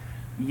to.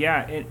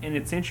 Yeah, and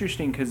it's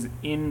interesting because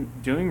in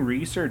doing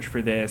research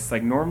for this,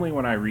 like normally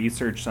when I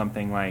research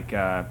something like,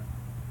 you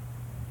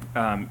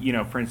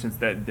know, for instance,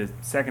 the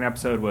second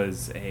episode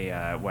was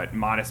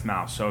Modest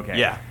Mouse. So, okay.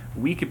 Yeah.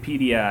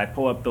 Wikipedia, I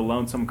pull up the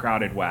Lonesome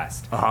Crowded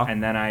West,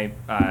 and then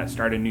I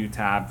start a new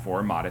tab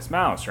for Modest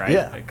Mouse, right?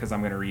 Yeah. Because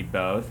I'm going to read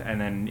both,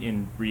 and then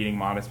in reading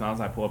Modest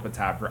Mouse, I pull up a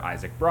tab for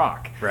Isaac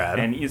Brock, Rad.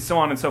 and so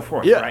on and so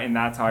forth, Yeah. right? And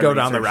that's how I Go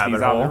down the research rabbit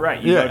these hole. albums.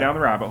 Right, you Yeah. go down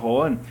the rabbit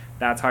hole, and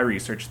that's how I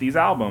research these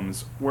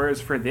albums.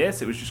 Whereas for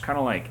this, it was just kind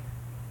of like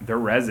The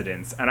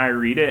Residents, and I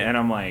read it, and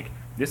I'm like,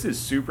 this is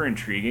super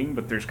intriguing,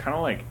 but there's kind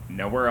of like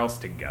nowhere else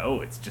to go.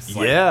 It's just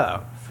like,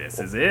 this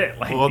is it.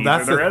 Like, Well, these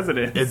that's are the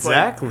Residents.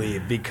 Exactly,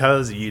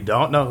 because you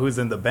don't know who's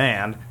in the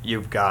band.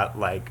 You've got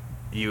like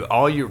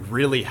all you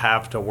really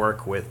have to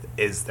work with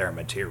is their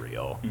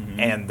material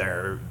and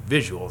their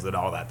visuals and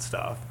all that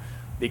stuff,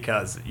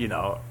 because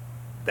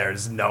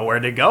there's nowhere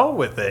to go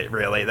with it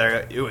really.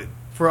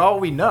 For all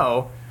we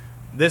know,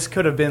 this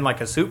could have been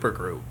like a super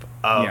group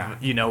of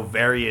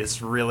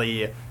various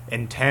really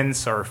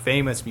intense or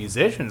famous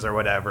musicians or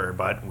whatever,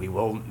 but we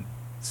will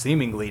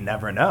seemingly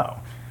never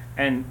know.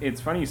 And it's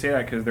funny you say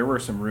that because there were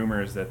some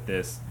rumors that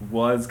this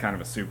was kind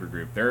of a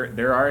supergroup.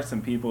 There are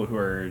some people who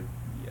are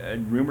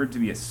rumored to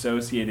be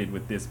associated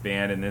with this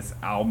band and this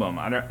album.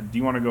 Do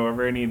you want to go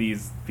over any of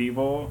these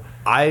people?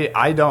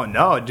 I don't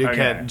know. Do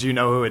you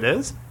know who it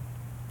is?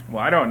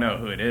 Well, I don't know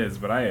who it is,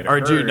 but I had Or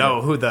heard... do you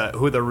know who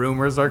the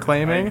rumors are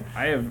claiming?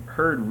 I have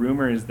heard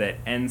rumors that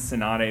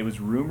Ensenada... It was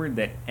rumored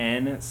that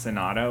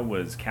Ensenada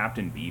was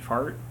Captain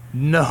Beefheart.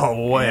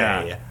 No way.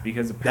 Yeah,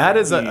 because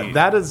apparently...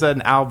 That is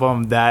an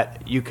album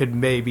that you could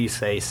maybe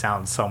say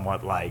sounds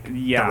somewhat like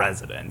The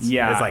Residents.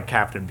 Yeah. It's like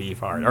Captain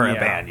Beefheart, or a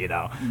band,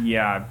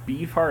 Yeah,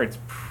 Beefheart's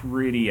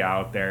pretty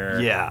out there.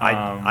 Yeah,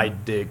 I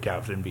dig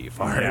Captain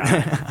Beefheart.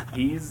 Yeah,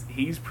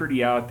 he's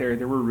pretty out there.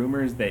 There were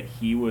rumors that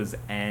he was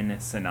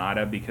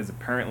Ensenada because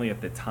apparently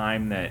at the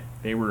time that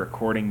they were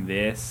recording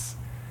this,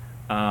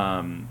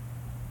 Captain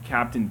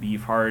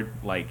Beefheart,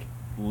 like,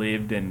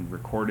 lived and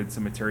recorded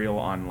some material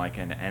on like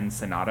an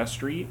Ensenada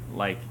street,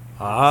 like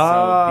so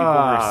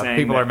people were saying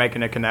people are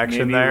making a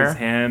connection maybe there. It was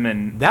him,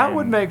 and that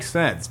would make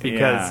sense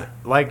because, Yeah.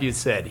 like you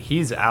said,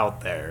 he's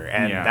out there,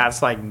 and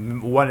that's like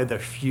one of the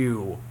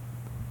few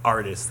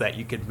artists that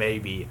you could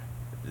maybe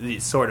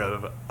sort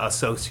of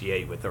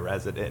associate with the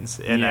Residents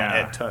in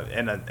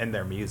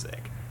their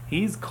music.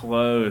 He's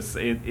close.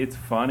 It's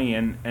funny,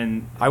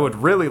 and I would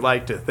really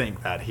like to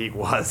think that he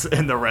was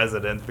in the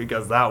Residents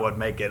because that would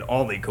make it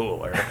only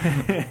cooler.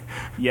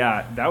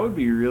 yeah, that would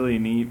be really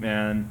neat,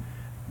 man.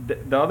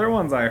 The other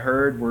ones I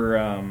heard were,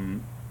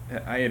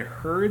 I had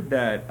heard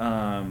that,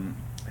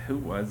 who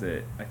was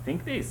it? I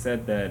think they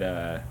said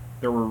that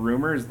there were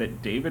rumors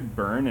that David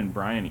Byrne and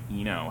Brian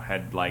Eno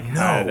had like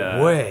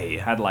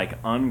had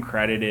like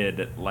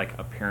uncredited like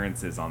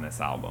appearances on this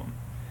album.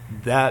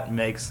 That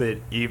makes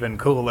it even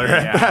cooler.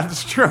 Yeah.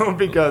 That's true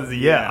because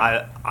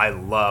I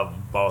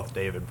love both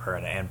David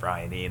Byrne and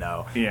Brian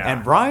Eno. Yeah.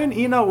 And Brian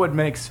Eno would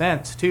make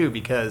sense too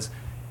because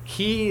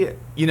he,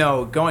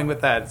 going with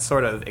that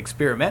sort of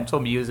experimental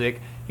music,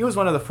 he was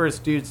one of the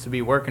first dudes to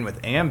be working with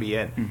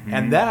ambient,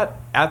 and that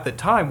at the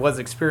time was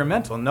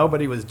experimental.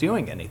 Nobody was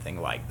doing anything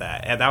like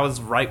that, and that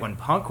was right when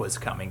punk was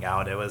coming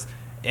out. It was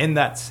in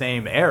that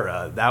same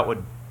era. That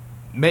would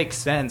make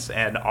sense,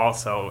 and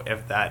also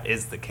if that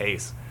is the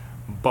case,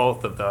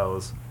 both of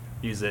those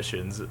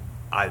musicians,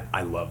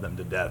 I love them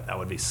to death. That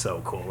would be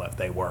so cool if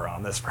they were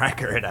on this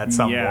record at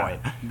some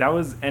point. That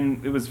was,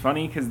 and it was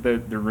funny because the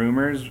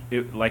rumors,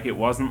 it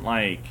wasn't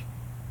like,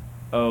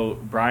 oh,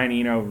 Brian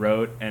Eno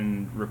wrote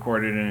and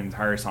recorded an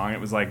entire song. It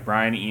was like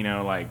Brian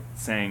Eno like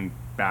sang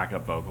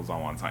backup vocals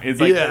on one song. It's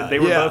like they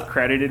were both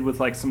credited with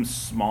like some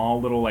small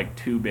little like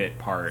 2-bit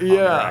part on the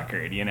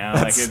record,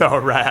 That's like so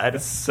rad.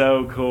 It's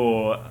so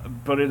cool.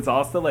 But it's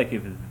also like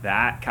if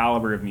that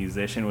caliber of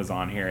musician was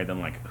on here, then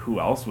like who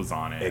else was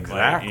on it?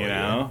 Exactly.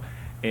 Like,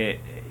 it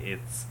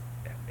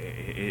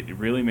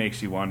really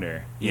makes you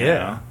wonder.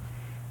 Yeah.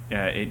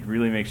 Yeah, it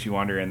really makes you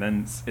wonder, and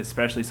then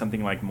especially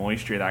something like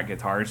Moisture, that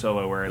guitar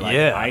solo, where like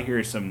I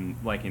hear some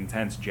like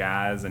intense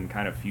jazz and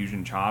kind of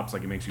fusion chops,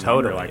 like it makes you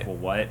wonder, like, well,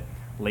 what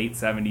late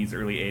 70s,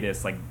 early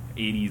 80s, like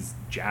 80s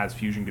jazz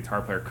fusion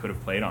guitar player could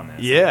have played on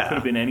this? Yeah, it could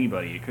have been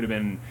anybody. It could have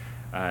been,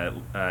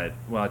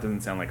 well, it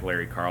doesn't sound like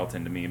Larry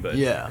Carlton to me, but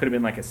it could have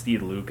been like a Steve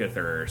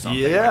Lukather or something.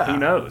 Yeah, like, who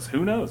knows?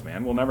 Who knows,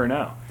 man? We'll never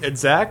know.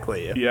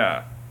 Exactly.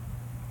 Yeah,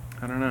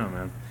 I don't know,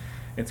 man.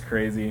 It's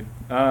crazy.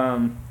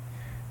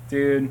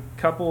 Dude,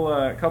 couple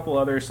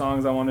other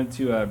songs I wanted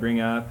to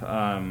bring up.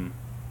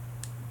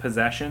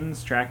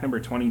 Possessions, track number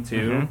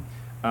 22.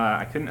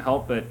 I couldn't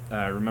help but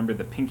remember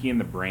the Pinky and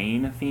the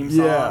Brain theme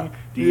song.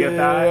 Do you get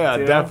that? Yeah,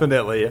 too?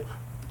 Definitely.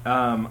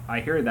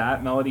 I hear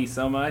that melody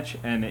so much,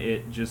 and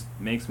it just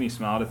makes me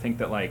smile to think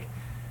that, like,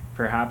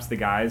 perhaps the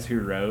guys who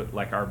wrote,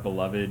 like, our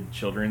beloved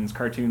children's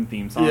cartoon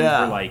theme songs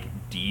were, like,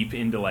 deep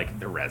into, like,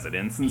 the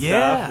Residents and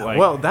stuff. Like,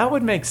 well, that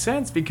would make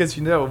sense because,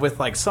 with,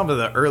 like, some of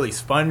the early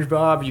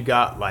SpongeBob, you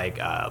got, like,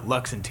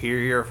 Lux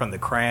Interior from the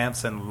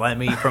Cramps and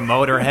Lemmy from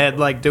Motorhead,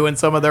 like, doing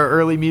some of their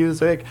early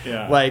music.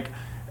 Yeah. Like,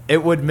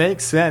 it would make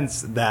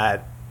sense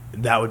that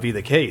would be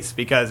the case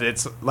because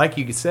it's, like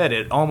you said,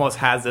 it almost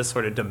has this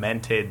sort of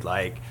demented,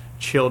 like,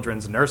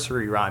 children's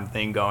nursery rhyme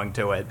thing going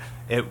to it.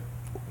 It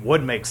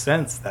would make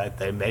sense that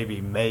they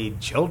maybe made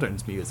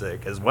children's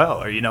music as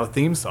well, or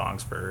theme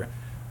songs for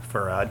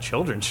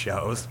children's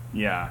shows.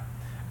 Yeah,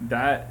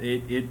 that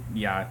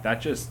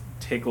that just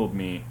tickled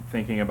me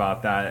thinking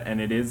about that,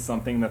 and it is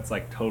something that's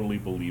like totally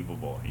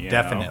believable.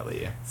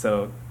 Definitely.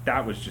 So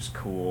that was just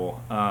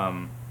cool.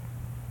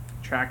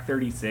 Track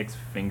 36,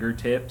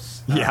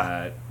 Fingertips.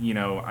 Yeah.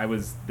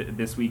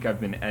 This week I've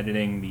been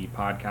editing the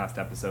podcast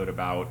episode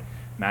about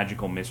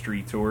Magical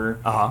Mystery Tour,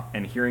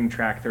 and hearing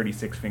track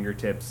 36,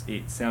 Fingertips,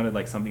 it sounded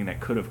like something that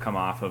could have come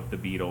off of the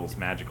Beatles'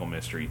 Magical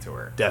Mystery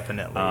Tour.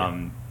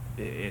 Definitely.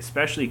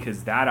 Especially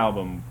because that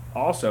album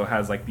also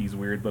has like these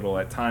weird little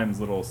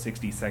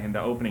 60-second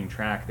opening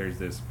track. There's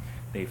this,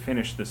 they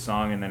finish the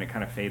song and then it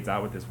kind of fades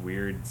out with this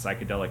weird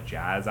psychedelic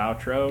jazz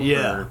outro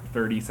for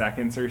 30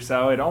 seconds or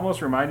so. It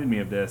almost reminded me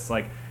of this,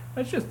 like,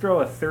 let's just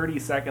throw a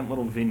 30-second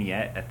little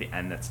vignette at the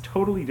end that's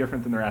totally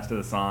different than the rest of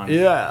the song.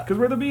 Yeah. Because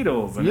we're the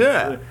Beatles.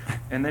 And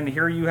and then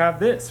here you have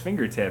this,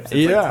 Fingertips.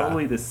 It's like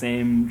totally the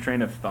same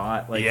train of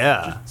thought. Like,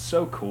 just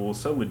so cool,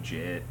 so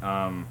legit.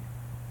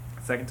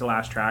 Second to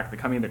last track, The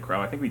Coming of the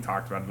Crow. I think we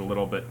talked about it a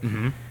little bit.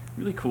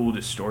 Really cool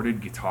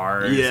distorted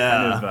guitars.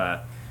 Kind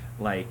of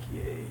like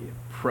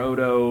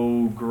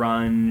proto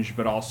grunge,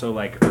 but also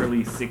like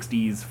early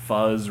 60s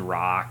fuzz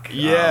rock.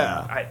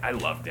 I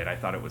loved it. I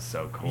thought it was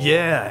so cool.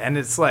 Yeah, and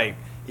it's like,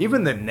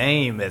 even the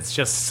name, it's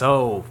just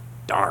so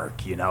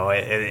dark,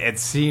 it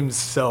seems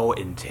so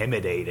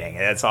intimidating.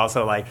 And it's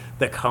also like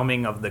The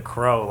Coming of the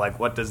Crow. Like,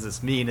 what does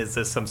this mean? Is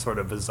this some sort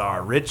of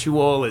bizarre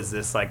ritual? Is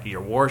this like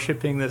you're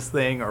worshiping this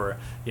thing? Or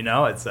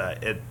it's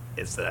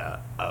a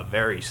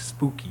very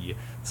spooky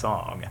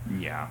song.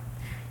 Yeah,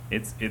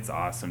 it's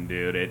awesome,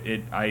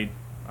 dude. I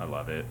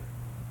love it.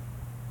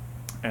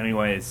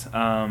 Anyways,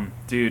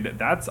 dude,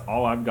 that's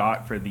all I've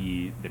got for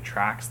the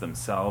tracks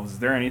themselves. Is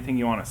there anything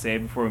you want to say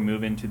before we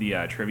move into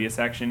the trivia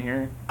section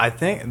here? I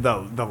think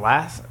the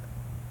last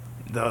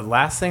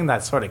thing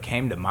that sort of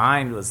came to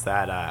mind was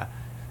that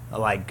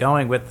like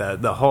going with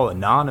the whole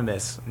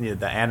anonymous,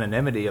 the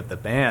anonymity of the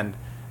band.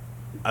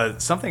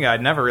 Something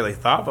I'd never really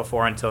thought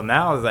before until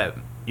now is that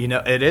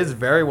it is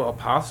very well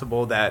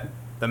possible that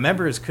the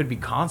members could be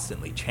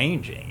constantly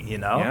changing.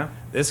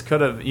 This could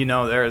have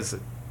there's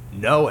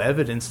no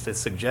evidence to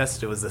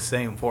suggest it was the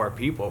same 4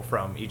 people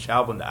from each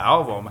album to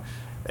album.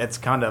 It's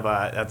kind of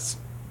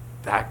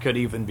that could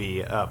even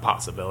be a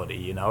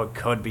possibility. It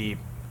could be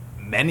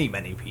many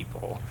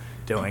people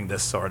doing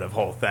this sort of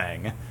whole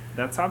thing.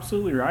 That's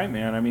absolutely right,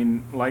 man. I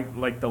mean,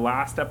 like the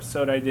last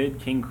episode I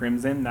did, King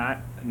Crimson, that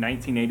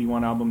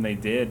 1981 album they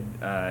did,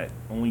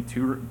 only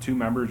two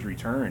members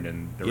returned,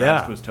 and the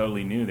rest was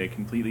totally new. They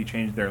completely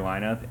changed their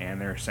lineup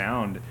and their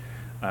sound.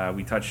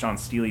 We touched on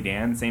Steely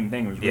Dan, same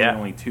thing. It was really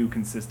only 2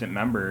 consistent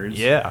members.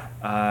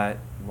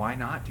 Why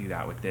not do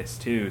that with this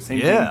too? Same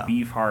thing with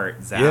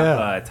Beefheart,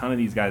 Zappa, a ton of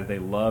these guys, they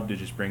love to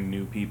just bring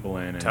new people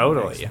in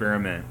and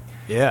experiment.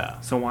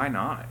 So why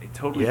not? It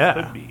totally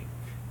could be.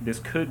 This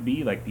could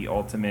be like the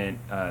ultimate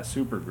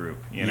super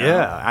group,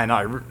 Yeah, I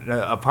know.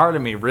 A part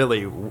of me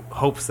really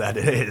hopes that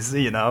it is,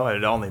 it'd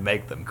only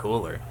make them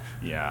cooler.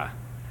 Yeah.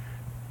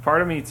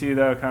 Part of me too,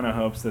 though, kind of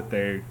hopes that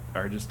they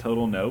are just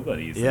total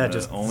nobodies. Yeah,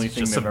 the only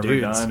thing just they've ever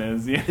dudes. done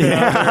is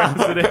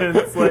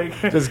residents, like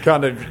just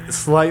kind of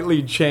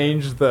slightly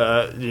change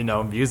the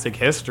music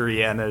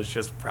history, and it's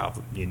just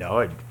probably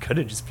it could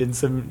have just been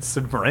some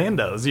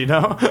randos,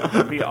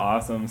 It'd be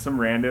awesome. Some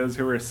randos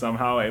who were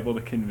somehow able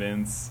to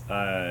convince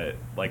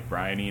like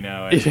Brian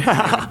Eno and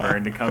David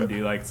Byrne to come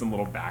do like some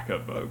little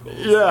backup vocals.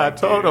 Yeah,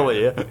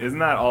 totally. Isn't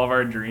that all of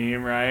our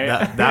dream, right?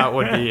 That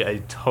would be a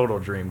total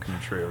dream come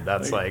true.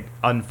 That's like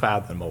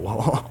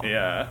unfathomable.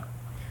 Yeah.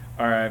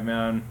 All right,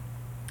 man.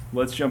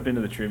 Let's jump into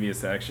the trivia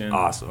section.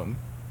 Awesome.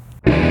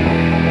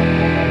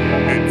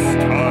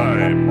 It's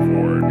time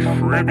for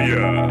trivia.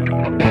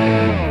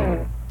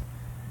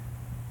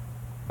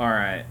 All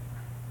right.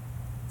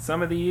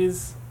 Some of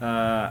these,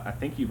 I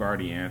think you've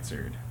already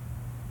answered.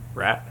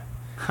 Rat.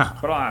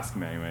 But I'll ask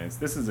them anyways.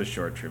 This is a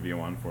short trivia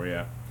one for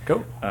you.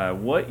 Go.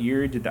 What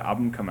year did the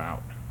album come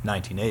out?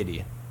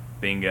 1980.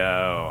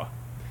 Bingo.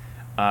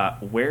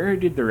 Where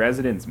did the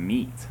Residents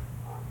meet?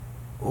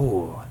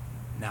 Ooh,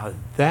 now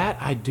that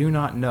I do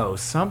not know.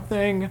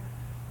 Something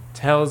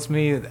tells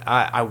me,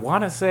 I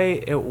want to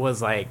say it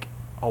was like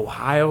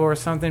Ohio or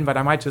something, but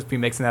I might just be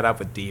mixing that up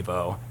with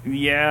Devo.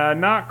 Yeah,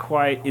 not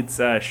quite.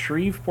 It's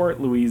Shreveport,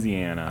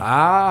 Louisiana.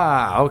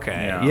 Ah,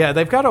 okay. Yeah.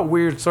 They've got a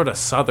weird sort of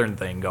southern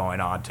thing going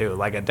on too,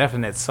 like a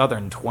definite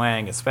southern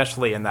twang,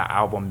 especially in the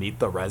album Meet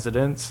the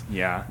Residents.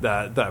 Yeah.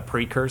 The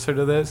precursor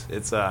to this.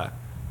 It's I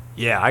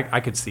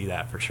could see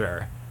that for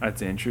sure.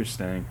 That's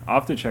interesting. I'll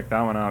have to check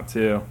that one out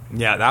too.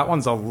 Yeah, that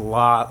one's a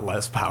lot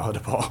less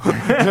palatable.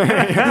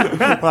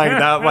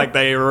 Like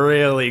they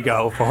really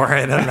go for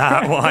it in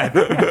that one.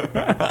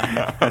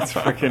 That's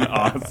freaking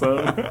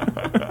awesome.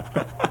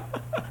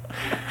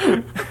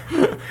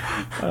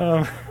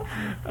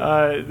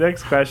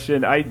 Next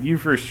question. You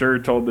for sure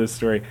told this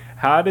story.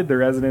 How did the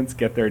Residents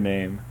get their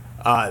name?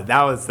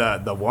 That was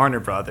the Warner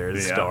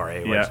Brothers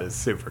story, which is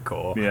super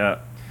cool.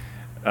 Yeah.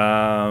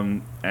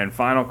 And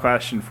final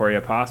question for you,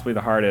 possibly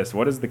the hardest.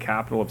 What is the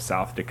capital of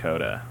South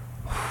Dakota?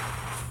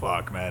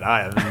 Fuck, man,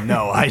 I have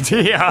no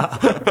idea.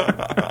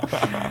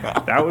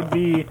 That would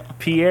be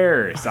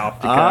Pierre, South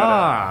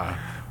Dakota.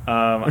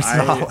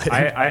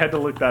 I had to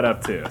look that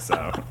up too.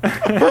 So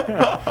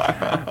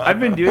I've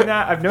been doing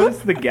that. I've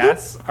noticed the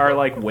guests are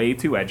like way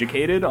too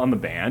educated on the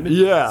band.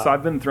 Yeah. So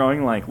I've been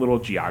throwing like little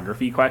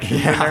geography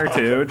questions in there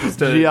too, just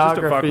to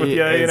fuck with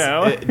you. You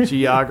know,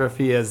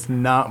 geography is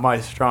not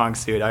my strong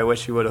suit. I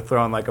wish you would have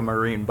thrown like a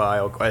marine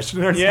bio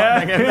question or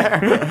something in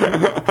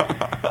there.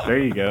 There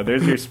you go.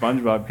 There's your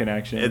SpongeBob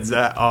connection.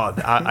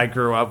 I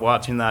grew up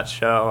watching that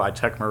show. I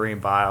took marine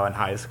bio in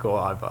high school.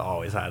 I've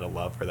always had a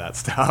love for that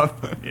stuff.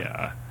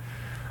 Yeah.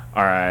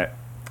 All right.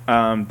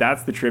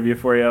 That's the trivia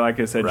for you. Like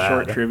I said,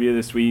 short trivia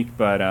this week,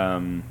 but are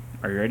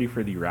you ready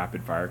for the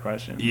rapid fire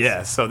questions?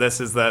 Yeah, so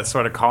this is the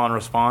sort of call and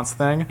response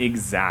thing?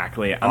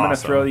 Exactly. I'm going to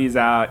throw these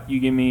out. You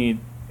give me,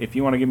 if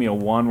you want to give me a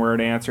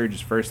one-word answer,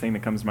 just first thing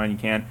that comes to mind, you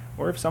can.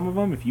 Or if some of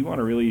them, if you want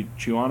to really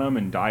chew on them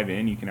and dive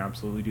in, you can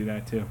absolutely do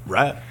that too.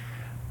 Right.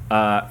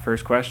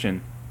 First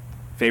question.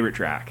 Favorite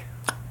track?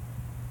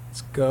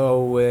 Let's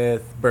go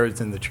with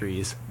Birds in the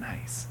Trees.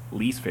 Nice.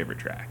 Least favorite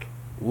track?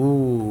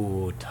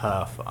 Ooh,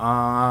 tough.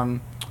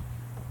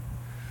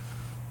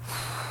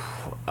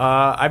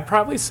 I'd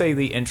probably say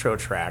the intro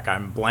track.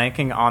 I'm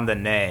blanking on the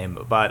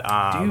name, but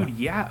dude,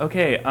 yeah,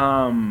 okay.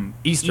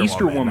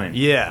 Easter Woman.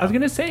 Yeah, I was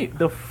gonna say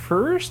the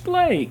first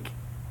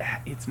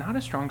it's not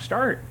a strong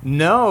start.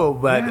 No,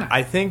 but yeah.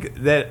 I think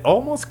that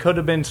almost could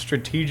have been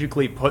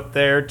strategically put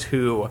there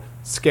to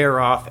scare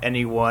off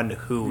anyone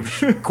who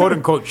quote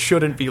unquote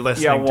shouldn't be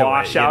listening to it. Yeah,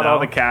 wash out all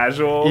the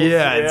casuals.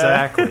 Yeah,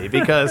 exactly,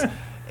 because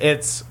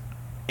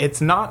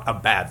it's not a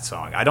bad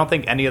song. I don't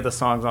think any of the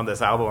songs on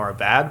this album are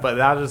bad, but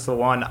that is the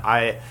one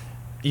I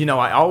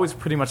always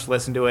pretty much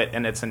listen to it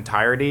in its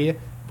entirety.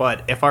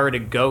 But if I were to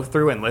go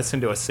through and listen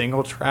to a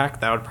single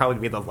track, that would probably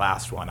be the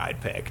last one I'd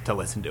pick to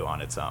listen to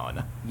on its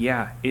own.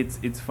 Yeah,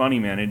 it's funny,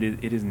 man.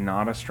 It is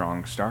not a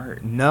strong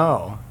start.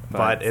 No,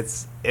 but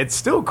it's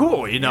still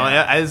cool.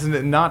 As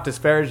not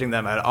disparaging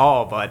them at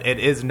all, but it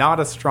is not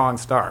a strong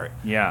start.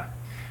 Yeah,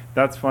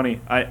 that's funny.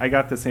 I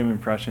got the same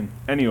impression.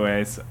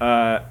 Anyways,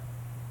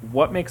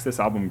 what makes this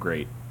album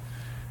great?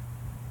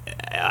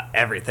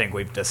 Everything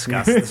we've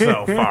discussed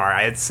so far.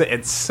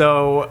 It's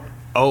so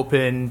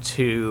open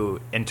to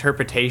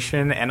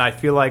interpretation, and I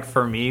feel like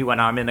for me, when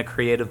I'm in a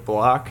creative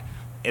block,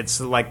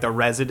 it's like the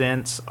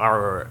Residents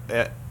are,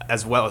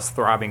 as well as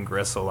Throbbing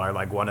Gristle, are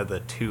like one of the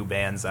two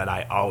bands that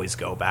I always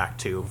go back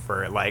to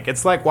for like,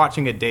 it's like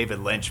watching a David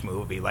Lynch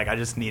movie. Like I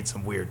just need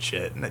some weird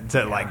shit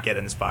to like get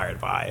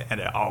inspired by, and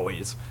it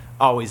always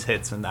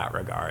hits in that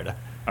regard.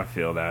 I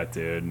feel that,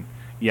 dude.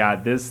 Yeah,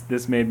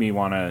 this made me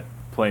want to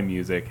play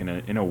music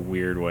in a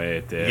weird way.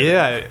 It did.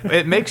 Yeah,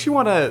 it makes you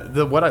want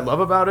to. What I love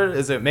about it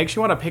is it makes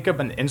you want to pick up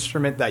an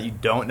instrument that you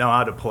don't know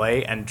how to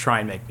play and try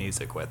and make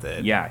music with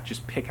it. Yeah,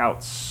 just pick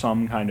out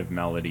some kind of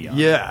melody on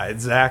it.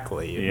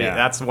 Exactly. Yeah,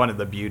 that's one of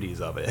the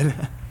beauties of it.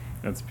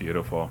 That's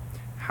beautiful.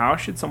 How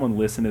should someone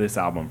listen to this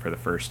album for the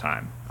first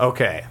time?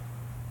 Okay.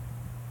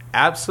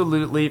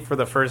 Absolutely, for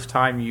the first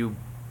time, you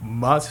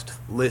must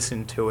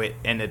listen to it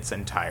in its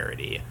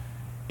entirety.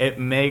 It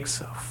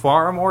makes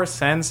far more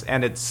sense,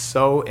 and it's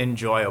so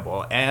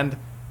enjoyable. And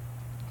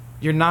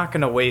you're not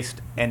going to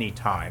waste any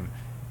time.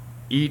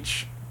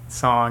 Each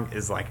song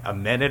is like a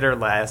minute or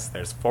less.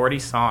 There's 40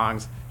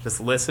 songs. Just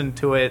listen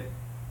to it,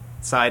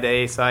 side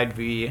A, side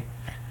B.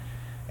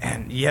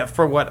 And yeah,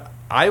 for what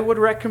I would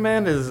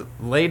recommend is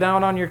lay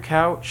down on your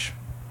couch.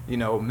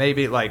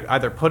 Maybe like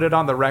either put it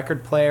on the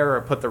record player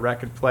or put the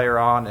record player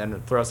on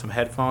and throw some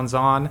headphones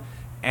on.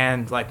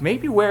 And like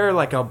maybe wear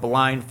like a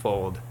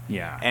blindfold,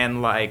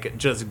 and like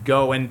just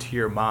go into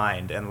your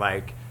mind and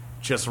like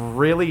just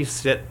really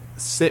sit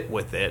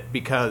with it,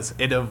 because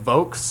it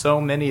evokes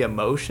so many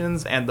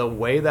emotions, and the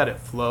way that it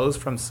flows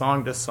from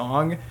song to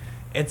song,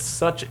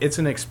 it's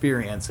an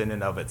experience in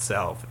and of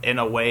itself, in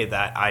a way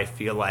that I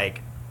feel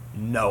like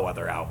no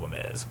other album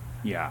is.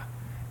 Yeah,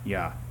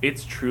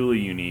 it's truly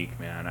unique,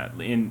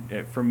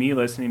 man. For me,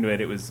 listening to it,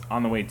 it was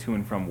on the way to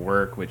and from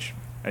work, which,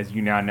 as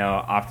you now know,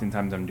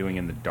 oftentimes I'm doing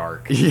in the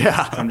dark.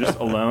 Yeah. So I'm just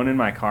alone in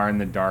my car in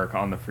the dark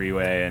on the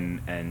freeway,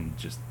 and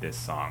just this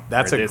song.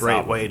 That's a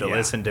great way to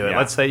listen to it. Yeah.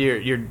 Let's say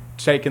you're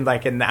taking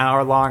like an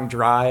hour-long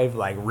drive,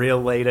 like real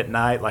late at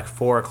night, like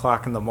 4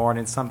 o'clock in the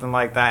morning, something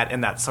like that,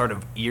 in that sort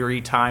of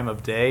eerie time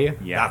of day.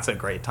 Yeah. That's a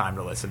great time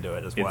to listen to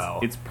it as well.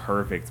 It's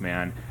perfect,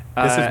 man.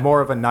 This is more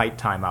of a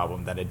nighttime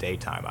album than a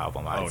daytime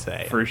album, I'd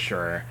say. For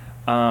sure.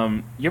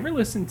 You ever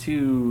listen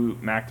to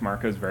Mac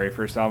DeMarco's very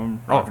first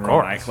album, Rock and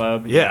Roll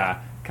Nightclub? Yeah.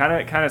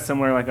 Kind of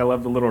similar. Like I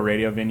love the little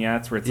radio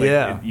vignettes where it's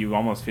like you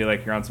almost feel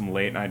like you're on some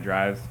late night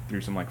drive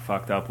through some like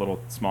fucked up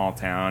little small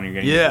town. You're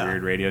getting this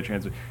weird radio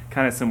transfer.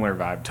 Kind of similar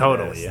vibe.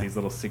 Totally. These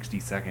little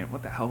 60-second.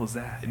 What the hell was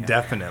that? Yeah.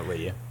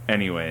 Definitely.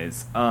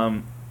 Anyways,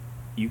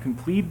 you can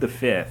plead the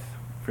fifth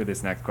for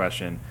this next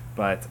question,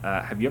 but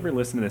have you ever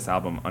listened to this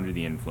album under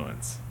the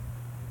influence?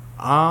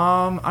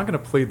 I'm gonna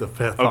plead the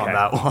fifth on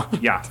that one.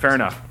 Yeah, fair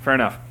enough.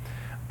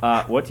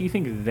 What do you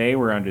think they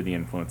were under the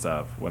influence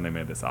of when they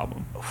made this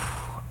album?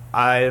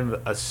 I'm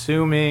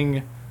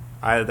assuming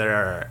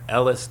either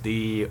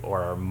LSD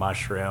or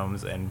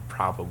mushrooms and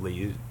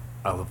probably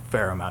a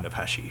fair amount of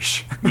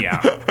hashish. Yeah.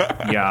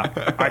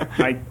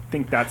 I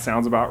think that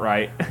sounds about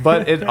right.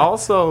 But it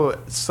also,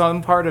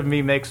 some part of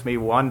me makes me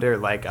wonder,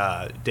 like,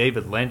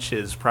 David Lynch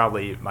is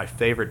probably my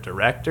favorite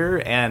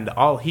director, and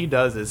all he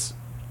does is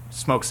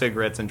smoke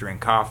cigarettes and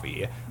drink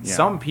coffee. Yeah.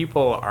 Some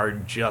people are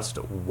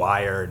just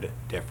wired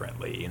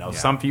differently. Yeah.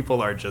 Some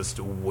people are just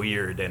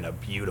weird in a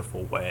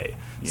beautiful way.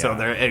 Yeah. So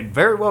it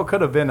very well could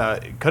have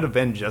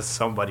been just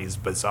somebody's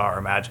bizarre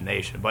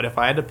imagination. But if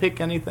I had to pick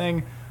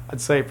anything,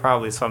 I'd say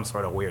probably some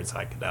sort of weird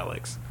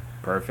psychedelics.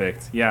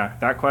 Perfect. Yeah,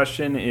 that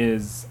question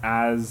is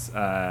as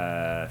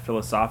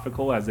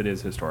philosophical as it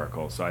is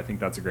historical, so I think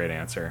that's a great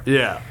answer.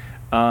 Yeah.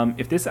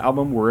 If this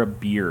album were a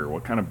beer,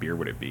 what kind of beer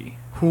would it be?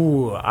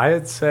 Ooh,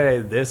 I'd say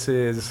this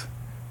is...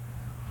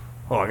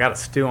 Oh, I got to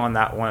stew on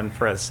that one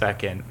for a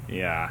second.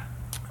 Yeah.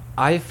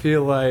 I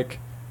feel like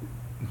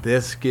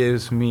this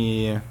gives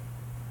me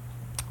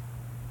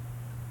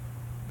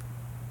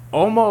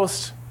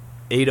almost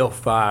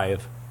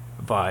 805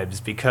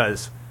 vibes,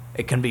 because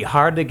it can be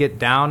hard to get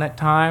down at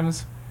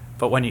times,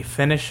 but when you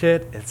finish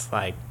it, it's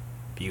like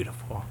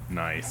beautiful.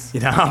 Nice.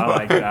 I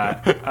like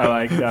that. I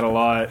like that a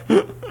lot.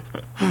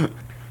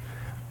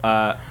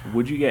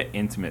 Would you get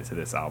intimate to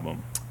this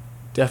album?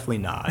 Definitely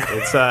not.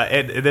 It's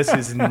this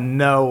is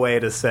no way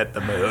to set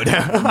the mood.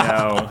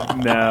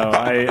 No,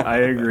 I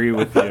agree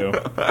with you.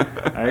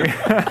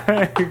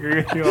 I agree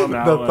with you on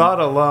that The one.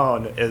 thought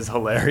alone is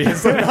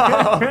hilarious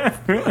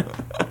enough.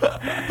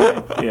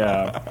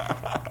 Yeah.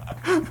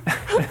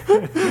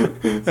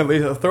 At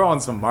least throw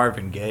on some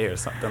Marvin Gaye or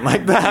something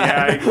like that.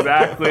 Yeah,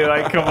 exactly.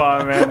 Like, come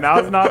on, man.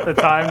 Now's not the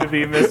time to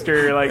be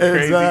Mr. Like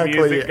crazy Exactly.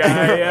 music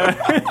guy. Yeah.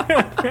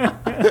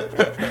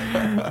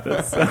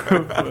 That's so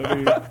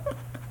funny.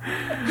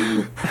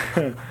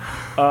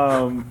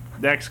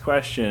 Next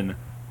question: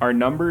 are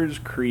numbers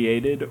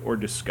created or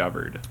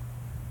discovered?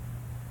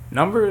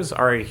 Numbers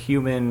are a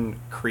human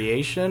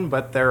creation,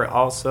 but they're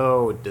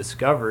also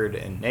discovered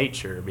in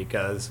nature,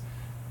 because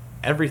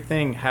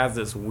everything has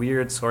this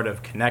weird sort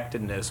of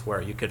connectedness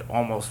where you could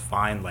almost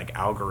find like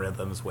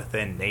algorithms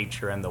within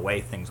nature and the way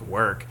things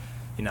work.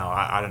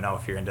 I don't know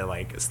if you're into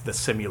like the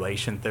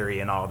simulation theory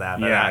and all that.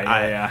 But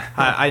Yeah.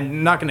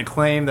 I'm not going to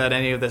claim that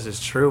any of this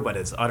is true, but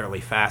it's utterly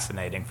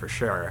fascinating for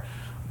sure.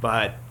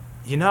 But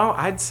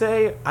I'd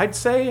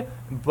say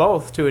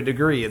both to a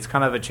degree. It's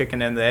kind of a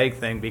chicken and the egg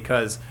thing,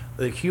 because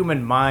the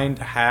human mind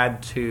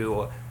had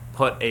to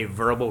put a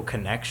verbal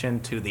connection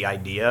to the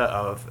idea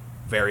of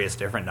various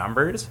different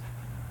numbers,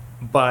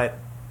 but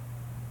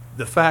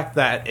the fact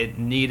that it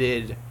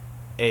needed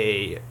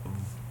to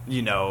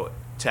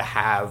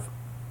have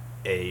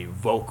a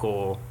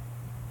vocal,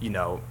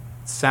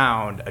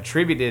 sound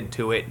attributed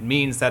to it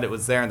means that it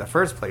was there in the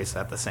first place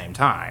at the same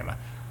time.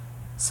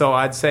 So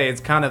I'd say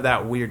it's kind of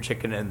that weird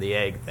chicken and the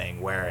egg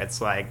thing, where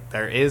it's like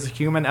there is a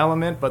human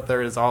element, but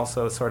there is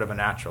also sort of a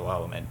natural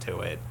element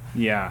to it.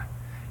 Yeah,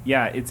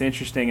 it's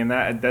interesting, and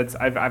that's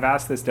I've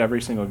asked this to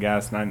every single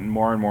guest, and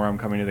more I'm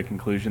coming to the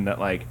conclusion that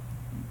like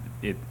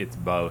it's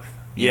both.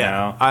 You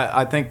know?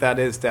 I think that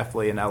is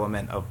definitely an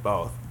element of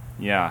both.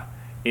 Yeah,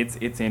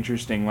 it's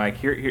interesting. Like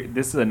here,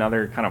 this is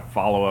another kind of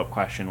follow up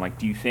question. Like,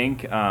 do you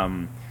think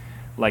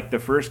like the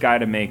first guy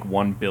to make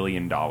 $1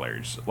 billion,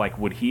 like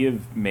would he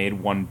have made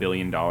 $1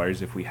 billion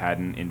if we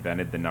hadn't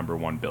invented the number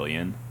 1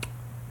 billion?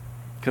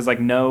 Because like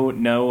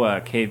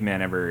no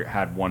caveman ever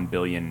had 1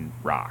 billion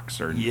rocks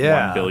or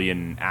 1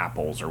 billion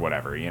apples or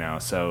whatever,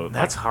 So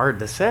that's hard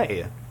to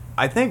say.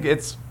 I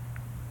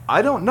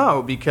don't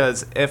know,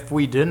 because if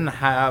we didn't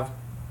have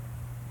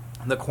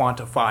the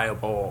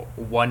quantifiable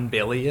 1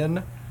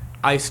 billion,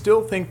 I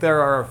still think there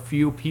are a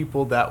few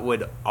people that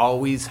would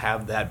always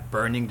have that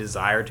burning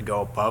desire to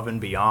go above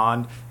and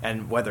beyond,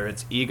 and whether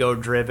it's ego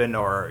driven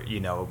or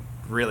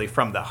really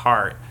from the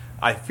heart.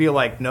 I feel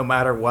like no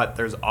matter what,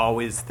 there's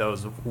always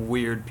those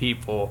weird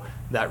people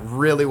that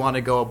really want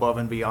to go above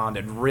and beyond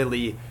and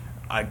really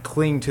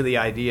cling to the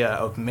idea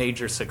of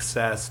major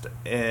success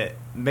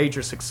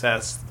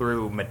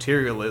through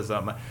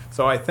materialism.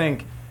 So I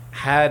think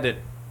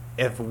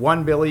if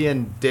 1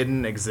 billion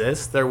didn't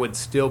exist, there would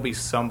still be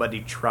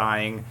somebody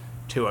trying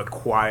to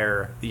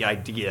acquire the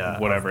idea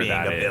Whatever of being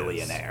that a is.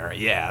 billionaire.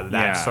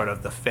 Yeah, sort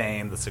of the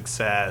fame, the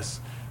success,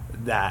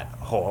 that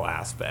whole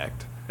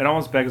aspect. It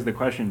almost begs the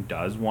question: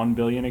 does 1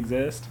 billion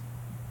exist?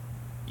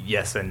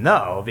 Yes and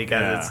no,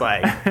 because it's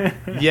like,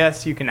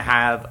 yes, you can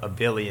have $1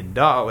 billion,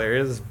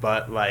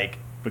 but like,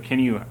 but can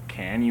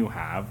you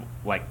have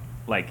like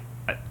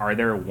are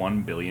there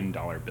 $1 billion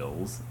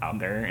bills out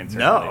there in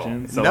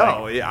circulation?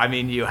 No. I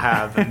mean, you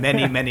have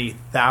many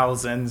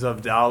thousands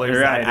of dollars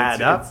that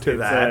add up to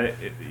that.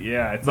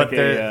 It's but like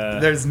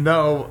there's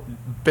no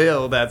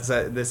bill that's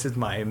this is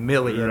my $1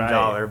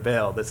 million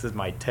bill. This is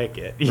my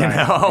ticket. You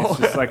know, it's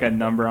just like a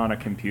number on a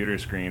computer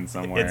screen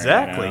somewhere.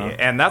 Exactly,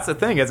 and that's the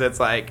thing, is it's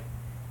like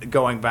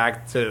going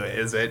back to,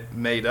 is it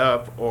made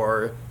up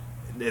or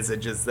is it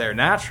just there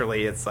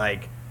naturally? It's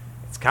like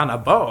it's kind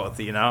of both,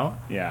 you know?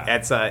 Yeah.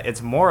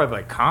 It's more of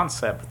a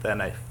concept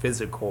than a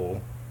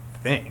physical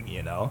thing,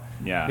 you know?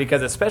 Yeah.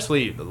 Because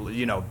especially,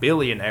 you know,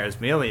 billionaires,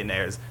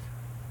 millionaires,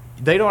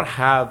 they don't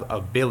have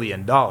 $1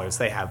 billion.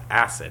 They have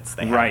assets.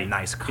 They have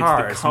nice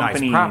cars, it's the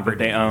company nice properties.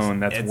 that they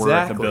own that's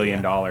worth $1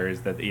 billion.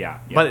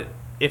 That But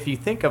if you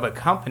think of a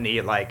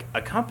company, like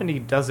a company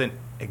doesn't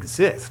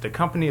exist. A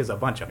company is a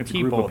bunch of It's a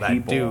group people of that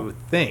people. do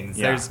things.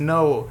 Yeah. There's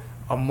no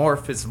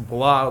amorphous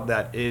blob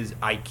that is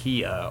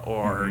IKEA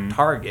or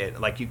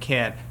Target. Like you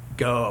can't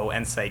go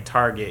and say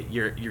Target,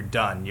 you're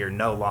done. You're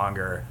no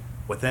longer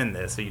within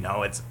this. You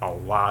know, it's a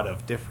lot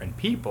of different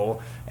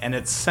people,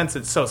 and since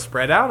it's so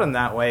spread out in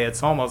that way,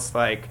 it's almost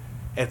like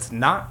it's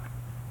not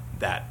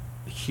that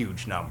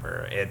huge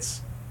number.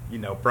 It's, you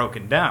know,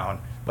 broken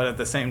down. But at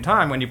the same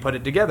time, when you put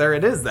it together,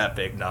 it is that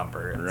big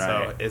number.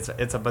 Right. So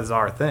it's a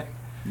bizarre thing.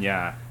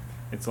 Yeah.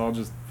 It's all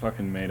just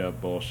fucking made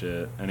up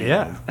bullshit. Anyways.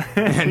 Yeah,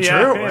 and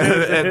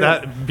true.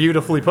 That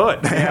beautifully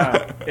put.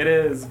 Yeah, it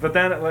is. But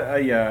then,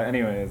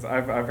 anyways,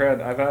 I've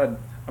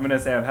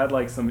had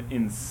like some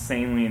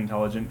insanely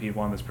intelligent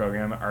people on this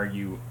program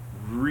argue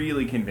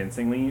really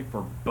convincingly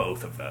for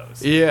both of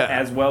those. Yeah.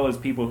 As well as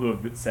people who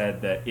have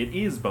said that it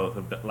is both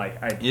of the,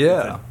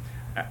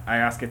 I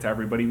ask it to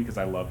everybody because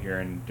I love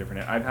hearing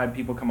different. I've had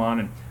people come on,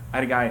 and I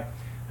had a guy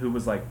who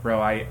was like,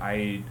 bro,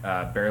 I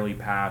barely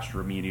passed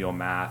remedial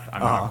math. I'm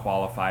not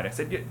qualified. I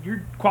said,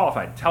 you're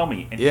qualified. Tell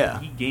me. And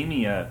he gave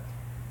me I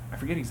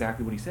forget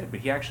exactly what he said, but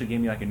he actually gave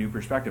me like a new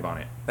perspective on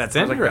it. That's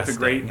I was interesting.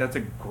 like, that's a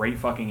great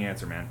fucking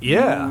answer, man.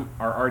 Yeah. You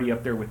are already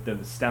up there with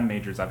the STEM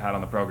majors I've had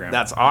on the program.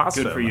 That's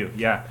awesome. Good for you.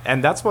 Yeah.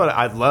 And that's what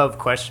I love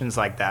questions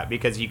like that,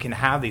 because you can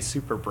have these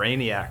super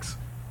brainiacs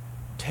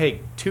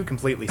take two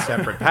completely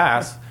separate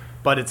paths,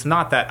 but it's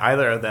not that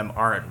either of them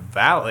aren't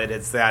valid.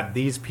 It's that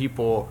these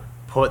people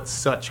put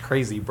such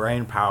crazy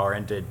brain power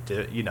into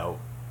you know,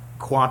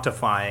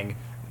 quantifying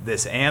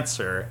this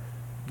answer,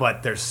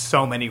 but there's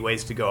so many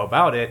ways to go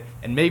about it,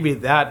 and maybe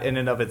that in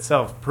and of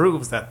itself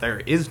proves that there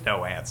is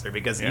no answer,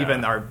 because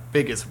even our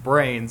biggest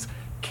brains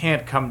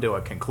can't come to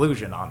a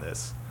conclusion on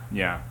this.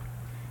 Yeah.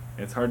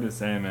 It's hard to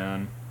say,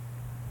 man.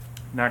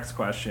 Next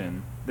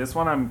question. This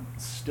one I'm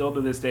still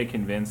to this day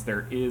convinced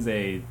there is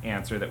a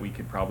answer that we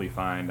could probably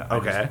find. I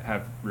just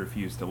have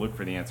refused to look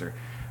for the answer.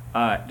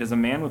 Does a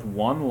man with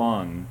one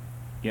lung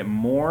get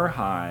more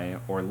high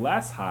or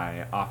less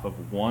high off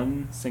of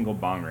one single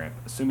bong rip,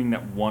 assuming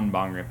that one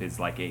bong rip is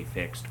like a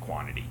fixed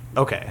quantity?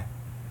 Okay,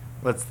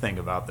 let's think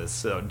about this.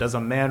 So, does a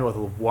man with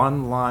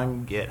one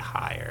lung get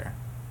higher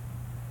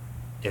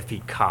if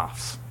he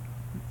coughs?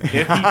 If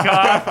he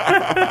coughs,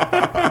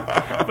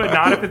 but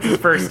not if it's his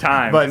first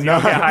time. But you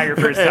don't get higher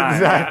first time.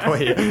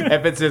 Exactly.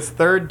 If it's his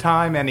third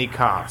time and he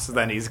coughs,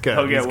 then he's good.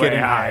 He'll get he's way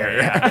getting higher.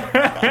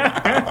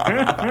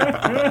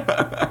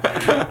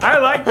 I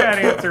like that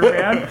answer,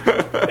 man.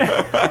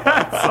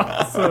 That's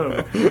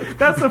awesome.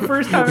 That's the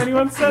first time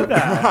anyone said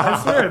that. I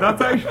swear,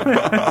 that's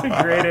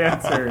a great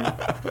answer.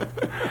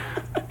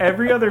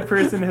 Every other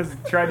person has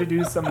tried to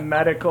do some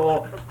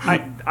medical.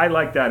 I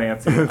like that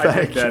answer. I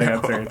like that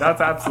answer. That's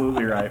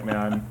absolutely right,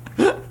 man.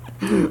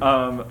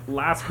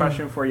 Last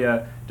question for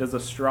you. Does a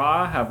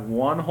straw have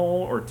one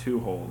hole or two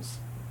holes?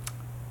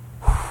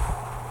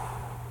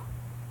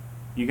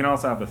 You can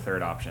also have a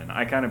third option.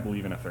 I kind of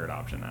believe in a third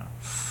option now.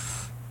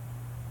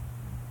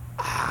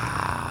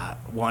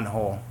 One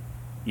hole.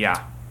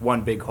 Yeah.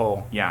 One big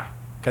hole. Yeah.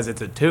 Because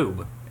it's a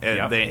tube.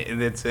 Yep.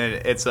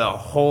 It's a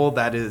hole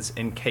that is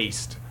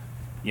encased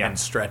and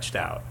stretched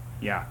out.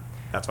 Yeah.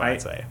 That's what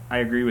I'd say. I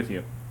agree with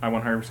you. I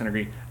 100%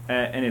 agree.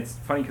 And it's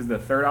funny because the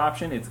third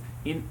option, it's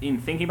in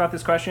thinking about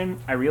this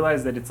question, I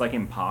realized that it's like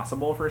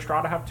impossible for a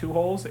straw to have two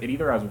holes. It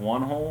either has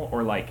one hole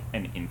or like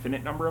an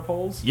infinite number of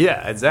holes.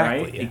 Yeah,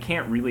 exactly. Right? It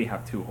can't really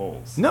have two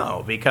holes.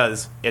 No,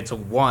 because it's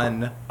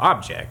one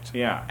object.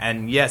 Yeah.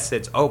 And yes,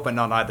 it's open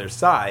on either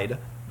side,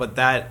 but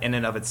that in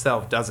and of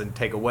itself doesn't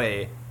take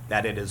away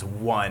that it is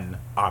one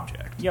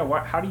object.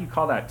 Yeah, how do you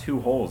call that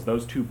two holes?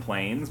 Those two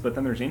planes, but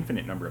then there's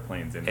infinite number of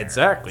planes in there.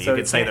 Exactly. So you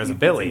could say there's a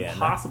billion. It's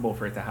impossible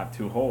for it to have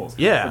two holes.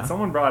 Yeah. But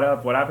someone brought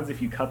up, what happens if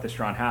you cut the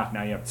straw in half?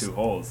 Now you have two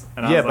holes.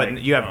 And I yeah, was but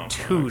like, you have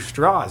two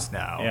straws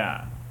now.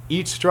 Yeah.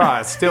 Each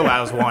straw still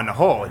has one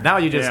hole. Now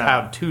you just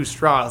have two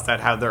straws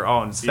that have their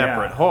own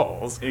separate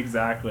holes.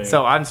 Exactly.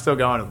 So I'm still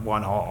going with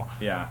one hole.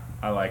 Yeah,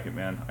 I like it,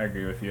 man. I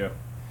agree with you.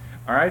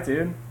 All right,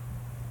 dude.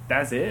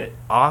 That's it.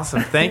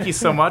 Awesome. Thank you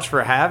so much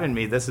for having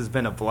me. This has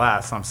been a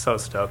blast. I'm so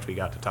stoked we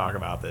got to talk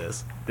about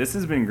this. This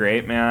has been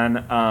great, man.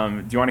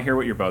 Do you want to hear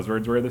what your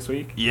buzzwords were this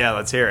week? Yeah,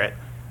 let's hear it.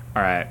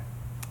 All right.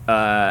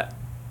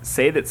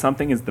 Say that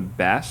something is the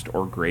best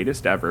or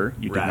greatest ever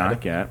you did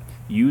not get.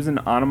 Use an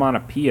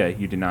onomatopoeia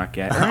you did not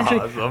get. Actually,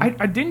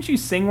 awesome. Didn't you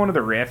sing one of the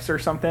riffs or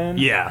something?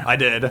 Yeah, I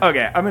did.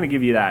 Okay, I'm going to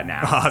give you that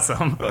now.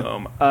 Awesome.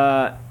 Boom.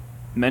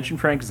 Mention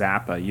Frank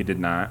Zappa. You did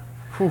not.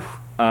 Whew.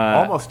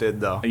 Almost did,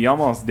 though. You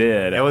almost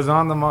did. It was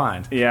on the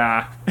mind.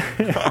 Yeah.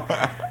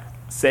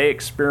 Say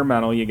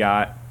experimental you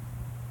got.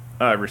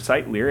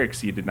 Recite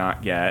lyrics you did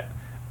not get.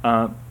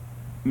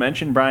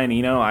 Mention Brian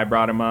Eno. I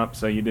brought him up,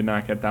 so you did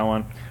not get that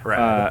one.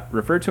 Right.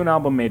 Refer to an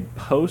album made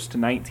post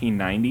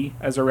 1990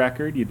 as a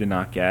record. You did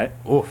not get.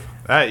 Oof.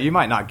 You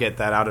might not get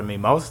that out of me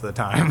most of the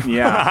time.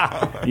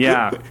 Yeah,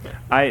 yeah.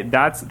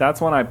 That's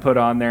one I put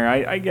on there.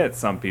 I get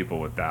some people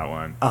with that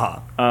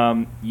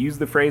one. Use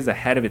the phrase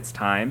ahead of its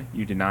time.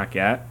 You did not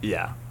get.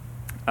 Yeah.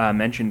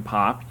 Mention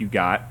pop. You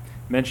got.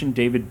 Mention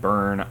David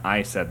Byrne.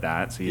 I said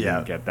that, so you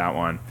didn't get that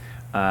one.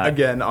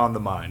 Again, on the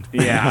mind.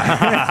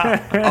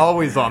 Yeah.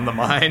 Always on the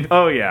mind.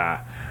 Oh,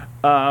 yeah.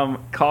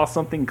 Call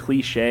something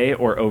cliche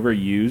or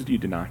overused. You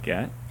did not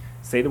get.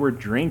 Say the word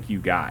drink. You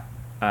got.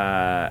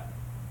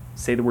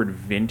 Say the word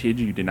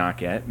vintage. You did not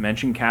get.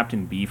 Mention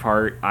Captain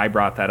Beefheart. I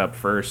brought that up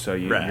first, so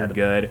you're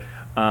good.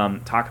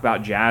 Talk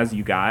about jazz.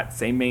 You got.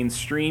 Say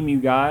mainstream. You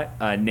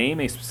got. Name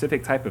a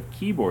specific type of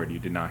keyboard. You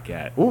did not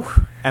get. Ooh,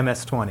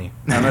 MS-20.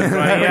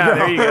 Yeah,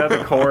 there you go. The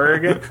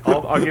Korg.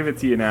 I'll give it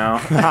to you now.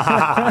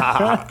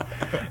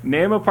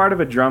 Name a part of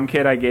a drum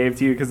kit I gave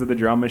to you because of the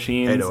drum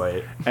machines.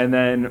 808. And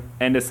then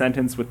end a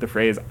sentence with the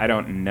phrase "I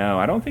don't know."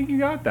 I don't think you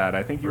got that.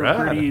 I think you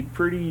were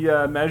pretty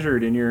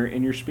measured in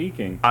your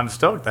speaking. I'm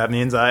stoked. That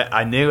means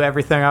I knew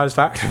everything I was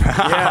talking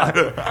about.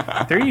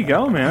 Yeah. There you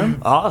go,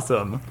 man.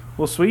 Awesome.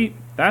 Well, sweet.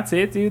 That's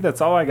it, dude. That's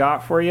all I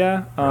got for you.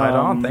 Right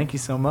on. Thank you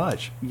so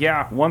much.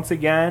 Yeah. Once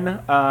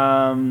again,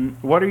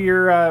 what are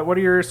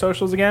your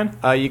socials again?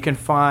 You can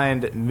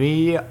find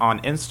me on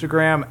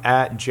Instagram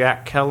at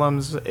Jack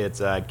Kellems.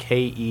 It's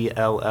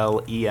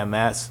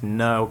Kellems.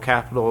 No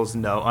capitals,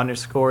 no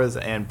underscores.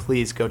 And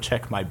please go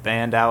check my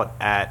band out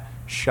at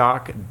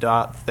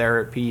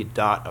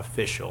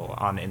shock.therapy.official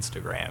on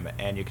Instagram.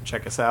 And you can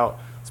check us out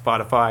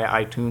Spotify,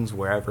 iTunes,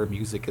 wherever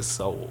music is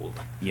sold.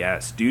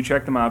 Yes, do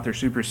check them out. They're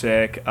super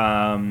sick.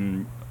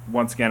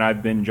 Once again,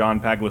 I've been John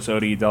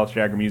Paglasotti, Delta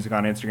Jagger Music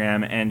on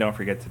Instagram, and don't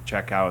forget to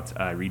check out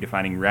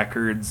Redefining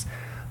Records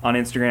on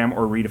Instagram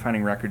or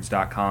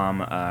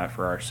redefiningrecords.com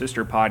for our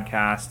sister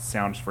podcast,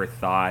 Sounds for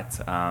Thought,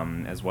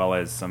 as well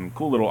as some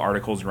cool little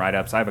articles,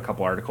 write-ups. I have a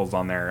couple articles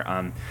on there.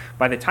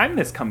 By the time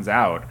this comes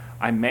out,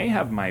 I may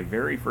have my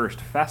very first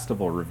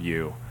festival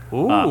review.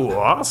 Ooh,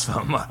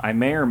 awesome. I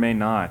may or may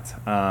not.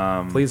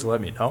 Please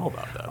let me know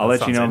about that. I'll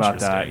let you know about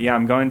that. Yeah,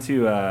 I'm going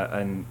to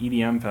an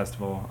EDM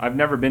festival. I've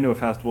never been to a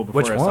festival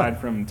before. Which one? Aside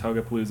from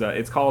Togapalooza.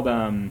 It's called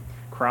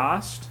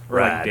Crossed,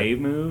 or like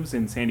Dave Moves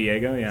in San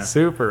Diego. Yeah,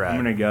 super rad.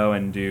 I'm going to go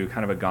and do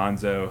kind of a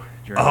gonzo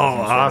journalism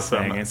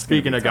awesome.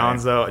 Speaking of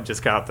gonzo, I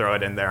just got to throw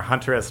it in there.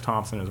 Hunter S.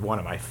 Thompson is one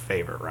of my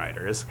favorite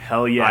writers.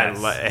 Hell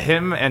yes.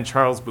 Him and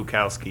Charles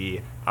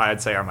Bukowski,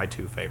 I'd say, are my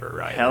two favorite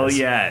writers. Hell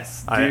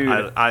yes,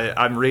 dude.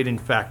 I'm reading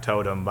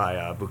Factotum by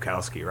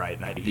Bukowski right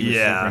now. He was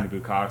super into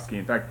Bukowski.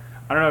 In fact,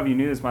 I don't know if you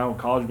knew this, my old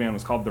college band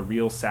was called The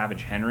Real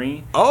Savage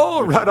Henry.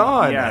 Oh, right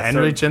on. Yeah,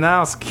 Henry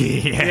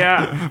Janowski.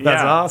 Yeah.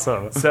 That's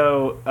awesome.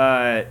 So,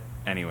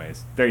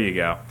 anyways, there you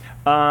go.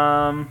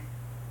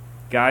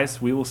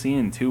 Guys, we will see you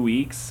in 2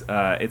 weeks.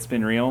 It's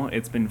been real.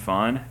 It's been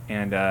fun.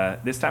 And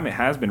this time it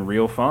has been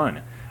real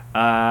fun.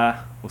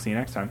 We'll see you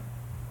next time.